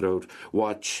hollow throat,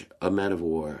 watch a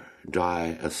man-of-war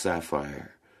dye a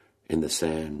sapphire in the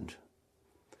sand.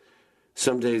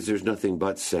 Some days there's nothing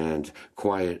but sand,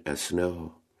 quiet as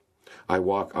snow. I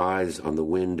walk eyes on the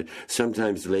wind,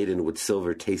 sometimes laden with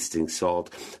silver-tasting salt,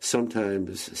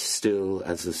 sometimes still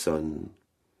as the sun.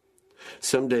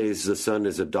 Some days the sun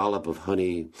is a dollop of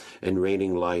honey and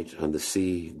raining light on the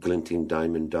sea, glinting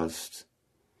diamond dust.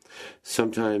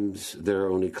 Sometimes there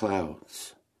are only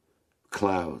clouds.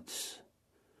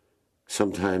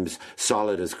 Sometimes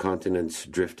solid as continents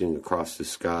drifting across the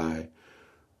sky.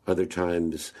 Other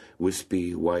times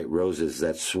wispy white roses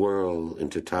that swirl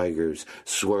into tigers,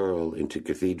 swirl into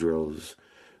cathedrals,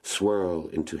 swirl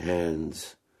into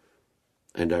hands.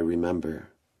 And I remember,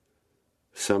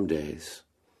 some days,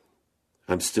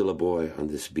 I'm still a boy on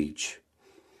this beach,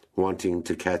 wanting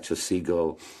to catch a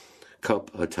seagull,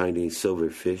 cup a tiny silver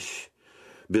fish,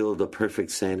 build a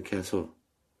perfect sandcastle.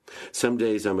 Some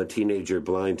days I'm a teenager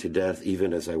blind to death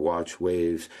even as I watch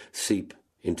waves seep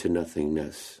into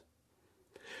nothingness.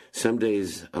 Some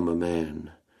days I'm a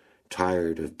man,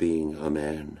 tired of being a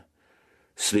man,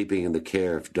 sleeping in the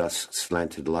care of dusk's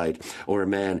slanted light, or a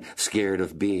man scared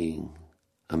of being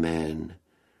a man,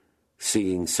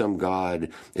 seeing some god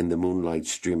in the moonlight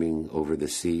streaming over the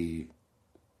sea.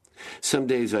 Some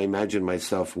days I imagine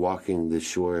myself walking the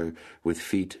shore with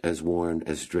feet as worn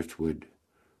as driftwood,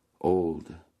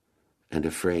 old and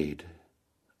afraid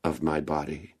of my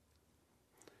body.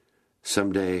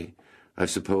 Someday, I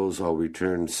suppose I'll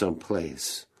return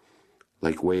someplace,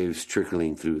 like waves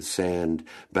trickling through sand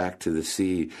back to the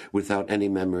sea without any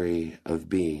memory of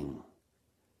being.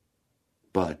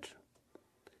 But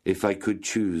if I could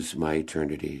choose my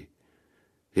eternity,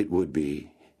 it would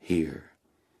be here,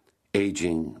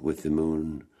 aging with the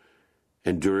moon,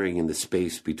 enduring in the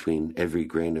space between every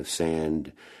grain of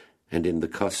sand and in the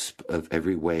cusp of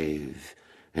every wave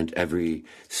and every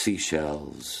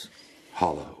seashell's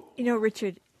hollow. You know,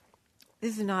 Richard,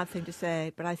 This is an odd thing to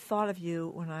say, but I thought of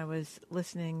you when I was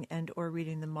listening and or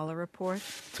reading the Mueller report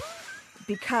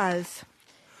because...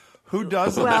 Who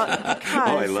doesn't? Well, because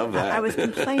I love that. I was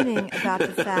complaining about the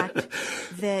fact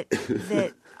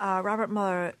that Robert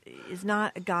Mueller is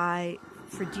not a guy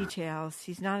for details.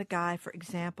 He's not a guy for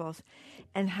examples,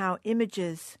 and how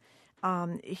images.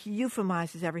 He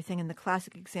euphemizes everything, and the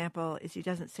classic example is he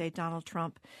doesn't say Donald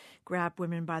Trump grabbed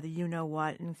women by the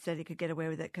you-know-what and said he could get away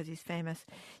with it because he's famous.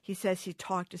 He says he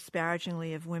talked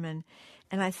disparagingly of women,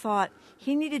 and I thought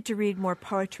he needed to read more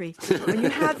poetry. When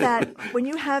you have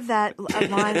that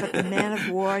line about the man of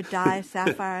war, die,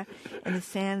 sapphire, and the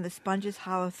sand, the sponge's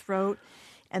hollow throat,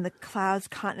 and the cloud's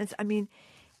continents. I mean,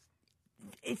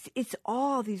 it's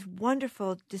all these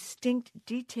wonderful, distinct,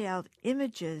 detailed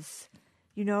images.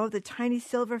 You know, the tiny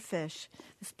silverfish,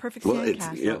 this perfect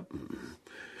sandcastle.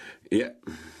 Yeah.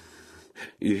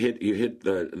 You hit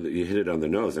it on the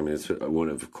nose. I mean, it's one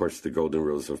of course, the golden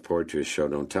rules of poetry is show,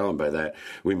 don't tell. And by that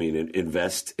we mean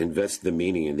invest the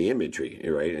meaning in the imagery,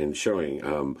 right? And showing,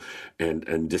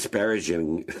 and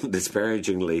disparagingly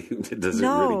it doesn't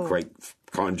really quite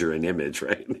conjure an image,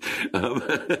 right?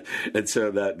 And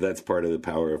so that's part of the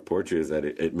power of poetry is that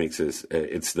it makes us.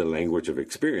 It's the language of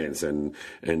experience, and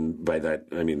by that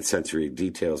I mean sensory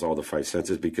details, all the five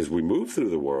senses, because we move through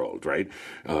the world, right?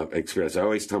 Experience. I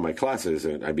always tell my classes,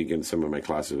 and I begin some of my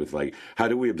classes with like, how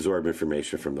do we absorb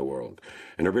information from the world?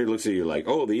 And everybody looks at you like,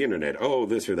 oh, the internet, oh,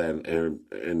 this or that,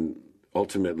 and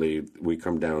ultimately we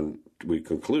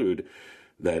conclude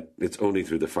that it's only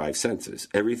through the five senses.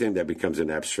 Everything that becomes an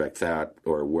abstract thought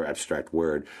or abstract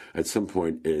word at some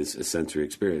point is a sensory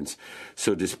experience.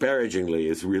 So disparagingly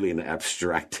is really an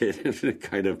abstracted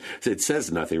kind of, it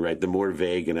says nothing, right? The more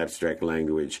vague and abstract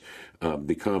language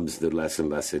becomes, the less and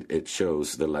less it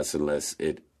shows, the less and less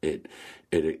it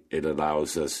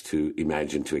allows us to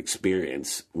imagine, to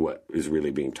experience what is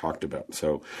really being talked about.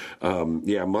 So,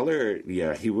 Mueller,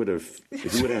 he would have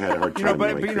had a hard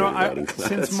time.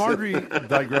 Since Marjorie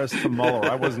digressed to Mueller,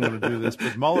 I wasn't going to do this,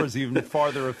 but Mueller's even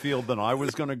farther afield than I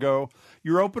was going to go.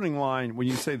 Your opening line, when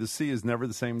you say the sea is never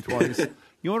the same twice,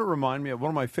 you know what it reminded me of? One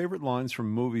of my favorite lines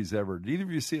from movies ever. Did either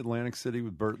of you see Atlantic City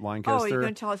with Burt Lancaster? Oh, you're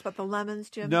going to tell us about the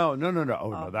lemons, Jim? No. Oh,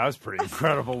 no, that was pretty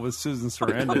incredible with Susan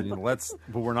Sarandon.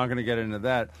 But we're not going to get into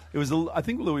that. It was, I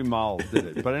think Louis Malle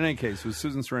did it. But in any case, it was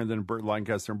Susan Sarandon and Burt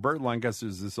Lancaster. And Burt Lancaster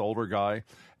is this older guy,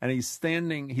 and he's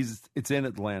standing, it's in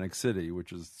Atlantic City,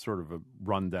 which is sort of a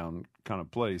rundown kind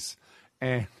of place.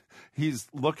 And he's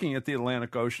looking at the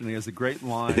Atlantic Ocean. He has a great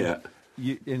line. Yeah.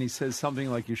 And he says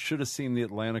something like, you should have seen the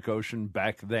Atlantic Ocean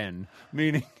back then,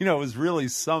 meaning, it was really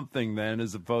something then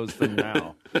as opposed to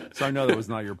now. So I know that was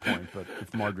not your point, but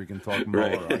if Marjorie can talk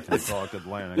Mueller, right. I can talk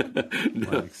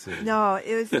Atlantic City. No,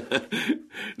 it was...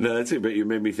 No, that's it. But you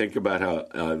made me think about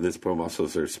how this poem also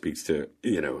sort of speaks to,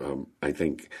 I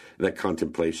think that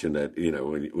contemplation that,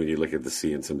 when you look at the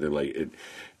sea and something like it,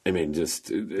 I mean,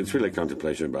 it's really a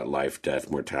contemplation about life,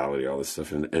 death, mortality, all this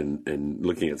stuff, and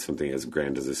looking at something as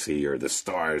grand as the sea or the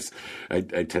stars. I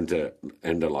tend to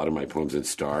end a lot of my poems in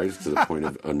stars to the point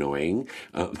of annoying.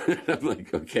 I'm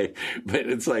like, okay, but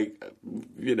it's like,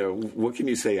 what can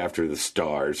you say after the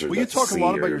stars or the sea or mountains? You talk a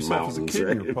lot about yourself as a kid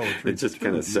in your poetry. It just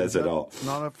kind of says it all.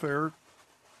 Not a fair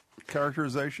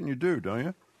characterization. You do, don't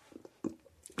you?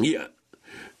 Yeah.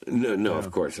 No,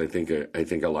 of course. I think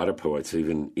a lot of poets,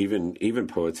 even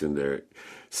poets in their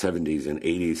 70s and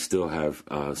 80s, still have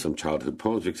some childhood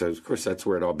poems because, of course, that's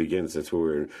where it all begins. That's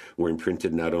where we're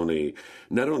imprinted not only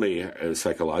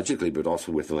psychologically but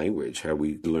also with language. How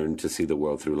we learn to see the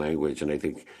world through language, and I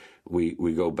think we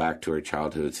go back to our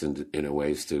childhoods in a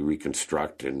ways to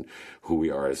reconstruct and who we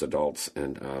are as adults,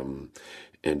 and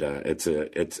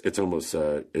it's almost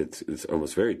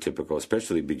very typical,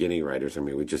 especially beginning writers. I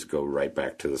mean, we just go right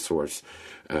back to the source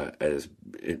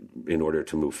in order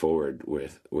to move forward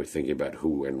with thinking about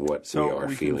who and what we are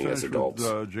feeling as adults.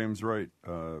 With, James Wright,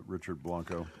 Richard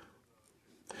Blanco.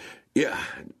 Yeah,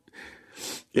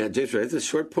 James Wright. It's a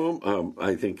short poem.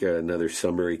 I think another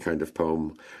summary kind of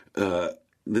poem.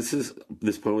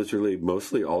 This poem is really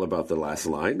mostly all about the last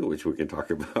line, which we can talk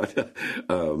about.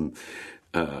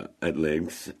 At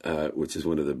length, which is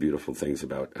one of the beautiful things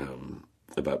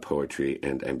about poetry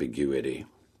and ambiguity.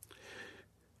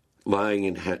 Lying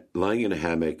in a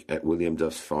hammock at William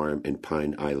Duff's farm in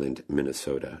Pine Island,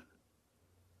 Minnesota.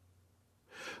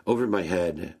 Over my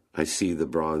head, I see the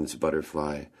bronze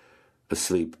butterfly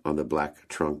asleep on the black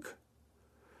trunk,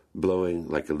 blowing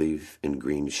like a leaf in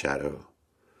green shadow.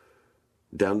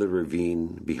 Down the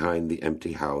ravine behind the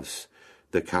empty house,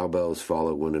 the cowbells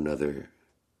follow one another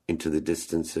into the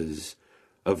distances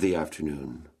of the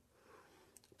afternoon.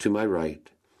 To my right,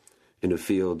 in a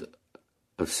field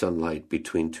of sunlight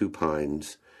between two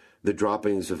pines, the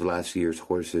droppings of last year's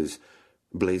horses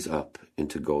blaze up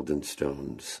into golden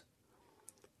stones.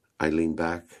 I lean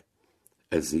back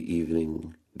as the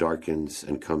evening darkens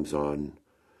and comes on.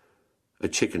 A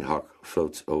chicken hawk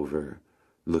floats over,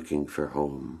 looking for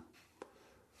home.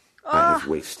 I have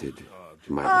wasted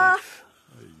my life.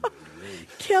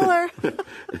 Killer.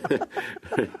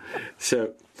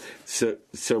 So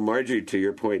Marjorie, to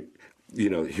your point,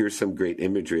 here's some great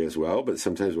imagery as well. But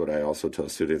sometimes what I also tell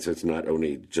students, it's not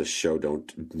only just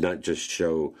not just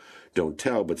show, don't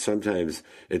tell, but sometimes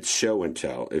it's show and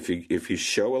tell. If you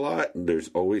show a lot, there's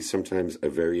always sometimes a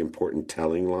very important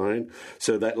telling line.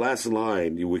 So that last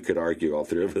line, we could argue, all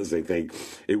three of us, I think,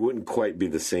 it wouldn't quite be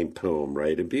the same poem,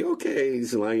 right? It'd be, okay,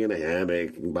 he's lying in a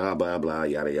hammock, blah, blah, blah,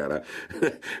 yada, yada.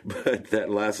 But that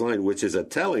last line, which is a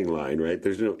telling line, right?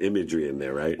 There's no imagery in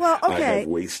there, right? Well, okay. I have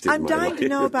wasted I'm my dying life. to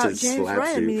know about James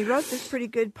Wright. You. I mean, he wrote this pretty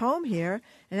good poem here,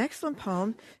 an excellent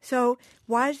poem. So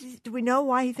do we know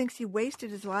why he thinks he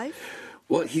wasted his life?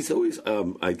 Well, he's always,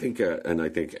 I think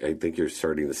you're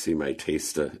starting to see my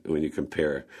taste when you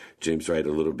compare James Wright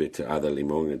a little bit to Ada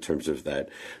Limón in terms of that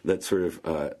sort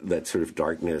of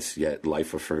darkness yet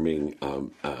life affirming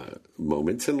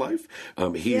moments in life.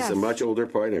 He's a much older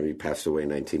poet. I mean, he passed away in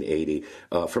 1980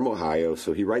 from Ohio,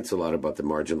 so he writes a lot about the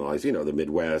marginalized, the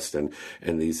Midwest and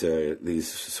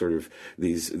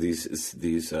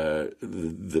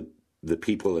the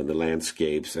people and the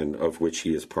landscapes, and of which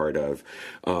he is part of,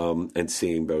 and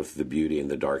seeing both the beauty and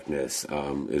the darkness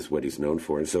is what he's known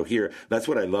for. And so here, that's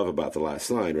what I love about the last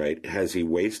line, right? Has he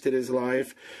wasted his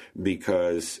life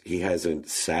because he hasn't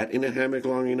sat in a hammock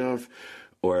long enough?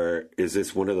 Or is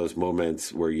this one of those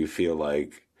moments where you feel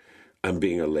like, I'm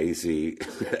being a lazy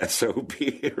SOB,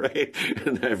 right?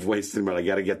 And I've wasted I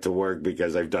got to get to work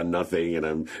because I've done nothing and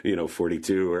I'm,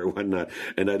 42 or whatnot.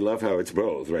 And I love how it's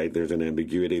both, right? There's an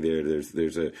ambiguity there.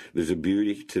 There's a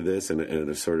beauty to this and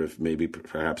a sort of maybe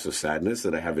perhaps a sadness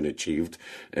that I haven't achieved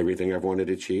everything I've wanted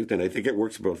achieved. And I think it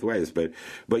works both ways. But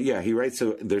yeah, he writes,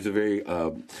 so there's a very,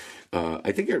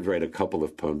 I think I've read a couple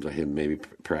of poems of him, maybe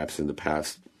perhaps in the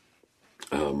past,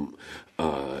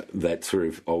 that sort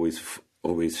of always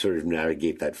sort of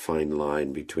navigate that fine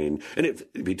line between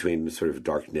sort of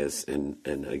darkness and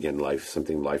again life,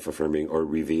 something life affirming or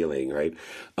revealing, right?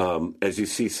 As you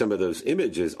see, some of those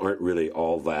images aren't really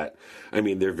all that. I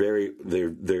mean, they're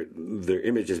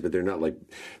images, but they're not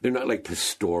like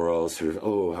pastoral sort of,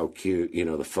 how cute,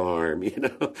 the farm,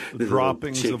 the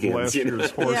droppings chickens, of last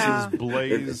year's horses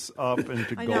blaze up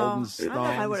into golden stones. I don't know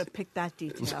if I would have picked that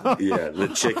detail. Yeah, the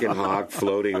chicken hawk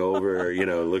floating over,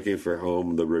 looking for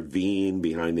home, the ravine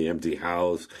behind the empty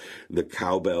house, the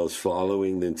cowbells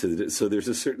following into so there's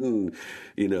a certain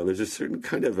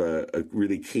kind of a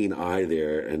really keen eye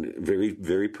there, and very,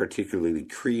 very particularly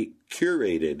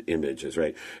curated images,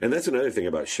 right? And that's another thing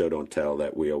about show don't tell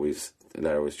that I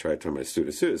always try to tell my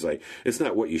students too. It's like, it's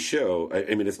not what you show.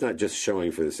 I mean, it's not just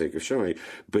showing for the sake of showing,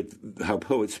 but how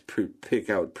poets pick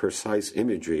out precise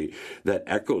imagery that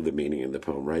echo the meaning in the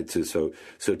poem, right? So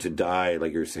to dye,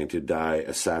 like you're saying, to dye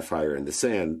a sapphire in the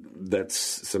sand, that's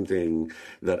something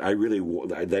that I really,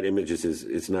 that image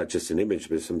it's not just an image,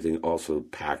 but it's something also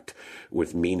packed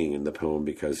with meaning in the poem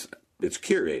because it's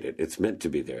curated. It's meant to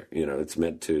be there. It's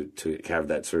meant to have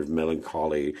that sort of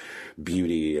melancholy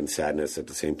beauty and sadness at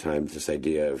the same time. This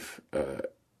idea of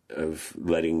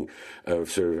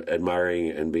sort of admiring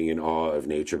and being in awe of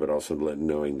nature, but also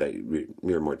knowing that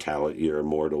you're a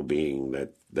mortal being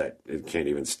that it can't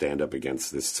even stand up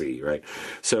against this sea, right?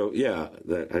 So yeah,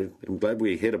 I'm glad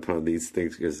we hit upon these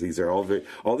things because these are all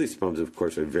these poems, of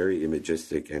course, are very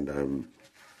imagistic and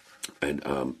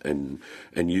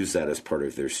use that as part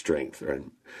of their strength, right?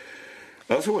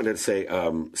 I also wanted to say,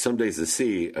 Some Days the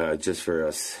Sea, just for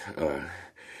us,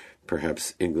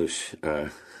 perhaps English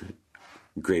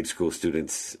grade school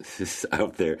students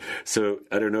out there. So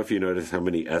I don't know if you noticed how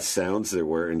many S sounds there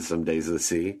were in Some Days of the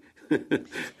Sea.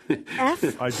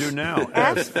 F? I do now.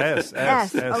 S.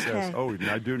 Okay. Oh,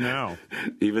 I do now.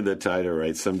 Even the title,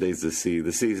 right? Some days the sea.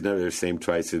 The sea's never the same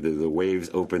twice. The waves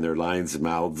open their lines,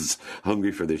 mouths,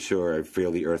 hungry for the shore. I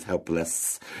feel the earth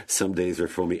helpless. Some days are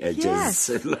foamy edges. Yes.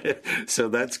 So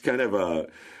that's kind of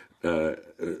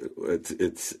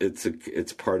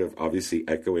it's part of obviously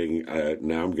echoing.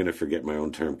 Now I'm going to forget my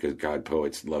own term because God,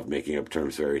 poets love making up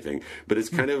terms for everything. But it's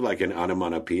kind of like an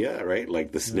onomatopoeia, right?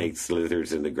 Like the snake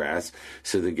slithers in the grass,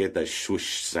 so to get that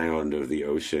swoosh sound of the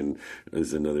ocean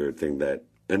is another thing that.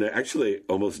 And I actually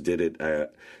almost did it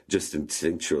just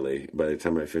instinctually. By the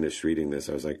time I finished reading this,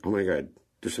 I was like, oh my God,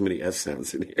 There's so many S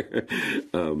sounds in here.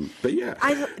 But yeah.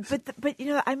 But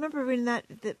I remember reading that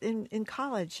in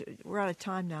college. We're out of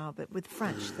time now, but with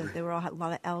French, that they were all had a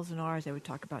lot of L's and R's. They would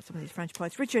talk about some of these French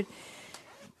poets. Richard,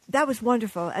 that was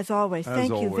wonderful as always.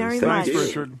 Thank you very much.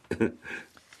 Thanks, Richard.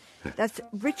 That's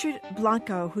Richard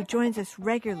Blanco, who joins us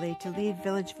regularly to lead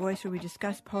Village Voice, where we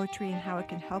discuss poetry and how it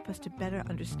can help us to better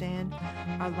understand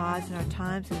our lives and our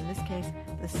times, and in this case,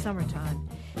 the summertime.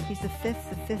 He's the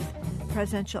fifth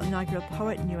presidential inaugural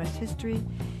poet in U.S. history.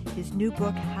 His new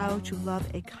book, How to Love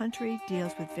a Country,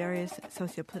 deals with various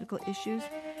sociopolitical issues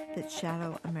that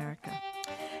shadow America.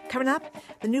 Coming up,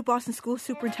 the new Boston school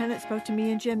superintendent spoke to me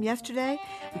and Jim yesterday.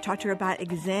 We talked to her about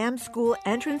exam school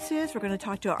entrances. We're going to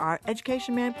talk to our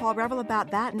education man, Paul Revel,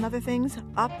 about that and other things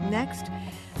up next.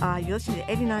 You're listening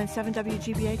to 89.7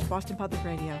 WGBH, Boston Public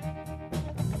Radio.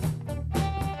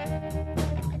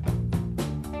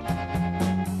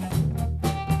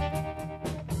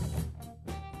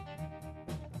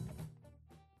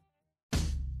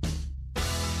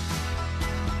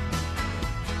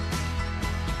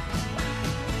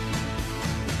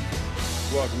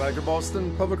 Welcome back to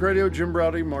Boston Public Radio. Jim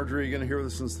Browdy, Marjorie Egan here with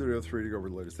us in Studio 3 to go over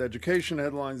the latest education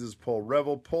headlines. Is Paul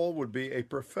Revel. Paul would be a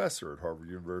professor at Harvard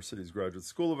University's Graduate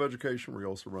School of Education, where he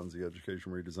also runs the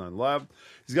Education Redesign Lab.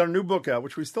 He's got a new book out,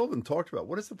 which we still haven't talked about.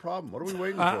 What is the problem? What are we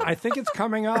waiting for? I think it's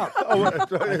coming up.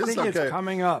 It's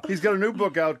coming up. He's got a new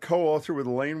book out, co-authored with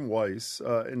Elaine Weiss,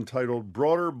 entitled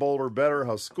Broader, Bolder, Better,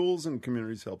 How Schools and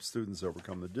Communities Help Students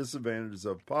Overcome the Disadvantages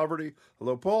of Poverty.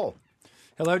 Hello, Paul.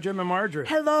 Hello, Jim and Marjorie.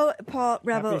 Hello, Paul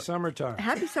Revel. Happy summertime.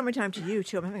 Happy summertime to you,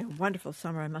 too. I'm having a wonderful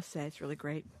summer, I must say. It's really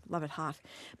great. Love it hot.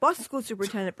 Boston School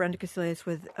Superintendent Brenda Cassellius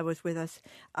was with us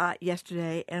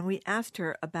yesterday, and we asked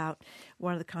her about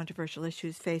one of the controversial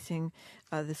issues facing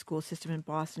the school system in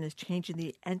Boston is changing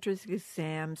the entrance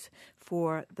exams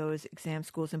for those exam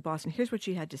schools in Boston. Here's what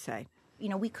she had to say.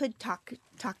 We could talk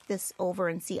this over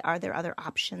and see, are there other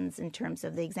options in terms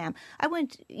of the exam?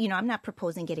 I'm not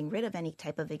proposing getting rid of any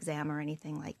type of exam or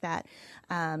anything like that.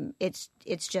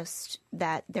 It's just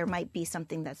that there might be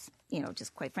something that's,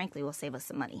 just quite frankly, will save us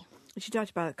some money. She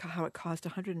talked about how it cost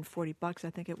 $140, I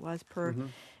think it was, per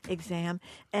exam.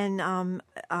 And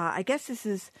I guess this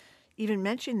is, even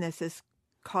mentioning this is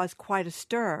caused quite a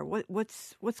stir.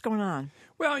 What's going on?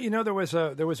 Well, there was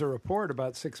a report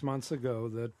about 6 months ago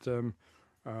that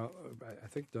I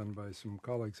think done by some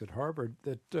colleagues at Harvard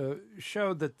that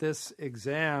showed that this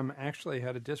exam actually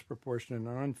had a disproportionate and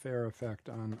unfair effect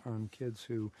on kids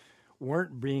who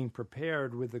weren't being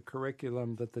prepared with the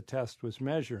curriculum that the test was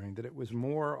measuring, that it was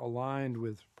more aligned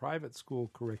with private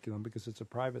school curriculum because it's a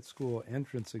private school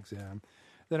entrance exam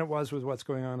than it was with what's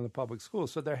going on in the public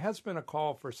schools. So there has been a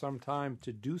call for some time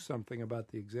to do something about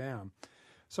the exam.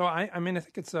 So, I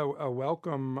think it's a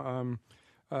welcome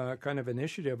kind of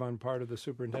initiative on part of the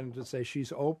superintendent to say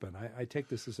she's open. I take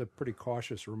this as a pretty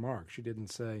cautious remark. She didn't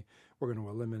say we're going to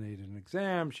eliminate an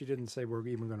exam. She didn't say we're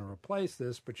even going to replace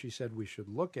this, but she said we should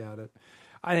look at it.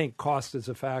 I think cost is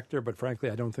a factor, but frankly,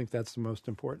 I don't think that's the most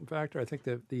important factor. I think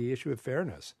that the issue of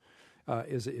fairness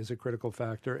is a critical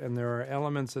factor, and there are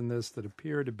elements in this that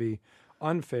appear to be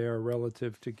unfair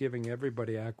relative to giving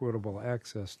everybody equitable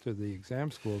access to the exam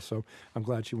school. So I'm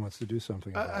glad she wants to do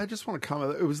something about it. I just want to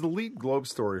comment. It was the Lead Globe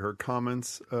story, her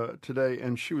comments today,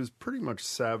 and she was pretty much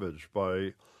savaged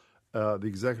by the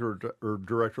executive or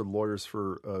director of Lawyers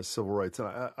for Civil Rights.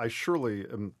 And I surely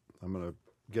am going to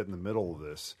get in the middle of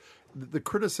this. The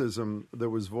criticism that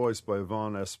was voiced by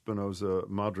Yvonne Espinoza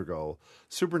Madrigal,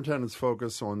 superintendent's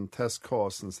focus on test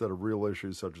costs instead of real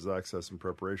issues such as access and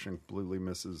preparation completely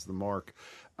misses the mark.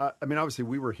 Obviously,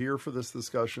 we were here for this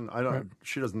discussion.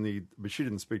 She doesn't need, but she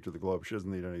didn't speak to the Globe. She doesn't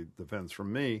need any defense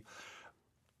from me.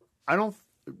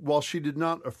 While she did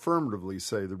not affirmatively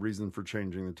say the reason for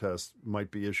changing the test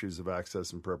might be issues of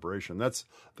access and preparation, that's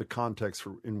the context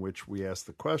in which we asked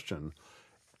the question.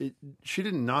 She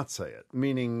did not say it,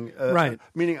 meaning right.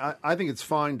 Meaning, I think it's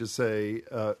fine to say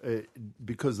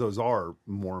because those are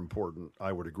more important.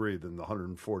 I would agree than the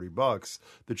 $140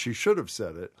 that she should have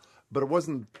said it, but it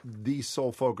wasn't the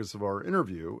sole focus of our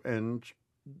interview, and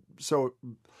so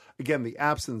again, the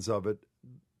absence of it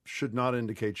should not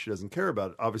indicate she doesn't care about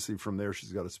it. Obviously, from there,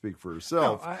 she's got to speak for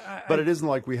herself. But it isn't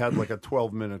like we had like a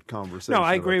 12-minute conversation. No,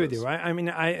 I agree with you.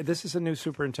 This is a new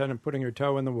superintendent putting her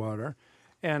toe in the water.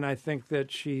 And I think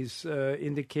that she's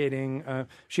indicating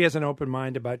she has an open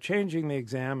mind about changing the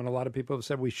exam. And a lot of people have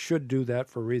said we should do that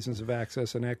for reasons of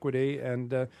access and equity.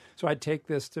 And so I take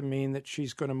this to mean that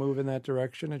she's going to move in that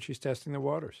direction and she's testing the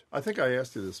waters. I think I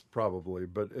asked you this probably,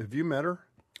 but have you met her?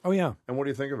 Oh, yeah. And what do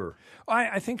you think of her?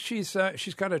 I think she's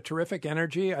got a terrific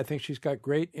energy. I think she's got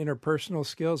great interpersonal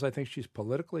skills. I think she's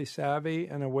politically savvy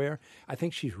and aware. I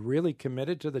think she's really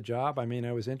committed to the job. I mean,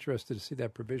 I was interested to see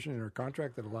that provision in her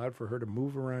contract that allowed for her to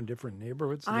move around different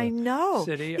neighborhoods in the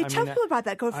city. You tell people about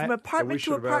that, go from apartment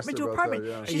to apartment to apartment.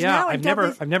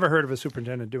 That, I've never heard of a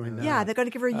superintendent doing that. Yeah, they're going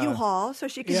to give her a U-Haul so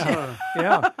she can...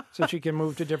 so she can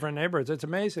move to different neighborhoods. It's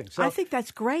amazing. So, I think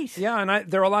that's great. Yeah, and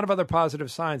there are a lot of other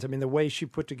positive signs. I mean, the way she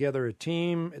put together a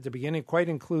team at the beginning, quite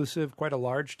inclusive, quite a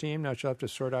large team. Now she'll have to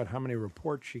sort out how many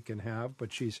reports she can have,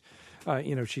 but she's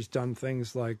done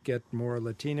things like get more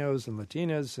Latinos and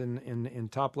Latinas in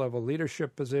top-level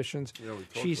leadership positions. Yeah,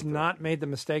 she's not made the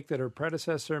mistake that her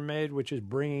predecessor made, which is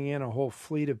bringing in a whole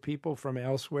fleet of people from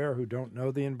elsewhere who don't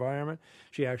know the environment.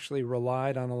 She actually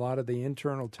relied on a lot of the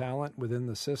internal talent within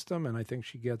the system, and I think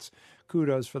she gets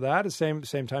kudos for that. At the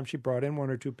same time, she brought in one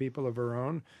or two people of her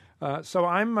own. So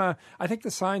I think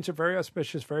the signs are very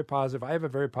auspicious, very positive. I have a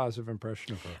very positive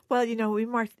impression of her. Well, we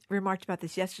remarked about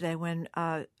this yesterday when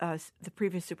the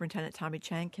previous superintendent, Tommy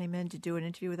Chang, came in to do an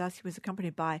interview with us. He was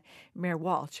accompanied by Mayor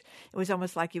Walsh. It was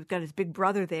almost like you've got his big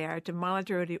brother there to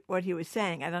monitor what he was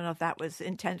saying. I don't know if that was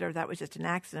intended or if that was just an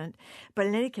accident. But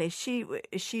in any case,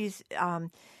 she's...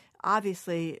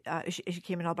 obviously, she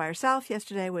came in all by herself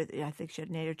yesterday. I think she had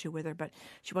an aide or two with her, but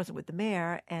she wasn't with the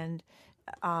mayor. And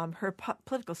her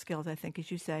political skills, I think, as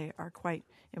you say, are quite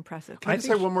impressive. Can I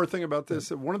say one more thing about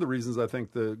this? One of the reasons I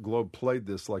think the Globe played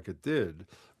this like it did,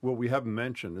 what we haven't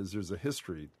mentioned is there's a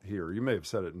history here. You may have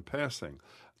said it in passing.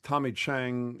 Tommy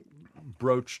Chang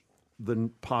broached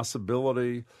the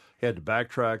possibility. He had to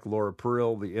backtrack. Laura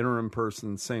Perrill, the interim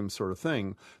person, same sort of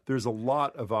thing. There's a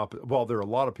lot of there are a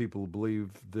lot of people who believe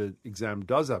the exam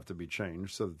does have to be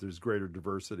changed so that there's greater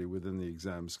diversity within the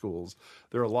exam schools.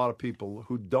 There are a lot of people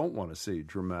who don't want to see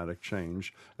dramatic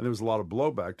change, and there was a lot of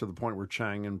blowback to the point where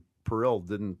Chang and Perrill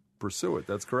didn't pursue it.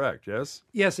 That's correct, yes?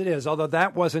 Yes, it is, although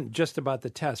that wasn't just about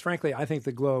the test. Frankly, I think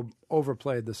the Globe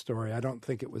overplayed the story. I don't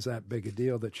think it was that big a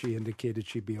deal that she indicated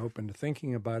she'd be open to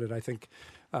thinking about it. I think,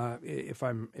 if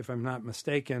I'm not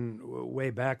mistaken, way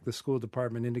back the school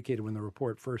department indicated when the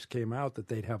report first came out that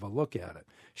they'd have a look at it.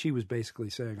 She was basically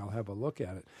saying, I'll have a look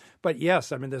at it. But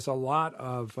yes, I mean, there's a lot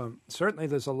of, certainly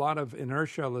there's a lot of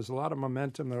inertia, there's a lot of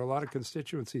momentum, there are a lot of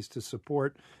constituencies to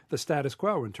support the status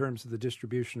quo in terms of the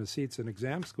distribution of seats in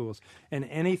exam schools. And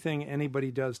anything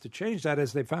anybody does to change that,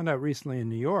 as they found out recently in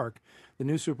New York, the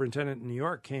new superintendent in New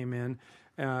York came in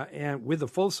and with the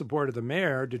full support of the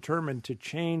mayor, determined to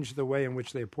change the way in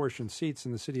which they apportion seats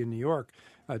in the city of New York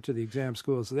to the exam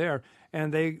schools there,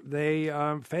 and they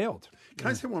failed. Can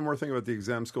I say one more thing about the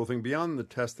exam school thing? Beyond the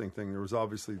testing thing, there was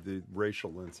obviously the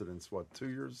racial incidents. 2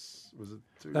 years? Was it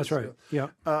 2 years? That's right. Ago?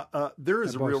 Yeah. There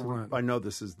is At a real. Boston. I know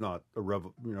this is not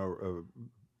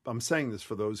I'm saying this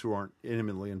for those who aren't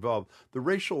intimately involved. The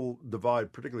racial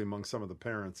divide, particularly among some of the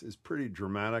parents, is pretty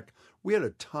dramatic. We had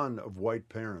a ton of white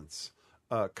parents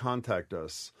contact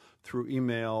us through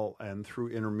email and through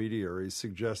intermediaries,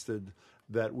 suggested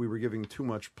that we were giving too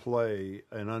much play,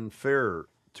 an unfair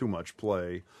too much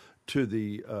play, to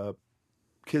the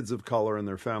kids of color and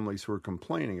their families who are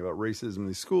complaining about racism in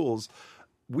these schools.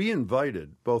 We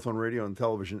invited, both on radio and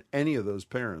television, any of those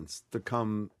parents to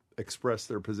come express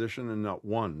their position, and not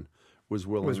one was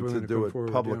willing to do it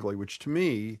publicly, which to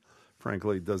me,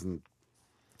 frankly, doesn't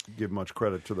give much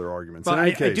credit to their arguments. But I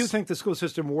do think the school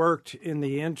system worked in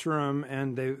the interim,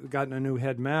 and they've gotten a new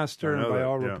headmaster, and by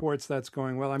all reports, that's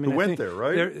going well. I mean, who went there,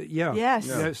 right?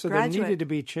 Yes. So there needed to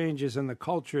be changes in the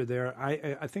culture there.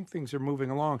 I think things are moving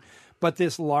along. But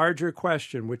this larger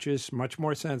question, which is much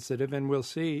more sensitive, and we'll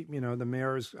see, the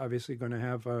mayor is obviously going to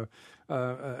have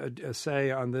a say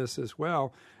on this as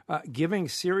well, giving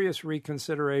serious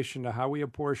reconsideration to how we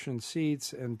apportion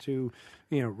seats and to,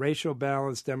 racial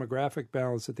balance, demographic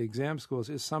balance at the exam schools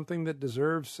is something that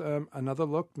deserves another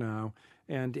look now,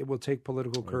 and it will take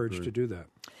political courage to do that.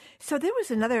 So there was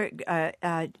another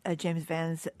James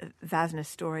Vasna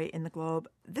story in the Globe.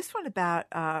 This one about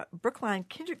Brookline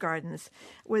kindergartens,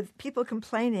 with people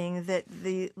complaining that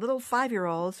the little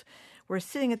 5-year-olds were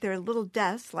sitting at their little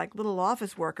desks like little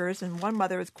office workers, and one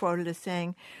mother was quoted as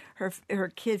saying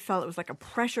her kid felt it was like a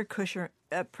pressure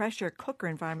cooker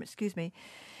environment.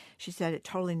 She said it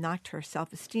totally knocked her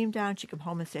self-esteem down. She'd come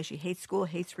home and say she hates school,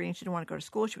 hates reading. She didn't want to go to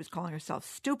school. She was calling herself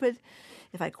stupid.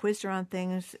 If I quizzed her on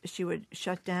things, she would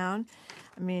shut down.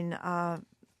 I mean,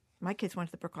 my kids went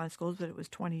to the Brookline schools, but it was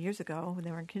 20 years ago when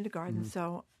they were in kindergarten. Mm-hmm.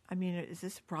 So, I mean, is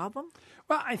this a problem?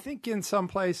 Well, I think in some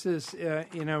places,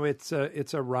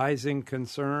 it's a rising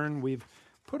concern. We've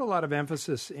put a lot of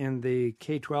emphasis in the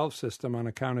K-12 system on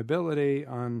accountability,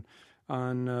 on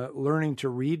learning to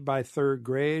read by third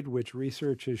grade, which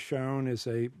research has shown is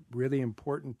a really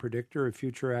important predictor of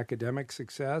future academic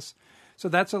success. So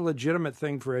that's a legitimate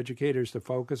thing for educators to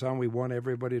focus on. We want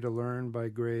everybody to learn by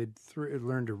grade 3,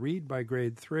 learn to read by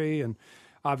grade 3, and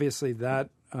obviously that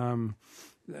there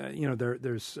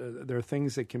are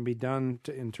things that can be done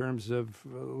in terms of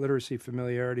literacy,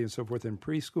 familiarity, and so forth in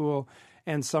preschool.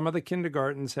 And some of the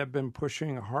kindergartens have been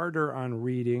pushing harder on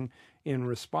reading in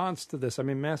response to this. I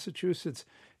mean, Massachusetts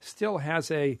still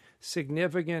has a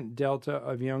significant delta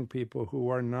of young people who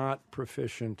are not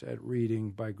proficient at reading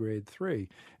by grade 3.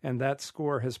 And that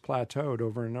score has plateaued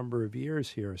over a number of years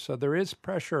here. So there is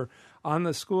pressure on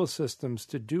the school systems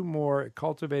to do more at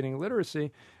cultivating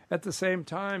literacy. At the same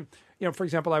time, for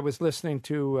example, I was listening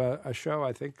to a show,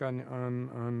 I think,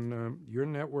 on your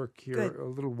network here a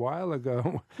little while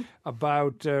ago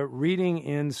about reading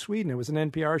in Sweden. It was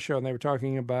an NPR show, and they were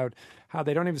talking about how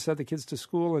they don't even send the kids to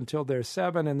school until they're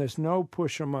 7, and there's no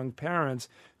push among parents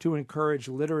to encourage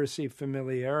literacy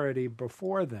familiarity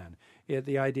before then.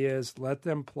 The idea is let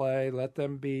them play, let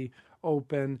them be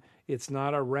open. It's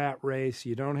not a rat race.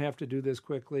 You don't have to do this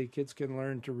quickly. Kids can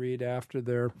learn to read after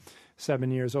they're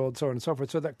 7 years old, so on and so forth.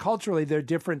 So that culturally, there are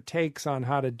different takes on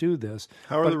how to do this.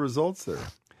 How are the results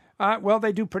there? Well,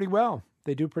 they do pretty well.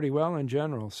 They do pretty well in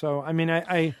general. So, I mean,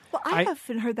 I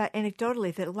often heard that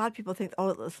anecdotally, that a lot of people think,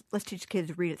 let's teach kids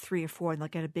to read at 3 or 4, and they'll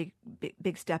get a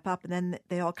big step up, and then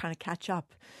they all kind of catch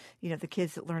up. The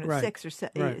kids that learn at 6 or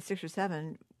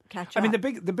 7 catch up. I mean,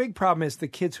 the big problem is the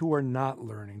kids who are not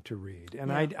learning to read,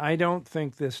 and I don't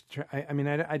think this.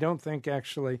 I don't think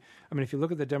actually. I mean, if you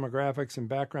look at the demographics and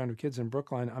background of kids in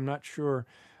Brookline, I'm not sure.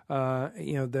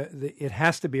 It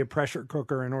has to be a pressure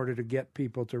cooker in order to get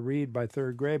people to read by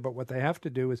third grade. But what they have to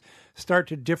do is start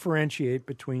to differentiate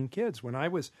between kids. When I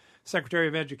was Secretary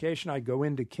of Education, I'd go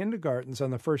into kindergartens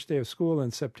on the first day of school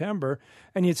in September,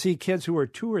 and you'd see kids who were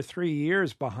 2 or 3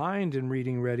 years behind in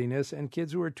reading readiness and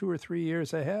kids who were 2 or 3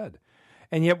 years ahead.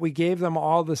 And yet we gave them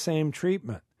all the same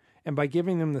treatment. And by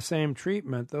giving them the same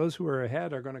treatment, those who are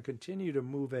ahead are going to continue to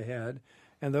move ahead,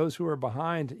 and those who are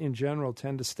behind, in general,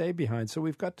 tend to stay behind. So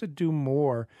we've got to do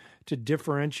more to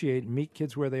differentiate, meet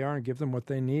kids where they are, and give them what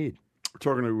they need. We're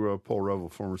talking to Paul Reville,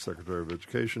 former Secretary of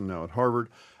Education, now at Harvard.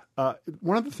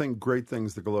 One of the great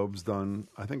things the Globe's done,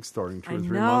 I think starting 2 or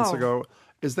 3 months ago,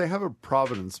 is they have a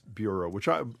Providence Bureau, which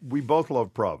we both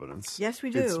love Providence. Yes,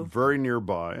 we do. It's very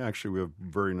nearby. Actually, we have a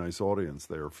very nice audience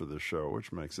there for this show,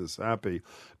 which makes us happy.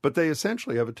 But they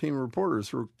essentially have a team of reporters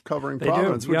who are covering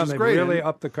Providence, which is great. They really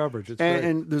up the coverage. It's great.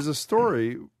 And there's a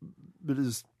story that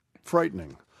is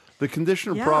frightening. The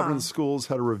condition of Providence schools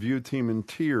had a review team in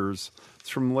tears. It's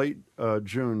from late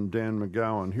June, Dan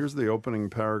McGowan. Here's the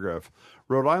opening paragraph.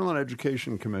 Rhode Island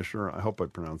Education Commissioner, I hope I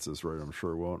pronounced this right, I'm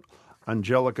sure I won't,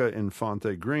 Angelica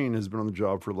Infante Green has been on the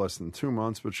job for less than 2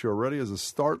 months, but she already has a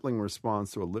startling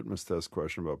response to a litmus test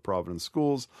question about Providence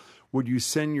schools. Would you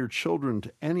send your children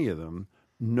to any of them?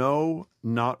 No,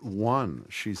 not one,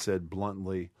 she said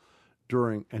bluntly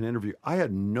during an interview. I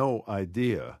had no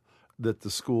idea that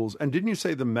the schools, and didn't you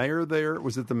say the mayor there?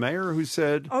 Was it the mayor who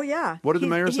said? Oh yeah. What did the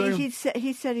mayor say? He said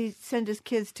he'd send his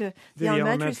kids to the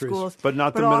elementary schools, but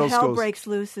not the middle schools. But all hell breaks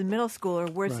loose in middle school, or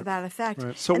words to that effect.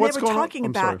 Right. So and what's they were going talking on?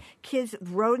 about kids,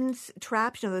 rodents,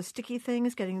 traps, those sticky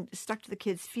things getting stuck to the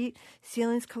kids' feet,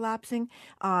 ceilings collapsing,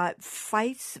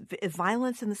 fights,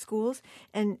 violence in the schools,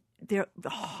 and they're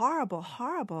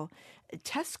horrible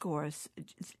test scores.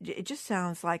 It just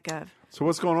sounds like a. So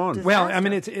what's going on? Disaster. Well, I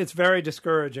mean, it's very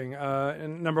discouraging.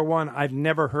 And number one, I've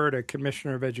never heard a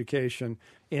commissioner of education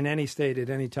in any state at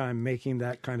any time making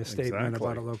that kind of statement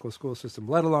about a local school system,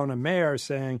 let alone a mayor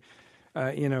saying,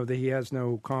 that he has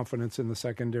no confidence in the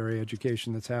secondary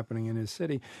education that's happening in his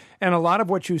city. And a lot of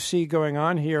what you see going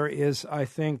on here is, I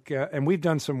think, and we've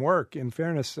done some work, in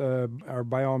fairness, our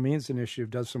By All Means initiative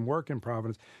does some work in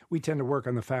Providence. We tend to work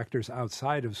on the factors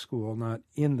outside of school, not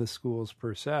in the schools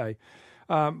per se.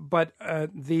 But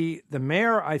the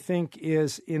mayor, I think,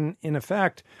 is in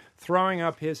effect throwing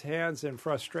up his hands in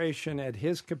frustration at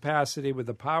his capacity with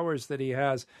the powers that he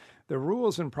has. The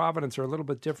rules in Providence are a little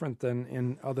bit different than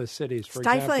in other cities. For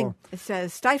example, it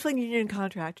says stifling union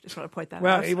contract. Just want to point that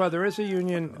out. Well, there is a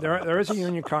union. There is a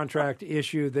union contract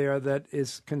issue there that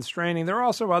is constraining. There are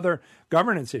also other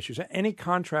governance issues. Any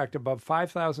contract above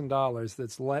 $5,000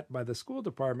 that's let by the school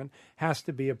department has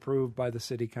to be approved by the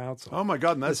city council. Oh my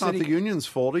God! And that's not the union's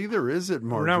fault either, is it,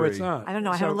 Marjorie? No, it's not. I don't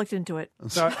know. I haven't looked into it.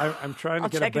 So I'm trying to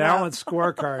get a balanced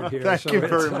scorecard here. Thank you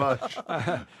very much.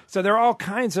 So there are all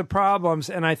kinds of problems,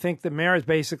 and I think the mayor is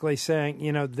basically saying,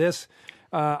 this.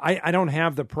 I don't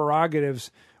have the prerogatives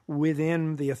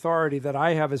within the authority that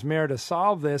I have as mayor to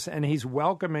solve this, and he's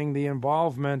welcoming the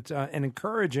involvement and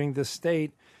encouraging the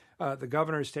state. The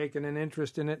governor's taken an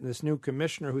interest in it, and this new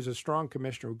commissioner, who's a strong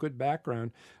commissioner with good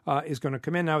background, is going to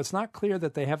come in. Now, it's not clear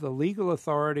that they have the legal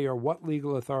authority or what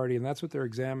legal authority, and that's what they're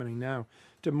examining now,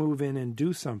 to move in and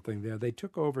do something there. They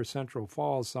took over Central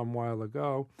Falls some while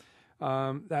ago.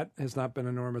 That has not been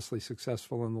enormously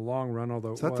successful in the long run,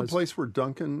 although Is that the place where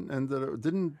Duncan ended up?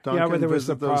 Didn't where Duncan there was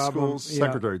visit the those problem. schools?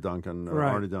 Secretary Duncan,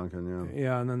 Right. Arnie Duncan,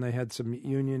 Yeah, and then they had some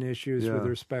union issues with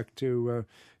respect to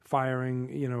firing,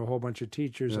 a whole bunch of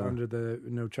teachers under the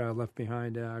No Child Left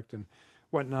Behind Act and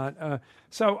whatnot.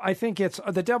 So I think it's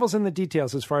the devil's in the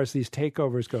details as far as these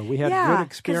takeovers go. We had good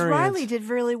experience. Because Riley did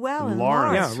really well in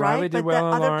Lawrence, Yeah, right? Riley did but well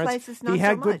in other Lawrence. places not He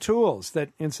had so good much. tools that,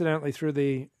 incidentally, through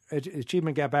the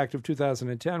Achievement Gap Act of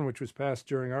 2010, which was passed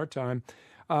during our time,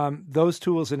 those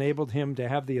tools enabled him to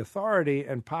have the authority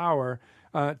and power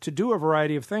to do a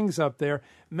variety of things up there.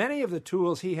 Many of the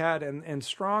tools he had and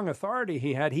strong authority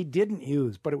he had, he didn't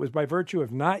use, but it was by virtue of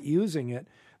not using it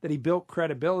that he built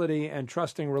credibility and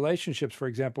trusting relationships, for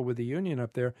example, with the union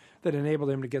up there, that enabled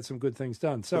him to get some good things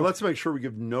done. So But let's make sure we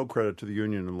give no credit to the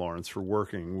union in Lawrence for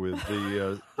working with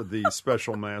the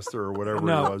special master or whatever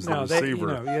it was, the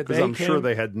receiver, because I'm sure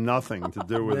they had nothing to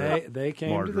do with it. They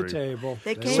came to the table.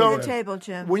 They came to the table,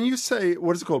 Jim. When you say,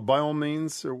 what is it called, By All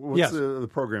Means? Or what's Yes. the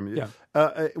program? Yeah.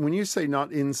 When you say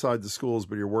not inside the schools,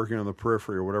 but you're working on the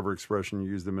periphery or whatever expression you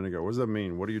used a minute ago, what does that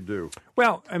mean? What do you do?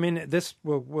 Well, I mean, this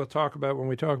we'll talk about when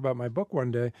we talk about my book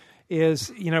one day,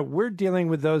 is, we're dealing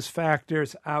with those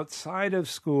factors outside of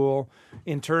school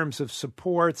in terms of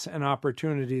supports and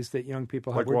opportunities that young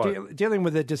people have. Like We're dealing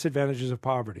with the disadvantages of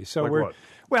poverty. So Like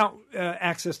what?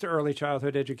 Access to early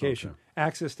childhood education,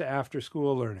 access to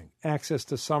after-school learning, access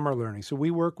to summer learning. So we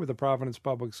work with the Providence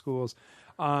Public Schools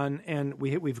and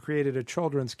we've created a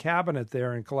children's cabinet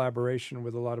there in collaboration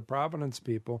with a lot of Providence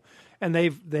people, and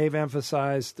they've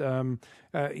emphasized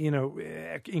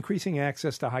increasing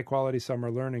access to high quality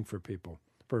summer learning for people.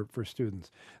 For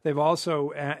students. They've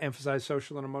also emphasized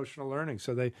social and emotional learning.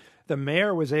 So the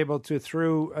mayor was able to,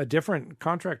 through a different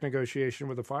contract negotiation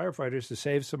with the firefighters, to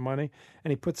save some money,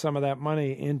 and he put some of that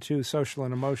money into social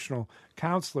and emotional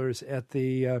counselors at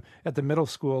the middle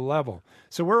school level.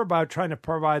 So we're about trying to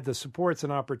provide the supports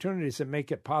and opportunities that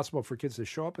make it possible for kids to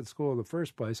show up at school in the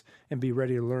first place and be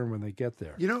ready to learn when they get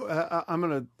there. I'm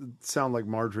going to sound like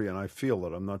Marjorie, and I feel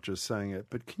it. I'm not just saying it.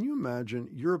 But can you imagine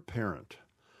you're a parent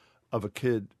of a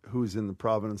kid who's in the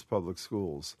Providence Public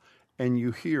Schools, and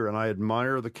you hear, and I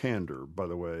admire the candor, by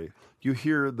the way, you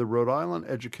hear the Rhode Island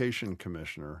Education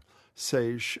Commissioner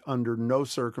say under no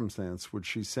circumstance would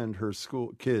she send her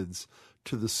school kids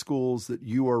to the schools that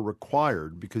you are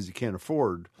required, because you can't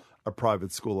afford a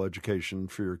private school education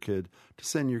for your kid, to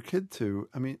send your kid to.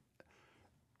 I mean,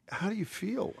 how do you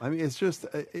feel? I mean, it's just,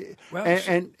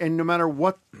 and no matter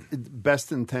what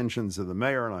best intentions of the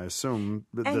mayor, and I assume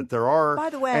that there are, by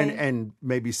the way, and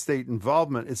maybe state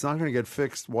involvement, it's not going to get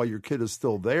fixed while your kid is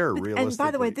still there, realistically. And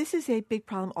by the way, this is a big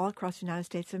problem all across the United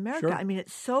States of America. Sure. I mean,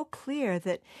 it's so clear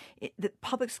that that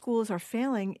public schools are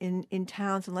failing in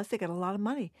towns unless they get a lot of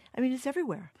money. I mean, it's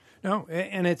everywhere. No,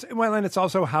 and it's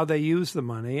also how they use the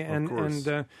money, and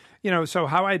so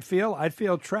how I'd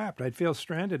feel trapped, I'd feel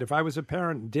stranded if I was a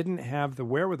parent and didn't have the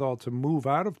wherewithal to move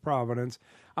out of Providence.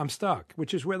 I'm stuck,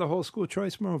 which is where the whole school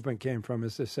choice movement came from,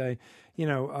 is to say,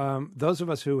 those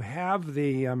of us who have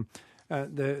the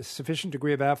sufficient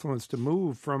degree of affluence to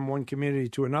move from one community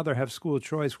to another have school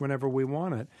choice whenever we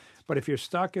want it. But if you're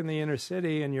stuck in the inner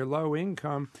city and you're low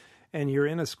income, and you're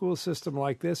in a school system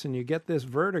like this, and you get this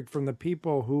verdict from the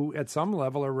people who, at some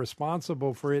level, are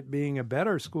responsible for it being a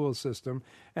better school system,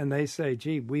 and they say,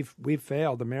 "Gee, we've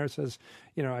failed." The mayor says,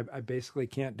 I basically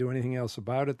can't do anything else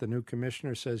about it." The new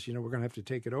commissioner says, we're going to have to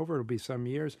take it over. It'll be some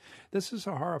years. This is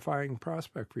a horrifying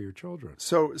prospect for your children.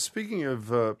 So, speaking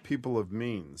of people of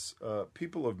means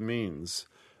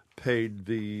paid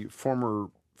the former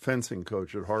fencing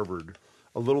coach at Harvard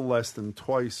a little less than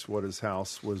twice what his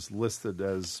house was listed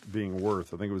as being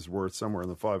worth. I think it was worth somewhere in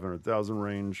the $500,000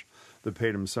 range. They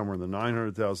paid him somewhere in the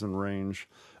 $900,000 range.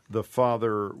 The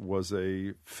father was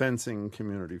a fencing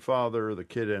community father. The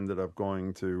kid ended up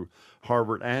going to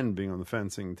Harvard and being on the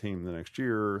fencing team the next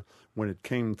year. When it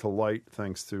came to light,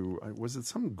 thanks to, was it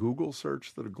some Google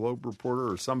search that a Globe reporter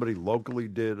or somebody locally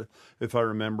did, if I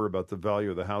remember, about the value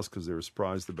of the house because they were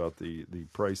surprised about the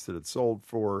price that it sold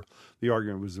for. The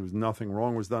argument was there was nothing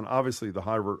wrong was done. Obviously, the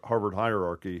Harvard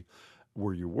hierarchy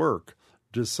where you work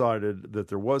decided that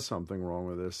there was something wrong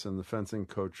with this, and the fencing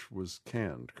coach was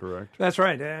canned, correct? That's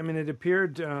right. I mean, it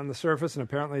appeared on the surface, and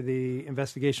apparently the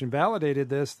investigation validated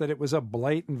this, that it was a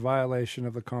blatant violation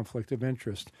of the conflict of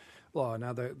interest law.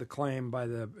 Now, the claim by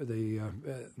the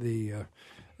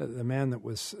man that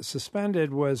was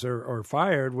suspended or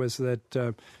fired was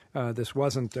that this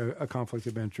wasn't a conflict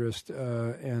of interest,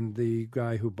 and the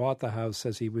guy who bought the house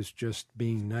says he was just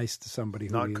being nice to somebody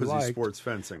who he liked. Not because he sports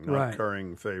fencing, not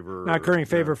currying favor. Not currying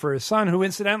favor for his son, who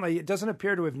incidentally it doesn't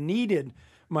appear to have needed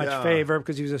much favor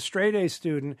because he was a straight-A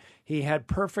student. He had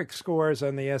perfect scores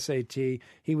on the SAT.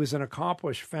 He was an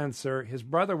accomplished fencer. His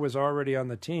brother was already on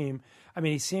the team. I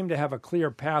mean, he seemed to have a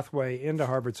clear pathway into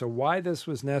Harvard. So why this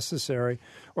was necessary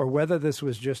or whether this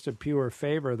was just a pure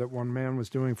favor that one man was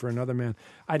doing for another man,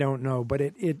 I don't know. But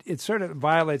it sort of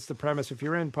violates the premise. If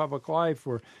you're in public life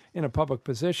or in a public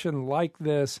position like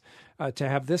this, to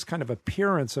have this kind of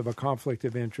appearance of a conflict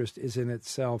of interest is in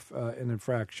itself an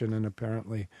infraction and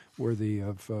apparently worthy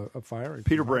of firing.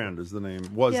 Peter Brand is the name,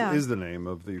 is the name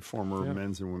of the former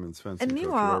men's and women's fencing And coach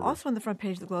meanwhile, also on the front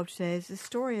page of the Globe today is a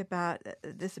story about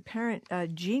this apparent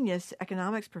genius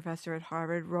economics professor at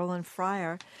Harvard, Roland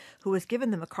Fryer, who was given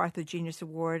the MacArthur Genius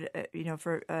Award,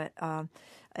 for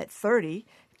at 30,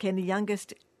 became the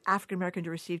youngest African American to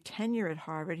receive tenure at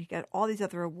Harvard. He got all these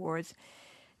other awards.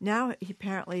 Now he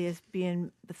apparently is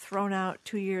being thrown out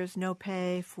 2 years, no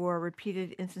pay for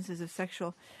repeated instances of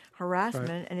sexual harassment.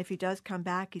 Right. And if he does come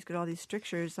back, he's got all these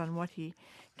strictures on what he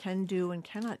can do and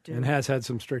cannot do. And has had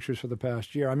some strictures for the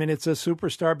past year. I mean, it's a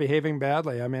superstar behaving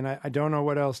badly. I mean, I don't know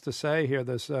what else to say here.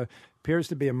 This appears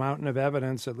to be a mountain of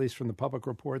evidence, at least from the public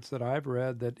reports that I've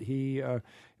read, that he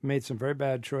made some very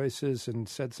bad choices and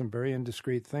said some very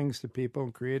indiscreet things to people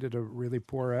and created a really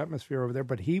poor atmosphere over there.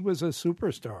 But he was a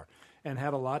superstar and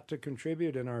had a lot to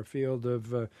contribute in our field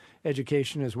of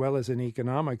education as well as in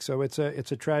economics. So it's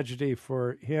a tragedy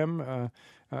for him,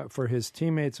 for his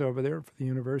teammates over there, for the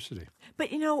university. But,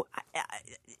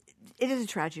 it is a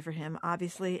tragedy for him,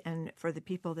 obviously, and for the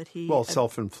people that he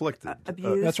self-inflicted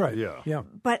abused. That's right. Yeah.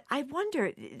 But I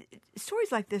wonder,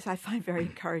 stories like this I find very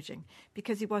encouraging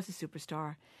because he was a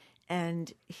superstar,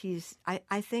 and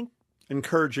I think.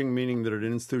 Encouraging meaning that an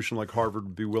institution like Harvard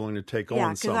would be willing to take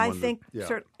on someone. Yeah, because I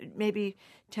think maybe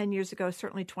 10 years ago,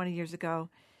 certainly 20 years ago.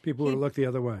 People would look the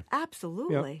other way.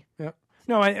 Absolutely. Yep.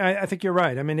 No, I think you're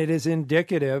right. I mean, it is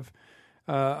indicative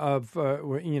of,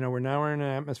 we're now in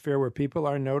an atmosphere where people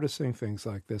are noticing things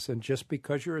like this. And just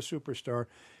because you're a superstar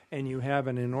and you have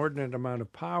an inordinate amount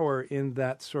of power in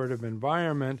that sort of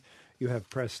environment, you have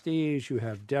prestige, you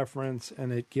have deference,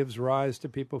 and it gives rise to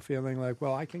people feeling like,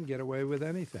 well, I can get away with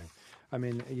anything. I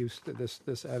mean,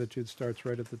 this attitude starts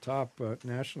right at the top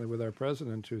nationally with our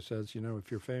president, who says,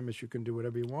 if you're famous, you can do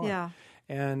whatever you want. Yeah.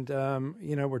 And,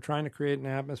 we're trying to create an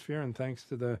atmosphere, and thanks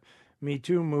to the Me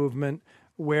Too movement,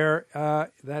 where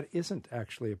that isn't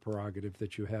actually a prerogative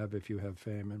that you have if you have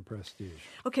fame and prestige.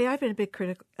 Okay, I've been a big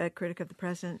critic of the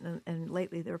president, and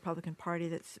lately the Republican Party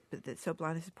that's so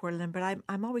blindly supported him. But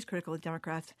I'm always critical of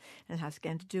Democrats, and it has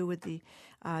again to do with the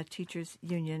teachers'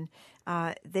 union.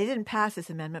 They didn't pass this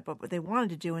amendment, but what they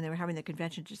wanted to do when they were having the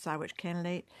convention to decide which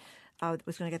candidate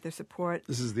was going to get their support.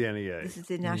 This is the NEA. This is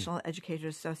the National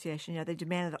Educators Association. They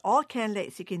demanded that all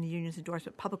candidates seeking the union's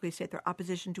endorsement publicly state their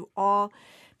opposition to all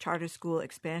charter school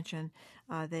expansion.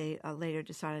 They later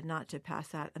decided not to pass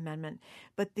that amendment.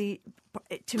 But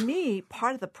to me,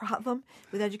 part of the problem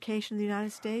with education in the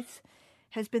United States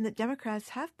has been that Democrats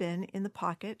have been in the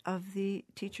pocket of the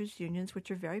teachers' unions,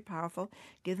 which are very powerful,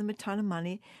 give them a ton of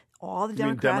money. All the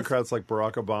Democrats like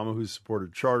Barack Obama, who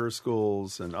supported charter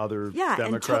schools, and other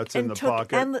Democrats in the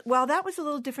pocket. And that was a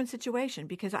little different situation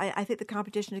because I think the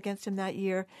competition against him that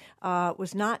year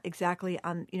was not exactly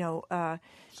on. He's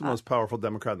the most powerful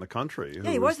Democrat in the country. Yeah,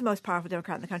 he was the most powerful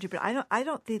Democrat in the country. But I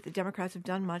don't think the Democrats have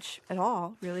done much at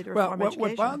all, really, to reform education.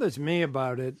 What bothers me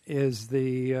about it is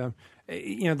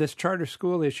this charter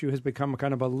school issue has become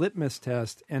kind of a litmus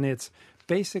test, and it's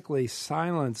basically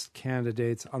silenced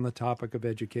candidates on the topic of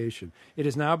education. It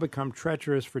has now become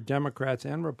treacherous for Democrats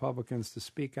and Republicans to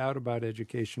speak out about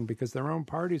education because their own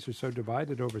parties are so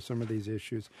divided over some of these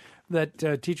issues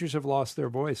that teachers have lost their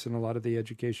voice in a lot of the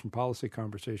education policy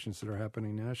conversations that are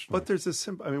happening nationally. But there's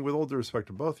with all due respect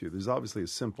to both of you, there's obviously a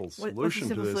simple solution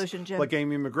to this. Solution, Jim? Like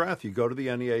Amy McGrath, you go to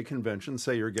the NEA convention,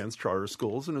 say you're against charter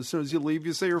schools, and as soon as you leave,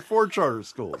 you say you're for charter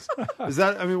schools. Is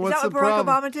that, what's the problem?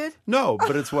 Barack Obama did? No,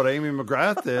 but it's what Amy McGrath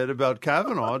McGrath did about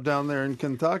Kavanaugh down there in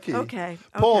Kentucky. Okay.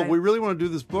 Paul, we really want to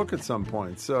do this book at some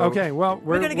point. So okay, well,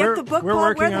 we're going to get the book, we're Paul.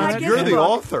 working Where the on heck it. is You're the the book?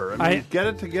 author. I mean, get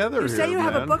it together. You say you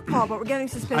have a book, Paul, but we're getting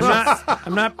suspicious.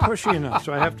 I'm not pushy enough,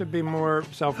 so I have to be more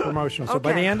self-promotional. So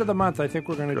by the end of the month, I think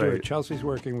we're going to do it. Chelsea's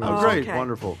working with us. Great,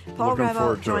 wonderful. Paul Looking Revel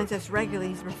forward to joins it. us regularly.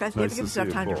 He's a professor. Nice You have to give to yourself see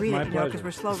you, time to Paul. read My it, because pleasure.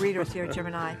 we're slow readers here, Jim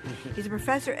and I. He's a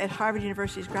professor at Harvard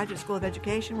University's Graduate School of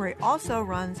Education, where he also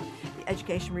runs the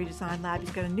Education Redesign Lab.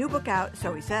 He's got a new book out,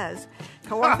 so he says,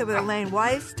 co-authored with Elaine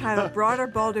Weiss, titled Broader,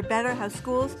 Bolder, Better: How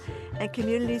Schools and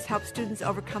Communities Help Students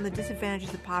Overcome the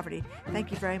Disadvantages of Poverty.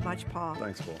 Thank you very much, Paul.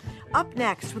 Thanks, Paul. Up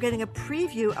next, we're getting a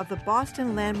preview of the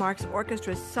Boston Landmarks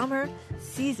Orchestra's summer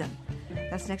season.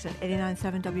 That's next on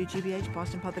 89.7 WGBH,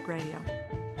 Boston Public Radio.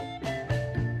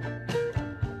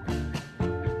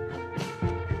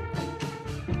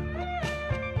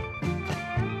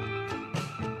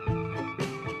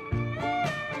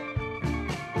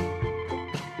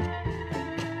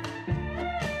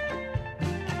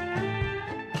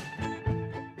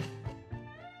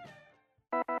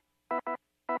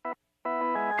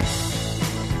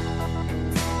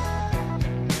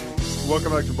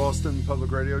 Welcome back to Boston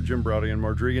Public Radio. Jim Braude and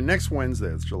Marge. Next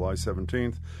Wednesday, it's July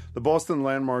 17th, the Boston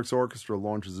Landmarks Orchestra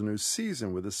launches a new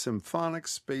season with a Symphonic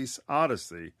Space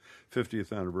Odyssey,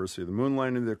 50th anniversary of the moon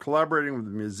landing. They're collaborating with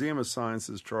the Museum of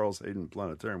Science's Charles Hayden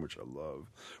Planetarium, which I love,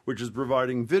 which is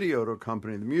providing video to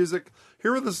accompany the music.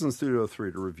 Here with us in Studio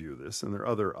 3 to review this and their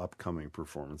other upcoming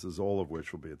performances, all of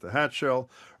which will be at the Hatch Shell,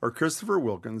 are Christopher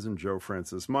Wilkins and Joe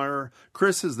Francis Meyer.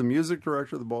 Chris is the music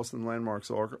director of the Boston Landmarks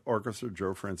Orchestra.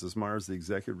 Joe Francis Meyer is the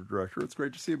executive director. It's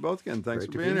great to see you both again. Thanks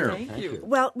for being here. Thank you.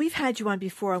 Well, we've had you on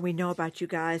before, and we know about you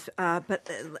guys. But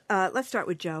let's start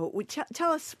with Joe.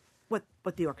 Tell us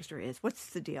what the orchestra is.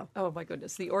 What's the deal? Oh, my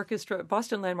goodness. The orchestra,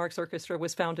 Boston Landmarks Orchestra,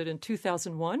 was founded in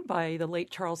 2001 by the late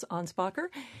Charles Ansbacher,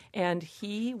 and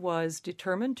he was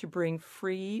determined to bring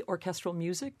free orchestral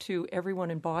music to everyone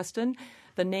in Boston.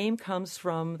 The name comes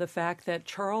from the fact that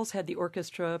Charles had the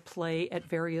orchestra play at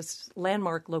various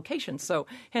landmark locations, so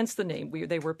hence the name.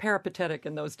 They were peripatetic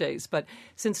in those days. But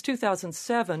since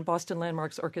 2007, Boston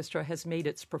Landmarks Orchestra has made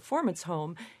its performance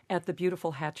home at the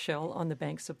beautiful Hatch Shell on the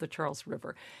banks of the Charles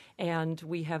River. And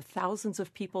we have thousands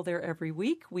of people there every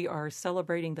week. We are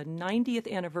celebrating the 90th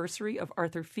anniversary of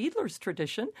Arthur Fiedler's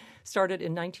tradition, started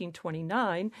in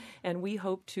 1929, and we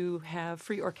hope to have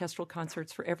free orchestral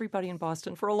concerts for everybody in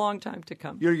Boston for a long time to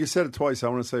come. You said it twice. I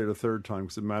want to say it a third time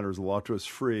because it matters a lot to us.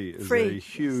 Free is a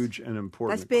huge and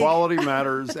important. That's big. Quality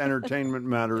matters, entertainment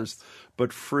matters,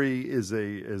 but free is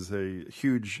a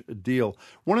huge deal.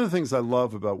 One of the things I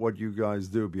love about what you guys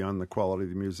do beyond the quality of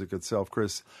the music itself,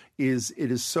 Chris, is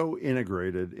it is so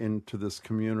integrated into this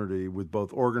community with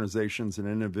both organizations and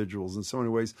individuals in so many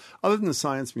ways. Other than the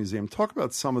Science Museum, talk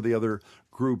about some of the other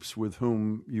groups with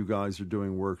whom you guys are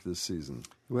doing work this season.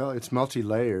 Well, it's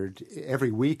multi-layered.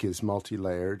 Every week is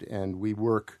multi-layered, and we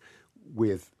work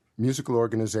with musical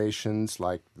organizations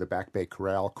like the Back Bay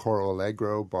Chorale, Coro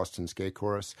Allegro, Boston's Gay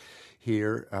Chorus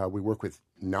here. We work with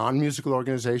non-musical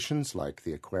organizations like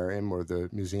the Aquarium or the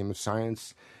Museum of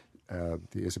Science,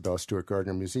 the Isabella Stewart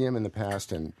Gardner Museum in the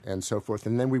past, and so forth.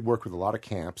 And then we work with a lot of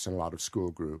camps and a lot of school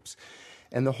groups.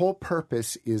 And the whole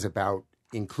purpose is about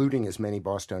including as many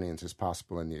Bostonians as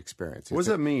possible in the experience. What does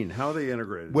that mean? How are they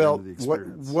integrated well, into the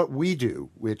experience? What we do,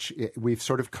 which we've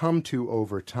sort of come to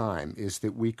over time, is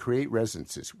that we create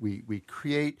residences. We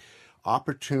create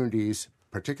opportunities,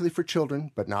 particularly for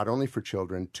children, but not only for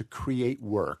children, to create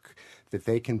work that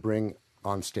they can bring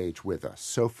on stage with us.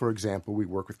 So, for example, we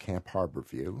work with Camp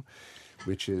Harborview,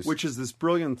 which is this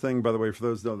brilliant thing, by the way, for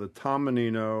those who know, that Tom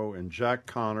Menino and Jack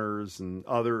Connors and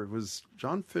was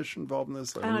John Fish involved in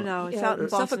this? I don't know. It's out in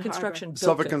Boston Suffolk Construction built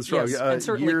Suffolk it, Construction, yes, and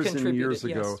certainly years and contributed, years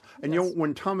ago. yes. And you know,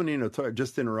 when Tom Menino,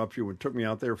 just to interrupt you, took me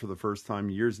out there for the first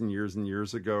time years and years and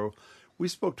years ago, we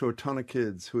spoke to a ton of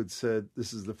kids who had said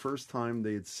this is the first time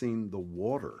they had seen the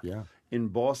water in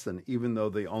Boston, even though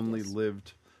they only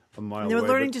lived a mile away. They were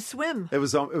learning to swim. It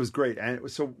was great. And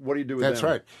so what do you do with That's them?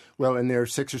 right. Well, and there are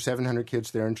 600 or 700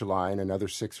 kids there in July and another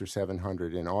 600 or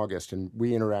 700 in August, and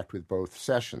we interact with both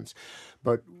sessions.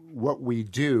 But what we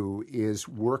do is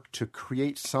work to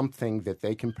create something that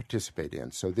they can participate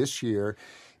in. So this year,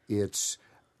 it's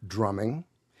drumming,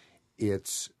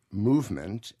 it's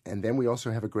movement, and then we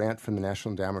also have a grant from the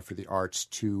National Endowment for the Arts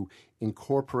to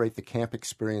incorporate the camp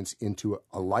experience into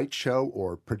a light show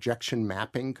or projection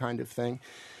mapping kind of thing.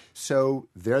 So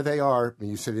there they are.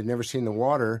 You said they've never seen the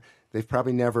water. They've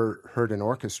probably never heard an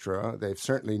orchestra. They've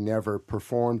certainly never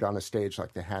performed on a stage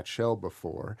like the Hatch Shell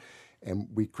before, and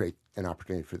we create an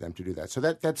opportunity for them to do that. So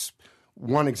that's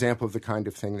one example of the kind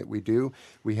of thing that we do.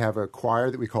 We have a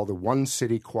choir that we call the One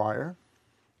City Choir.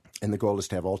 And the goal is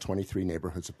to have all 23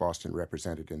 neighborhoods of Boston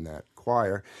represented in that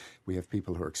choir. We have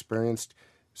people who are experienced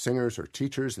singers or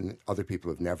teachers and other people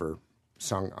who have never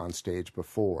sung on stage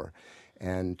before.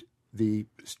 And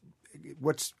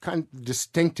what's kind of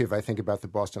distinctive, I think, about the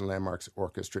Boston Landmarks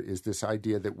Orchestra is this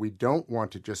idea that we don't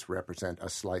want to just represent a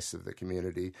slice of the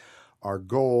community. Our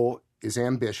goal is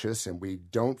ambitious, and we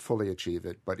don't fully achieve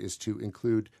it, but is to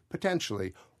include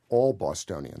potentially all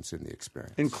Bostonians in the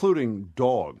experience. Including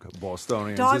dog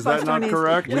Bostonians. Dog is that not Bostonians.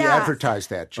 correct? We advertise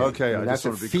that, Jim. Okay, and I that's just a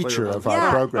want to be clear feature about of that.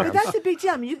 our program. But that's a big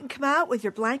deal. I mean, you can come out with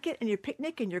your blanket and your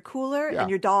picnic and your cooler Yeah. and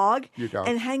your dog, Your dog.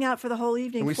 and hang out for the whole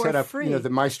evening And we for set up, free. the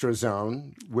Maestro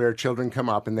Zone, where children come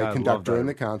up and they I conduct love during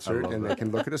that. the concert, I love and that. they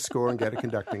can look at a score and get a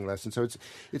conducting lesson. So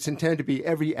it's intended to be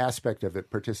every aspect of it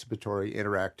participatory,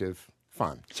 interactive,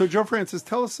 fun. So, Joe Francis,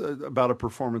 tell us about a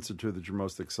performance or two that you're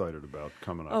most excited about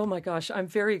coming up. Oh my gosh, I'm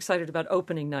very excited about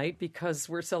opening night because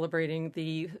we're celebrating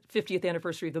the 50th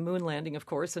anniversary of the moon landing, of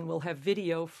course, and we'll have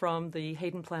video from the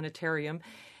Hayden Planetarium.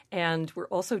 And we're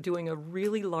also doing a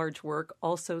really large work,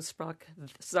 Also Sprach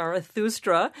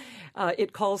Zarathustra.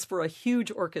 It calls for a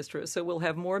huge orchestra, so we'll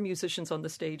have more musicians on the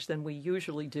stage than we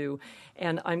usually do.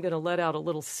 And I'm going to let out a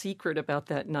little secret about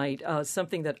that night.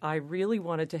 Something that I really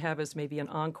wanted to have as maybe an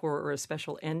encore or a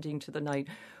special ending to the night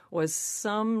was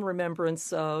some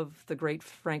remembrance of the great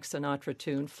Frank Sinatra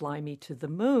tune, Fly Me to the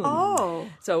Moon. Oh.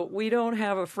 So we don't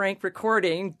have a Frank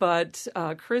recording, but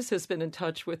Chris has been in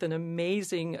touch with an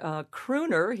amazing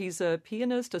crooner. He's a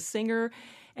pianist, a singer,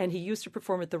 and he used to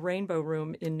perform at the Rainbow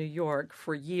Room in New York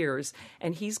for years.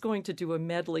 And he's going to do a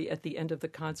medley at the end of the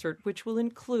concert, which will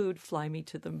include Fly Me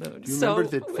to the Moon. Do you remember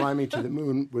that Fly Me to the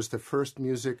Moon was the first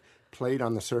music played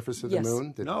on the surface of the Yes.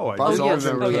 moon? That No, I Buzz didn't Aldrin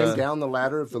remember came that. down the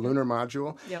ladder of the lunar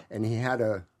module, Yep. and he had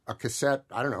a cassette,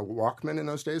 I don't know, Walkman in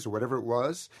those days or whatever it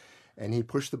was, and he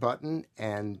pushed the button,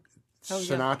 and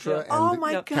Sinatra and Oh, the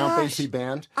my Count gosh. Basie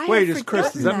band. Wait,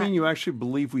 Chris, does that mean you actually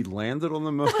believe we landed on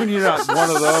the moon? You're not one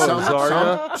of those,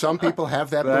 are you? Some people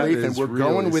have that That belief, and is we're going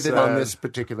really with it on sad. this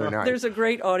particular night. There's a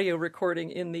great audio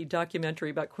recording in the documentary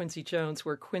about Quincy Jones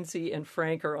where Quincy and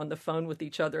Frank are on the phone with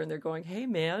each other and they're going, "Hey,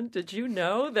 man, did you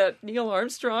know that Neil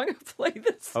Armstrong played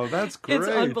this?" Oh, that's great. It's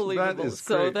unbelievable. That is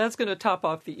So great. that's going to top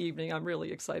off the evening. I'm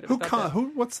really excited about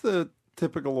that. What's the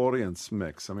typical audience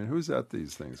mix? I mean, who's at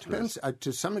these things? Depends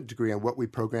to some degree on what we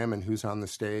program and who's on the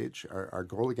stage. Our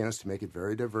goal, again, is to make it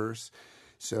very diverse.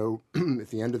 So at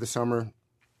the end of the summer,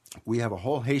 we have a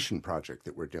whole Haitian project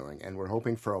that we're doing, and we're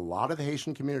hoping for a lot of the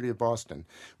Haitian community of Boston,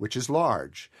 which is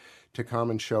large, to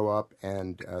come and show up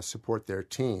and support their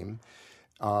team.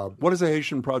 What does a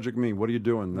Haitian project mean? What are you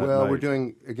doing that Well, night? we're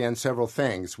doing, again, several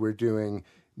things. We're doing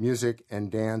music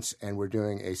and dance, and we're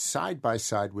doing a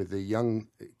side-by-side with the young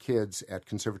kids at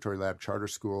Conservatory Lab Charter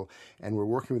School, and we're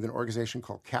working with an organization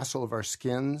called Castle of Our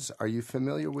Skins. Are you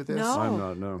familiar with this? No. I'm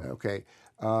not, no. Okay.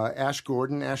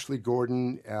 Ashley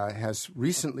Gordon has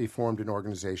recently formed an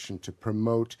organization to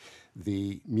promote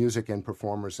the music and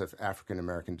performers of African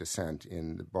American descent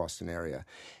in the Boston area.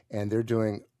 And they're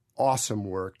doing awesome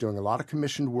work, doing a lot of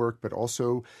commissioned work, but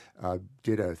also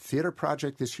did a theater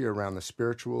project this year around the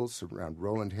spirituals, around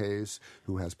Roland Hayes,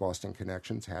 who has Boston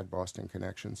connections, had Boston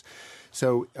connections.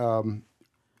 So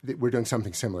we're doing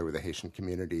something similar with the Haitian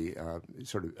community,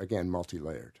 sort of, again,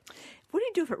 multi-layered. What do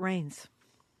you do if it rains?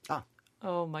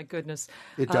 Oh, my goodness.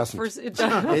 It doesn't.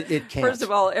 It can't. First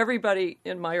of all, everybody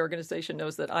in my organization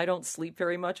knows that I don't sleep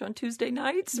very much on Tuesday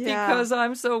nights because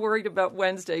I'm so worried about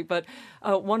Wednesday. But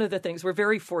one of the things, we're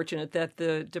very fortunate that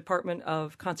the Department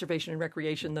of Conservation and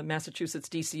Recreation, the Massachusetts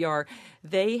DCR,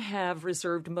 they have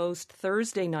reserved most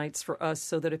Thursday nights for us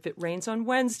so that if it rains on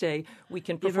Wednesday, we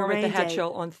can You have a perform at the rain Hatch day.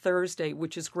 Shell on Thursday,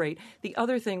 which is great. The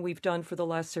other thing we've done for the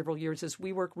last several years is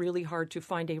we work really hard to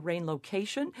find a rain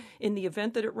location in the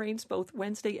event that it rains both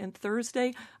Wednesday and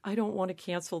Thursday. I don't want to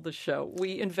cancel the show.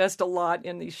 We invest a lot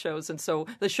in these shows, and so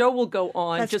the show will go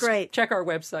on. That's Just great. check our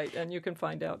website, and you can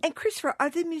find out. And Christopher, are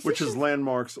the musicians? Which is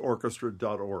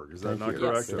landmarksorchestra.org. Is that not correct?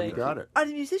 Yes, thank Got it. Are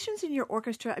the musicians in your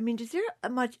orchestra? I mean, is there a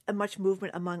much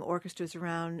movement among orchestras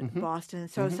around Mm-hmm. Boston?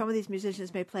 So some of these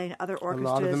musicians may play in other orchestras.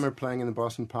 A lot of them are playing in the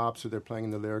Boston Pops, or they're playing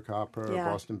in the Lyric Opera, Yeah,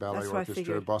 or Boston Ballet that's what I Orchestra,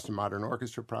 figured. Boston Modern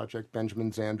Orchestra Project,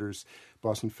 Benjamin Zander's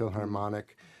Boston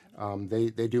Philharmonic.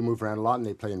 They do move around a lot, and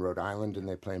they play in Rhode Island, and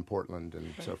they play in Portland,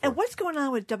 and so forth. And what's going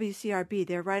on with WCRB?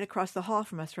 They're right across the hall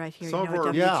from us, right here. Some you know, of at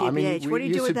our- WGBH. Yeah, I mean, what do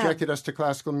you do you with subjected that? us to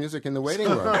classical music in the waiting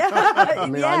room. I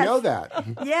mean, I Yes. know that.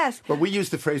 Yes. But we use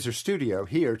the Fraser Studio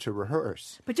here to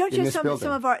rehearse. But don't in you this have building.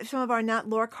 some of our not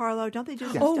Laura Carlo? Don't they do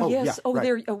some Oh, stuff? yes. yeah, Oh,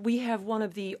 right. there. We have one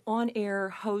of the on-air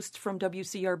hosts from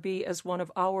WCRB as one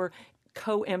of our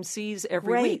co-MCs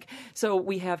every Great. week. So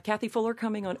we have Kathy Fuller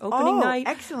coming on opening night.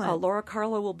 Excellent. Laura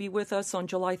Carlo will be with us on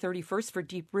July 31st for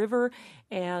Deep River.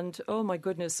 And, oh my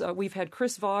goodness, we've had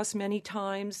Chris Voss many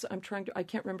times. I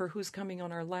can't remember who's coming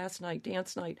on our last night,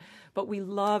 dance night. But we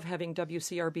love having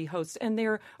WCRB hosts. And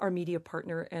they're our media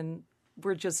partner, and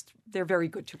they're very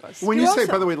good to us. When you say,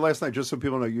 by the way, last night, just so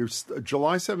people know,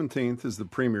 July 17th is the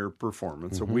premiere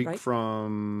performance, a week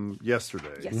from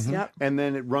yesterday. Yes. Yep. And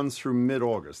then it runs through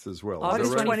mid-August as well.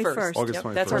 August 21st. August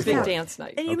 21st. That's our big dance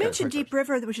night. And you mentioned Deep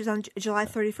River, which is on July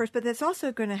 31st, but that's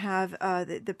also going to have,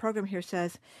 the program here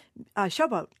says,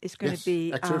 Showboat is going to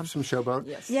be... excerpts from Showboat,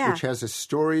 which has a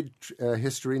storied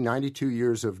history, 92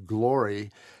 years of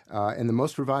glory, and the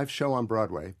most revived show on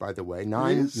Broadway, by the way.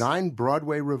 Nine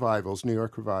Broadway revivals, New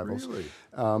York revivals, really?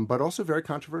 But also very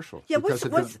controversial. Yeah, what's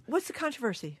the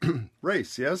controversy?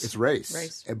 Race, yes? It's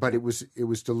race. But it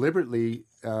was deliberately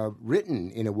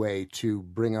written in a way to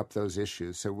bring up those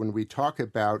issues. So when we talk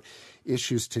about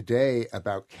issues today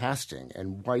about casting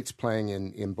and whites playing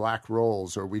in black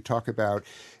roles, or we talk about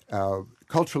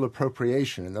cultural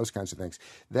appropriation and those kinds of things,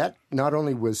 that not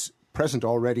only was present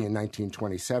already in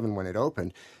 1927 when it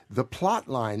opened, the plot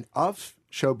line of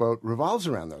Showboat revolves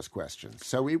around those questions.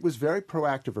 So it was very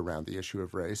proactive around the issue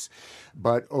of race.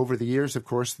 But over the years, of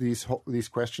course, these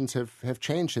questions have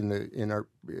changed in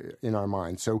our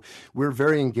minds. So we're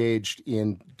very engaged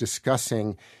in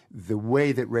discussing the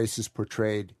way that race is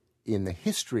portrayed in the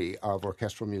history of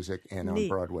orchestral music and on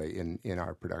Broadway in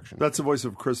our production. That's the voice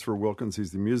of Christopher Wilkins.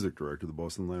 He's the music director of the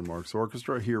Boston Landmarks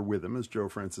Orchestra. Here with him is Joe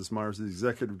Francis Myers, the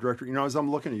executive director. You know, as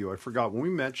I'm looking at you, I forgot, when we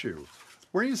met you,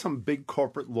 weren't you some big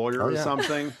corporate lawyer or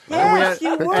something? Yes,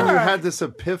 you were. And you had this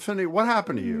epiphany. What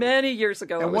happened to you? Many years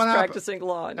ago, I was practicing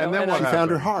law. And then what happened? She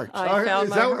found her heart. I found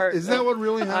my heart. Is that what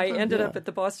really happened? I ended up at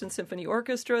the Boston Symphony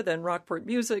Orchestra, then Rockport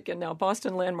Music, and now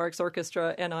Boston Landmarks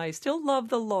Orchestra. And I still love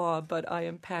the law, but I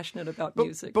am passionate about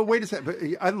music. But wait a second. But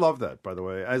I love that, by the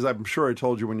way. As I'm sure I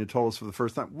told you when you told us for the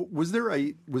first time. Was there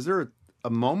a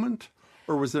moment?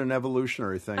 Or was it an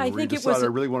evolutionary thing where you decided I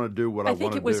really want to do what I want to do? I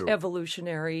think it was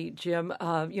evolutionary, Jim.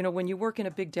 When you work in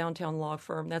a big downtown law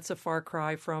firm, that's a far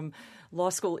cry from law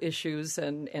school issues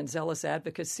and zealous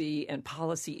advocacy and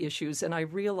policy issues. And I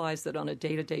realized that on a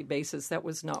day-to-day basis, that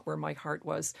was not where my heart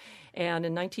was. And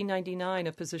in 1999,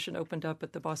 a position opened up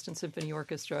at the Boston Symphony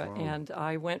Orchestra, and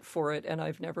I went for it, and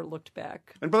I've never looked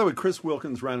back. And by the way, Chris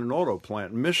Wilkins ran an auto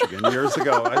plant in Michigan years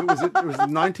ago. It was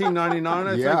 1999,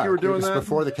 I think you were doing that?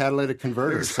 Before the catalytic converter.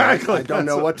 Exactly. So I don't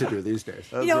know what to do these days.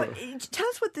 Tell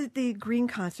us what the Green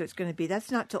concert is going to be.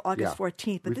 That's not till August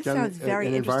 14th, but this sounds very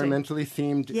interesting. An environmentally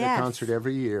themed concert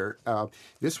every year.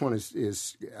 This one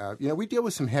is we deal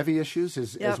with some heavy issues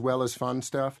as well as fun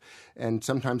stuff, and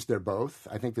sometimes they're both.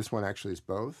 I think this one actually is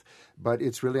both, but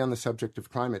it's really on the subject of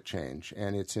climate change,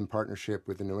 and it's in partnership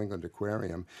with the New England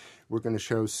Aquarium. We're going to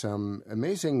show some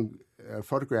amazing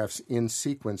photographs in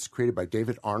sequence created by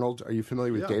David Arnold. Are you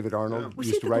familiar with David Arnold? Was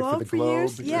he used to write for the Globe.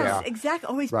 Years? Yes,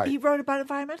 exactly. He wrote about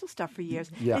environmental stuff for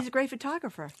years. Yeah. He's a great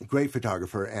photographer. Great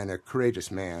photographer and a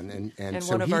courageous man. And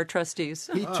so one of our trustees.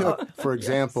 He took, for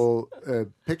example,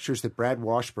 pictures that Brad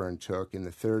Washburn took in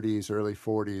the 30s, early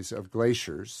 40s of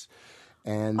glaciers,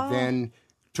 and then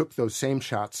took those same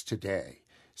shots today.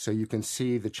 So you can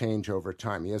see the change over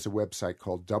time. He has a website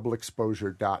called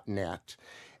doubleexposure.net,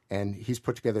 and he's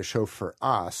put together a show for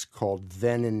us called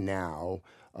Then and Now,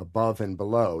 Above and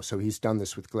Below. So he's done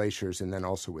this with glaciers and then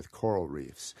also with coral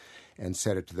reefs, and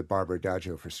set it to the Barbara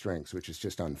Adagio for strings, which is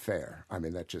just unfair. I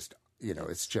mean, that just,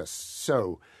 it's just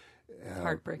so...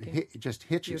 heartbreaking. It just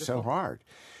hits you so hard.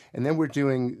 And then we're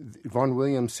doing Vaughan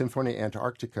Williams' Symphonia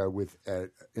Antarctica with an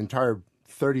entire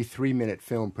 33-minute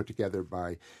film put together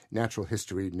by Natural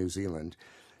History New Zealand,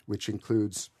 which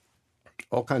includes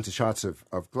all kinds of shots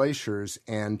of glaciers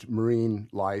and marine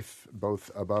life,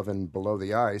 both above and below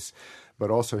the ice,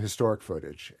 but also historic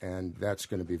footage. And that's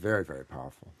going to be very, very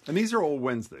powerful. And these are all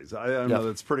Wednesdays. I know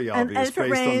that's pretty obvious and if it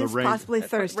based rains, on the rain. Possibly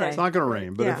Thursday. It's not going to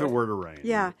rain, but if it were to rain.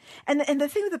 Yeah. And the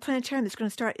thing with the planetarium that's going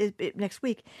to start next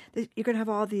week, you're going to have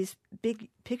all these big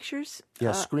pictures.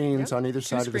 Yeah, screens on either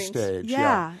side of the stage.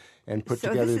 Yeah. And put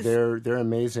together their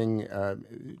amazing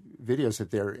videos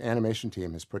that their animation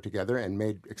team has put together and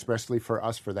made expressly for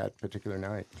us for that particular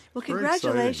night. Well,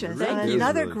 congratulations on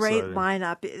another great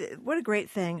lineup. What a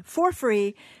great thing. For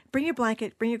free. Bring your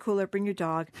blanket, bring your cooler, bring your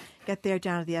dog. Get there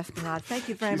down to the Esplanade. Thank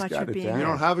you very much for being here. You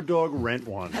don't have a dog, rent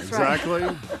one. That's exactly.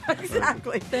 Right.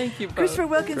 Exactly. Thank you both. Christopher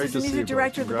Wilkins Great is the to see music you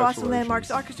director of both. the Boston Landmarks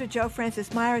Orchestra. Joe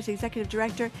Francis Myers, the executive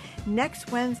director.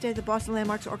 Next Wednesday, the Boston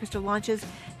Landmarks Orchestra launches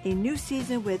a new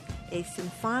season with a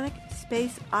symphonic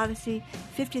Space Odyssey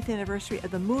 50th anniversary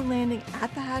of the moon landing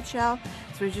at the Hatchell.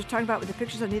 So we were just talking about with the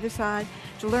pictures on either side.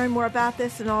 To learn more about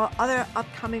this and all other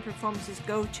upcoming performances,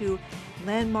 go to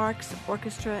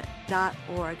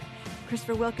landmarksorchestra.org.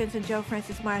 Christopher Wilkins and Joe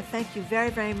Francis Meyer, thank you very,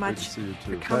 very much for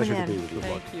coming in. Pleasure to be with you.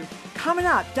 Thank you. Coming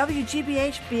up,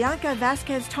 WGBH Bianca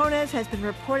Vasquez-Tonez has been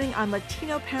reporting on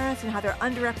Latino parents and how they're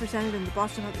underrepresented in the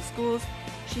Boston Public Schools.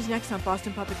 She's next on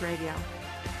Boston Public Radio.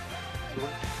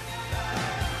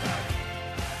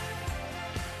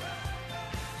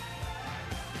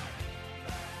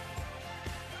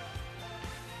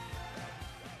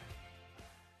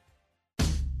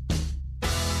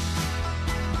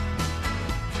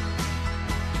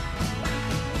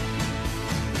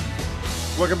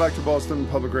 Welcome back to Boston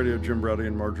Public Radio. Jim Braude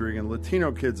and Marjorie Egan.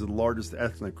 Latino kids are the largest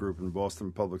ethnic group in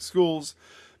Boston Public Schools,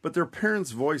 but their parents'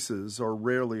 voices are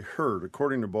rarely heard.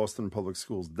 According to Boston Public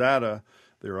Schools data,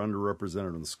 they are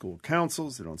underrepresented in school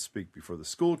councils. They don't speak before the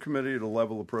school committee at a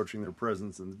level approaching their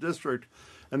presence in the district,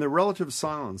 and their relative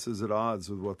silence is at odds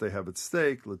with what they have at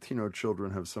stake. Latino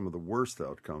children have some of the worst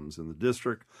outcomes in the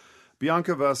district.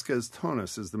 Bianca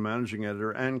Vasquez-Tonez is the managing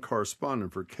editor and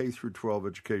correspondent for K-12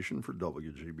 education for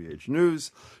WGBH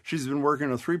News. She's been working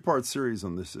on a 3-part series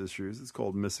on this issue. It's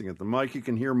called Missing at the Mic. You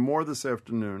can hear more this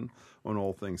afternoon on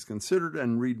All Things Considered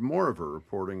and read more of her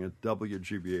reporting at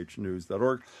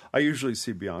WGBHnews.org. I usually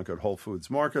see Bianca at Whole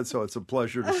Foods Market, so it's a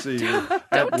pleasure to see you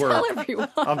at work. Tell everyone.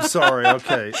 I'm sorry.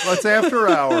 Okay. It's after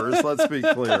hours. Let's be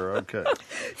clear. Okay.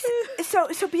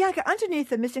 So Bianca, underneath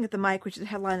the Missing at the Mic, which is the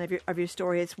headline of your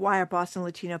story, it's why are Boston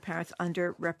Latino parents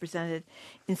underrepresented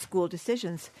in school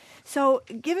decisions. So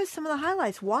give us some of the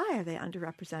highlights. Why are they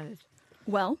underrepresented?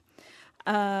 Well,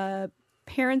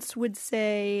 parents would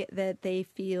say that they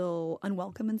feel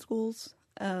unwelcome in schools.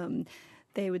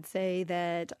 They would say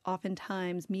that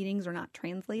oftentimes meetings are not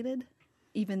translated,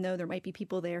 even though there might be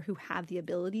people there who have the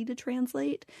ability to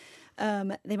translate.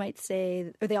 They might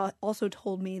say, or they also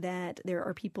told me that there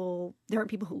aren't people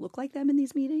who look like them in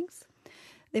these meetings.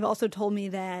 They've also told me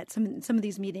that some of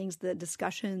these meetings, the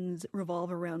discussions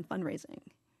revolve around fundraising,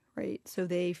 right? So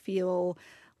they feel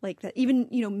like that. Even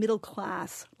middle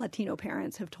class Latino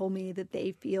parents have told me that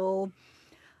they feel,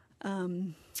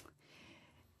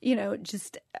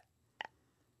 just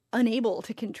unable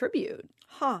to contribute.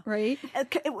 Huh. Right?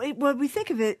 Well, we think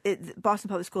of it Boston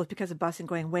Public Schools, because of Boston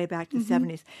going way back to the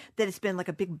 70s, that it's been like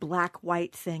a big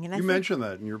black-white thing. And You mentioned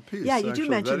that in your piece. Yeah, you actually. do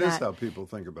mention that. That is how people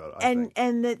think about it, I think.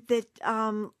 And that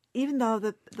even though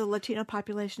the Latino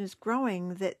population is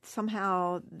growing, that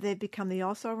somehow they've become the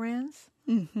also-rans.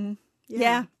 Mm-hmm.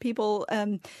 Yeah, people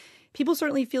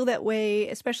certainly feel that way,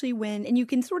 especially when, and you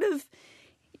can sort of,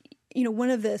 one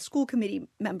of the school committee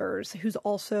members, who's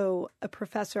also a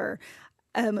professor,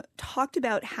 talked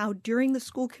about how during the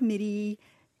school committee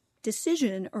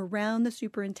decision around the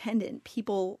superintendent,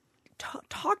 people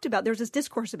talked about, there was this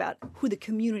discourse about who the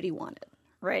community wanted,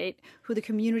 right? Who the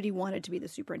community wanted to be the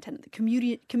superintendent.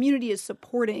 The community is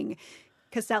supporting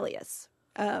Cassellius,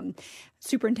 the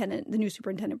new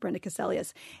superintendent, Brenda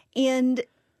Cassellius. And,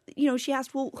 she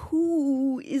asked, well,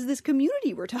 who is this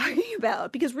community we're talking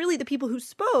about? Because really the people who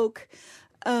spoke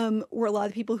were a lot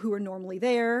of people who are normally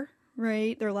there,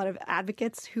 right? There are a lot of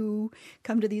advocates who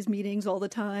come to these meetings all the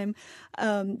time.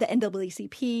 The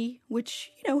NAACP,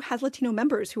 which, has Latino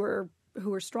members who are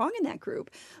strong in that group.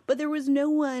 But there was no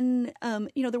one,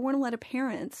 there weren't a lot of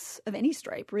parents of any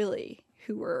stripe, really,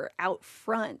 who were out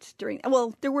front during,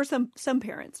 well, there were some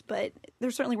parents, but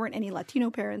there certainly weren't any Latino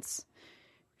parents.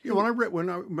 Yeah, when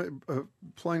I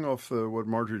playing off what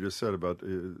Marjorie just said about,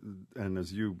 and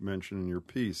as you mentioned in your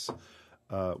piece,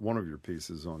 one of your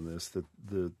pieces on this, that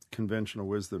the conventional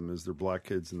wisdom is they're black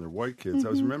kids and they're white kids. Mm-hmm. I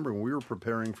was remembering when we were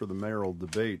preparing for the mayoral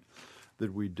debate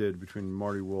that we did between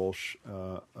Marty Walsh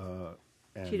and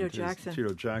Tito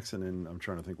Jackson, and I'm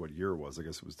trying to think what year it was. I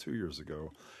guess it was 2 years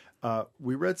ago.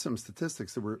 We read some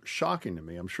statistics that were shocking to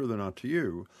me. I'm sure they're not to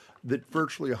you. That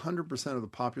virtually 100% of the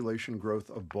population growth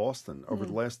of Boston over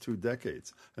the last 2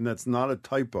 decades, and that's not a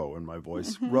typo in my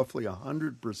voice, roughly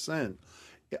 100%.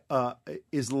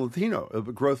 Is Latino,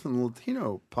 growth in the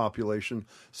Latino population.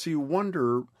 So you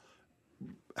wonder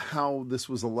how this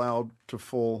was allowed to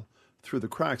fall through the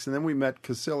cracks. And then we met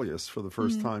Cassellius for the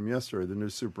first time yesterday, the new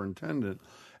superintendent.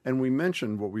 And we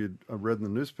mentioned what we had read in the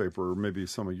newspaper, or maybe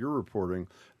some of your reporting,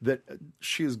 that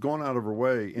she has gone out of her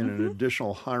way in an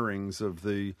additional hirings of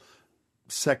the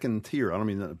second tier. I don't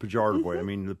mean that in a pejorative way. I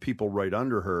mean the people right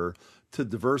under her, to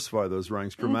diversify those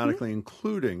ranks dramatically,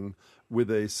 including with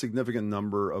a significant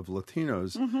number of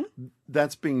Latinos.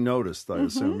 That's being noticed, I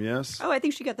assume, yes? Oh, I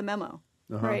think she got the memo,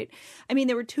 right? I mean,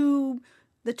 there were two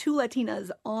the two Latinas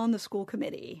on the school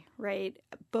committee, right,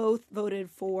 both voted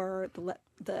for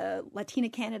the Latina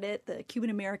candidate, the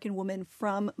Cuban-American woman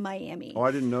from Miami. Oh,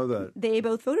 I didn't know that. They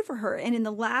both voted for her. And in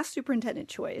the last superintendent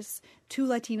choice, two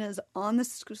Latinas on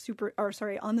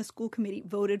the school committee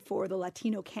voted for the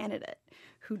Latino candidate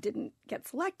who didn't get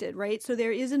selected, right? So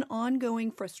there is an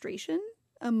ongoing frustration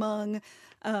among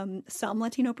some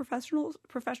Latino professionals,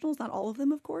 not all of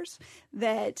them, of course,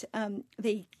 that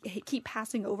they keep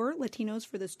passing over Latinos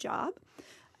for this job.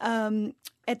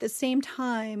 At the same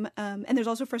time, and there's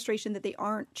also frustration that they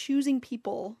aren't choosing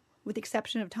people, with the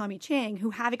exception of Tommy Chang,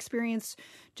 who have experience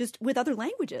just with other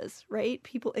languages, right?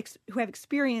 People who have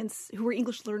experience, who are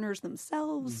English learners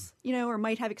themselves, or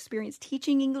might have experience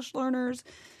teaching English learners.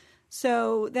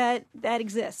 So that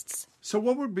exists. So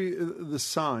what would be the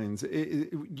signs?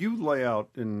 You lay out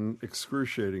in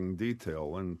excruciating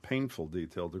detail and painful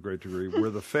detail to a great degree where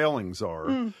the failings are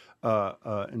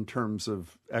in terms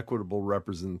of equitable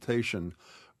representation.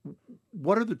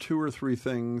 What are the 2 or 3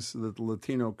 things that the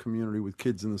Latino community with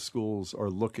kids in the schools are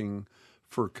looking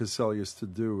for Cassellius to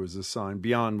do as a sign,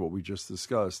 beyond what we just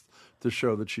discussed, to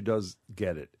show that she does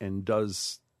get it and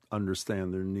does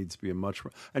understand there needs to be a much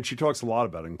more, and she talks a lot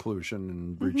about inclusion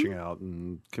and reaching out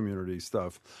and community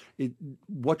stuff.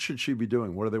 What should she be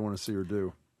doing? What do they want to see her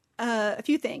do? A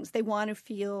few things. They want to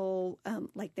feel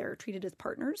like they're treated as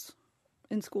partners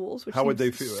in schools, which how would they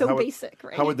feel? So basic,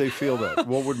 right? How would they feel that?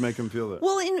 What would make them feel that?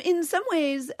 Well, in some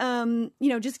ways,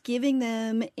 just giving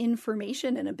them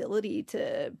information and ability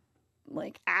to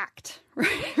act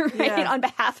right on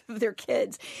behalf of their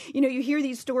kids. You hear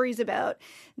these stories about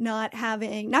not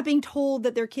being told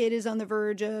that their kid is on the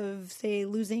verge of, say,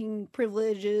 losing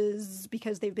privileges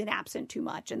because they've been absent too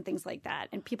much and things like that.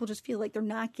 And people just feel like they're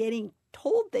not getting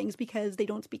told things because they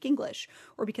don't speak English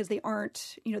or because they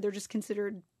aren't, they're just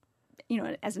considered,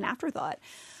 as an afterthought.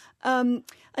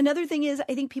 Another thing is,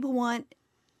 I think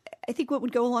what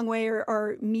would go a long way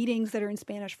are meetings that are in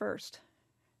Spanish first.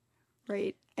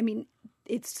 Right. I mean,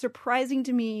 it's surprising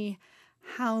to me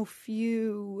how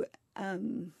few,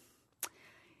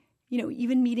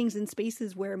 even meetings in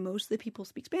spaces where most of the people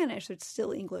speak Spanish, it's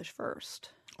still English first.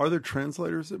 Are there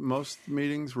translators at most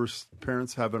meetings where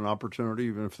parents have an opportunity,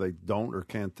 even if they don't or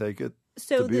can't take it,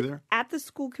 to be there? At the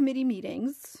school committee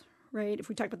meetings, right, if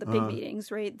we talk about the big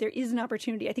meetings, right, there is an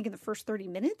opportunity, I think, in the first 30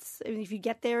 minutes. I mean, if you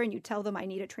get there and you tell them I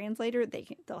need a translator,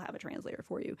 they'll have a translator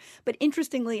for you. But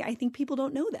interestingly, I think people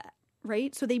don't know that.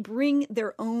 Right, so they bring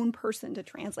their own person to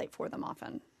translate for them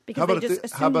often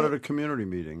because how about at a community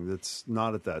meeting that's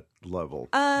not at that level?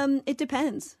 It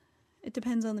depends. It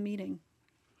depends on the meeting.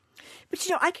 But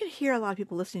I can hear a lot of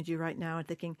people listening to you right now and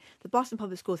thinking the Boston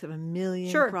Public Schools have a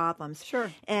million problems.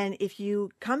 Sure. And if you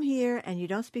come here and you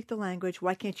don't speak the language,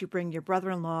 why can't you bring your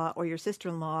brother-in-law or your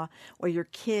sister-in-law or your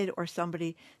kid or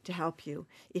somebody to help you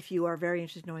if you are very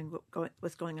interested in knowing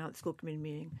what's going on at the school committee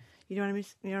meeting? You know what I mean?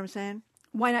 You know what I'm saying?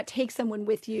 Why not take someone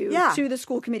with you to the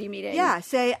school committee meeting? Yeah,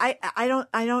 say I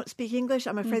don't speak English.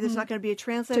 I'm afraid there's not going to be a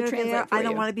translator there. I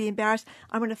don't want to be embarrassed.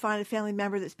 I'm going to find a family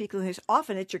member that speaks English.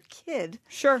 Often it's your kid.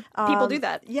 Sure, people do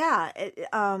that. Yeah,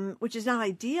 which is not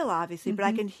ideal, obviously. But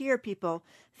I can hear people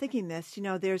thinking this.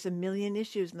 There's a million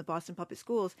issues in the Boston Public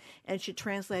Schools, and should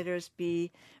translators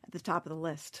be at the top of the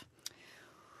list?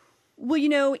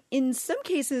 Well, in some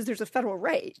cases, there's a federal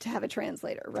right to have a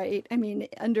translator, right? I mean,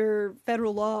 under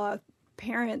federal law,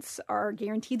 parents are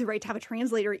guaranteed the right to have a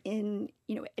translator in,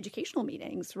 educational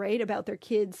meetings, right, about their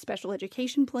kids' special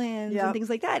education plans and things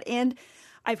like that. And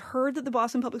I've heard that the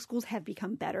Boston Public Schools have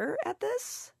become better at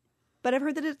this, but I've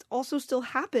heard that it also still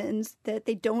happens that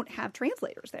they don't have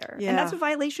translators there. Yeah. And that's a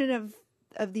violation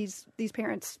of these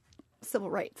parents'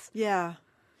 civil rights. Yeah.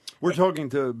 We're talking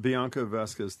to Bianca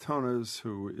Vasquez-Tones,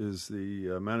 who is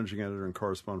the managing editor and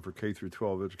correspondent for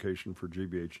K-12 education for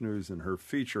GBH News, and her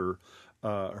feature,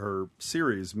 her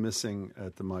series, Missing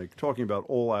at the Mic, talking about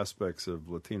all aspects of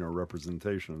Latino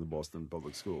representation in the Boston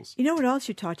Public Schools. You know what else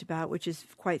you talked about, which is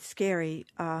quite scary,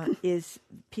 is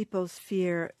people's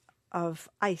fear of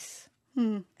ICE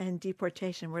and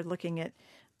deportation. We're looking at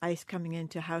ICE coming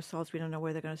into households. We don't know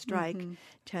where they're going to strike,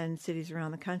 10 cities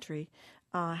around the country.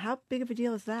 How big of a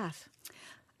deal is that?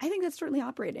 I think that's certainly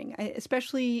operating,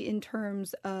 especially in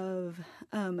terms of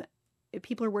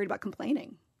people are worried about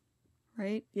complaining,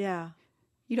 right? Yeah.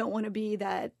 You don't want to be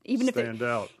that, stand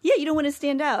out. Yeah, you don't want to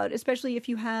stand out, especially if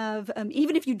you have,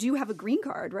 even if you do have a green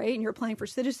card, right, and you're applying for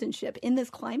citizenship. In this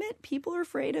climate, people are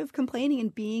afraid of complaining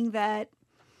and being that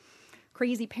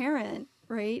crazy parent,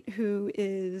 right, who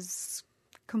is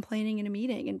complaining in a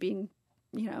meeting and being,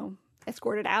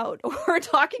 escorted out or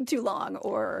talking too long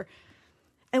or...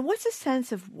 And what's the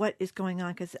sense of what is going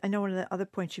on? Because I know one of the other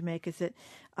points you make is that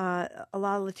a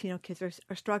lot of Latino kids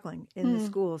are struggling in the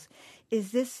schools.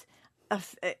 Is this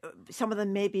some of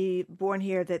them may be born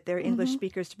here that they're English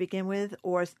speakers to begin with,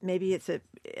 or maybe it's a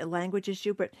language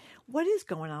issue? But what is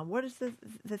going on? What is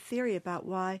the theory about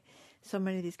why so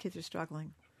many of these kids are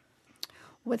struggling?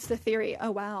 What's the theory? Oh,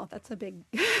 wow. That's a big,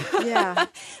 yeah,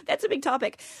 that's a big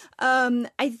topic.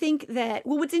 I think that,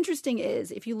 well, what's interesting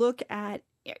is if you look at,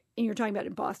 and you're talking about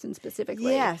in Boston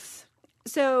specifically. Yes.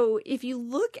 So if you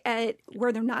look at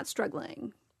where they're not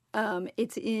struggling,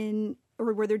 it's in,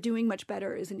 or where they're doing much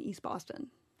better is in East Boston.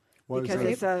 Because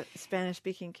it's a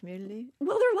Spanish-speaking community?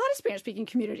 Well, there are a lot of Spanish-speaking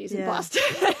communities in Boston.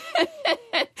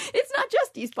 It's not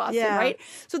just East Boston, right?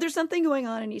 So there's something going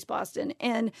on in East Boston.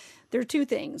 And there are two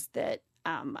things that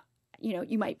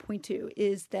you might point to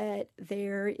is that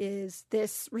there is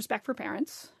this respect for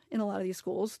parents in a lot of these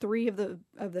schools. 3 of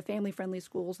the family-friendly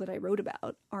schools that I wrote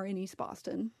about are in East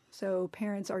Boston. So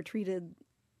parents are treated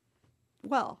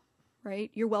well, right?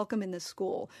 You're welcome in this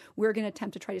school. We're going to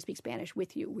attempt to try to speak Spanish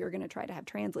with you. We're going to try to have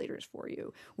translators for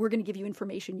you. We're going to give you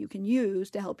information you can use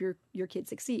to help your kids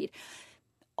succeed.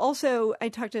 Also,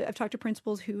 I've talked to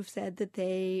principals who've said that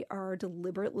they are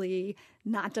deliberately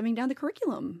not dumbing down the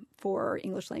curriculum for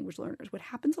English language learners. What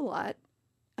happens a lot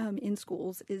in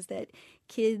schools is that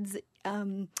kids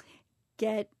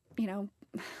get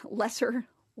lesser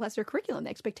curriculum. The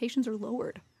expectations are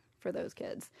lowered for those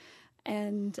kids,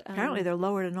 and apparently they're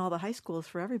lowered in all the high schools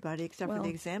for everybody except for the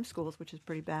exam schools, which is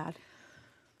pretty bad.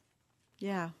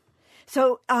 Yeah.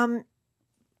 So,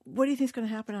 what do you think is going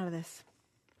to happen out of this?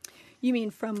 You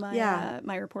mean from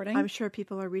my reporting? I'm sure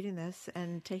people are reading this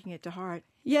and taking it to heart.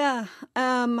 Yeah.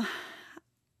 I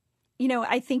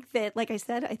think that, like I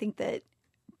said, I think that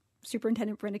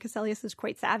Superintendent Brenda Cassellius is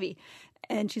quite savvy,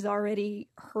 and she's already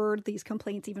heard these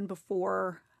complaints even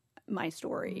before my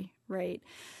story, right?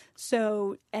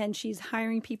 So, and she's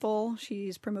hiring people,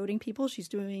 she's promoting people, she's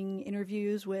doing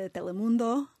interviews with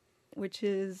Telemundo, which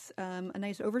is a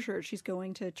nice overture. She's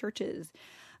going to churches.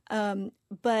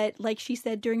 But like she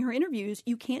said during her interviews,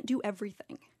 you can't do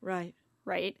everything. Right.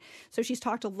 Right. So she's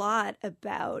talked a lot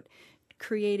about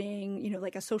creating,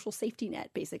 like a social safety net,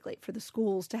 basically, for the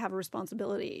schools to have a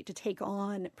responsibility to take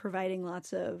on providing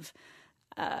lots of,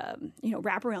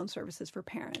 wraparound services for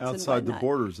parents. Outside the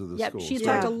borders of the schools. She's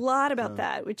talked a lot about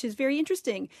that, which is very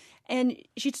interesting. And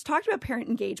she's talked about parent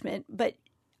engagement, but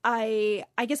I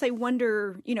guess I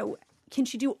wonder, can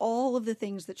she do all of the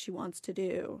things that she wants to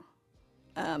do?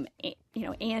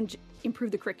 And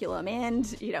improve the curriculum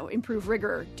and, improve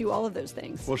rigor, do all of those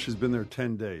things. Well, she's been there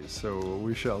 10 days, so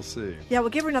we shall see. Yeah, we'll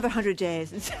give her another 100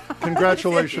 days.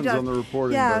 Congratulations on the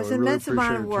reporting. Yeah, it's an immense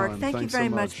amount of work. Thank you very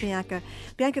so much, Bianca.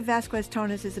 Bianca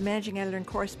Vasquez-Tones is the managing editor and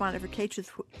correspondent for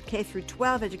K through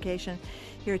 12 education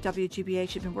here at WGBH.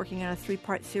 She's been working on a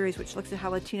 3-part series which looks at how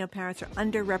Latino parents are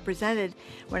underrepresented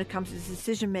when it comes to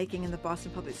decision-making in the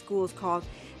Boston Public Schools, called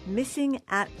Missing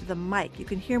at the Mic. You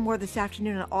can hear more this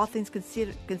afternoon on All Things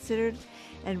Considered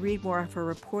and read more of her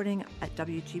reporting at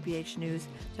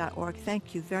WGBHnews.org.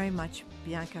 Thank you very much,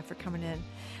 Bianca, for coming in.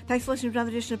 Thanks for listening to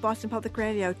another edition of Boston Public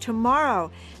Radio.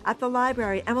 Tomorrow at the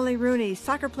library, Emily Rooney,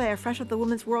 soccer player fresh off the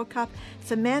Women's World Cup,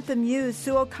 Samantha Muse,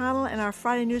 Sue O'Connell, and our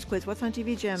Friday News Quiz. What's on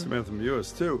TV, Jim? Samantha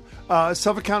Muse, too.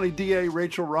 Suffolk County DA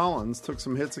Rachel Rollins took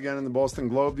some hits again in the Boston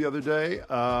Globe the other day.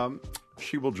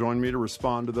 She will join me to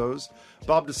respond to those.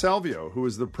 Bob DeSalvio, who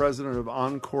is the president of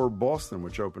Encore Boston,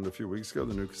 which opened a few weeks ago,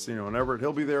 the new casino in Everett,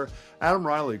 he'll be there. Adam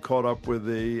Riley caught up with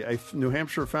a New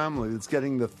Hampshire family that's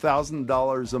getting the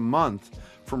 $1,000 a month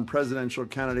from presidential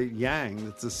candidate Yang.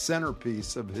 That's the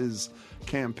centerpiece of his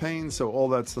campaign. So all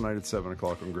that's tonight at 7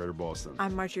 o'clock on Greater Boston.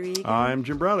 I'm Marjorie Egan. I'm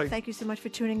Jim Browdy. Thank you so much for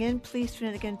tuning in. Please tune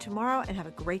in again tomorrow and have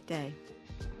a great day.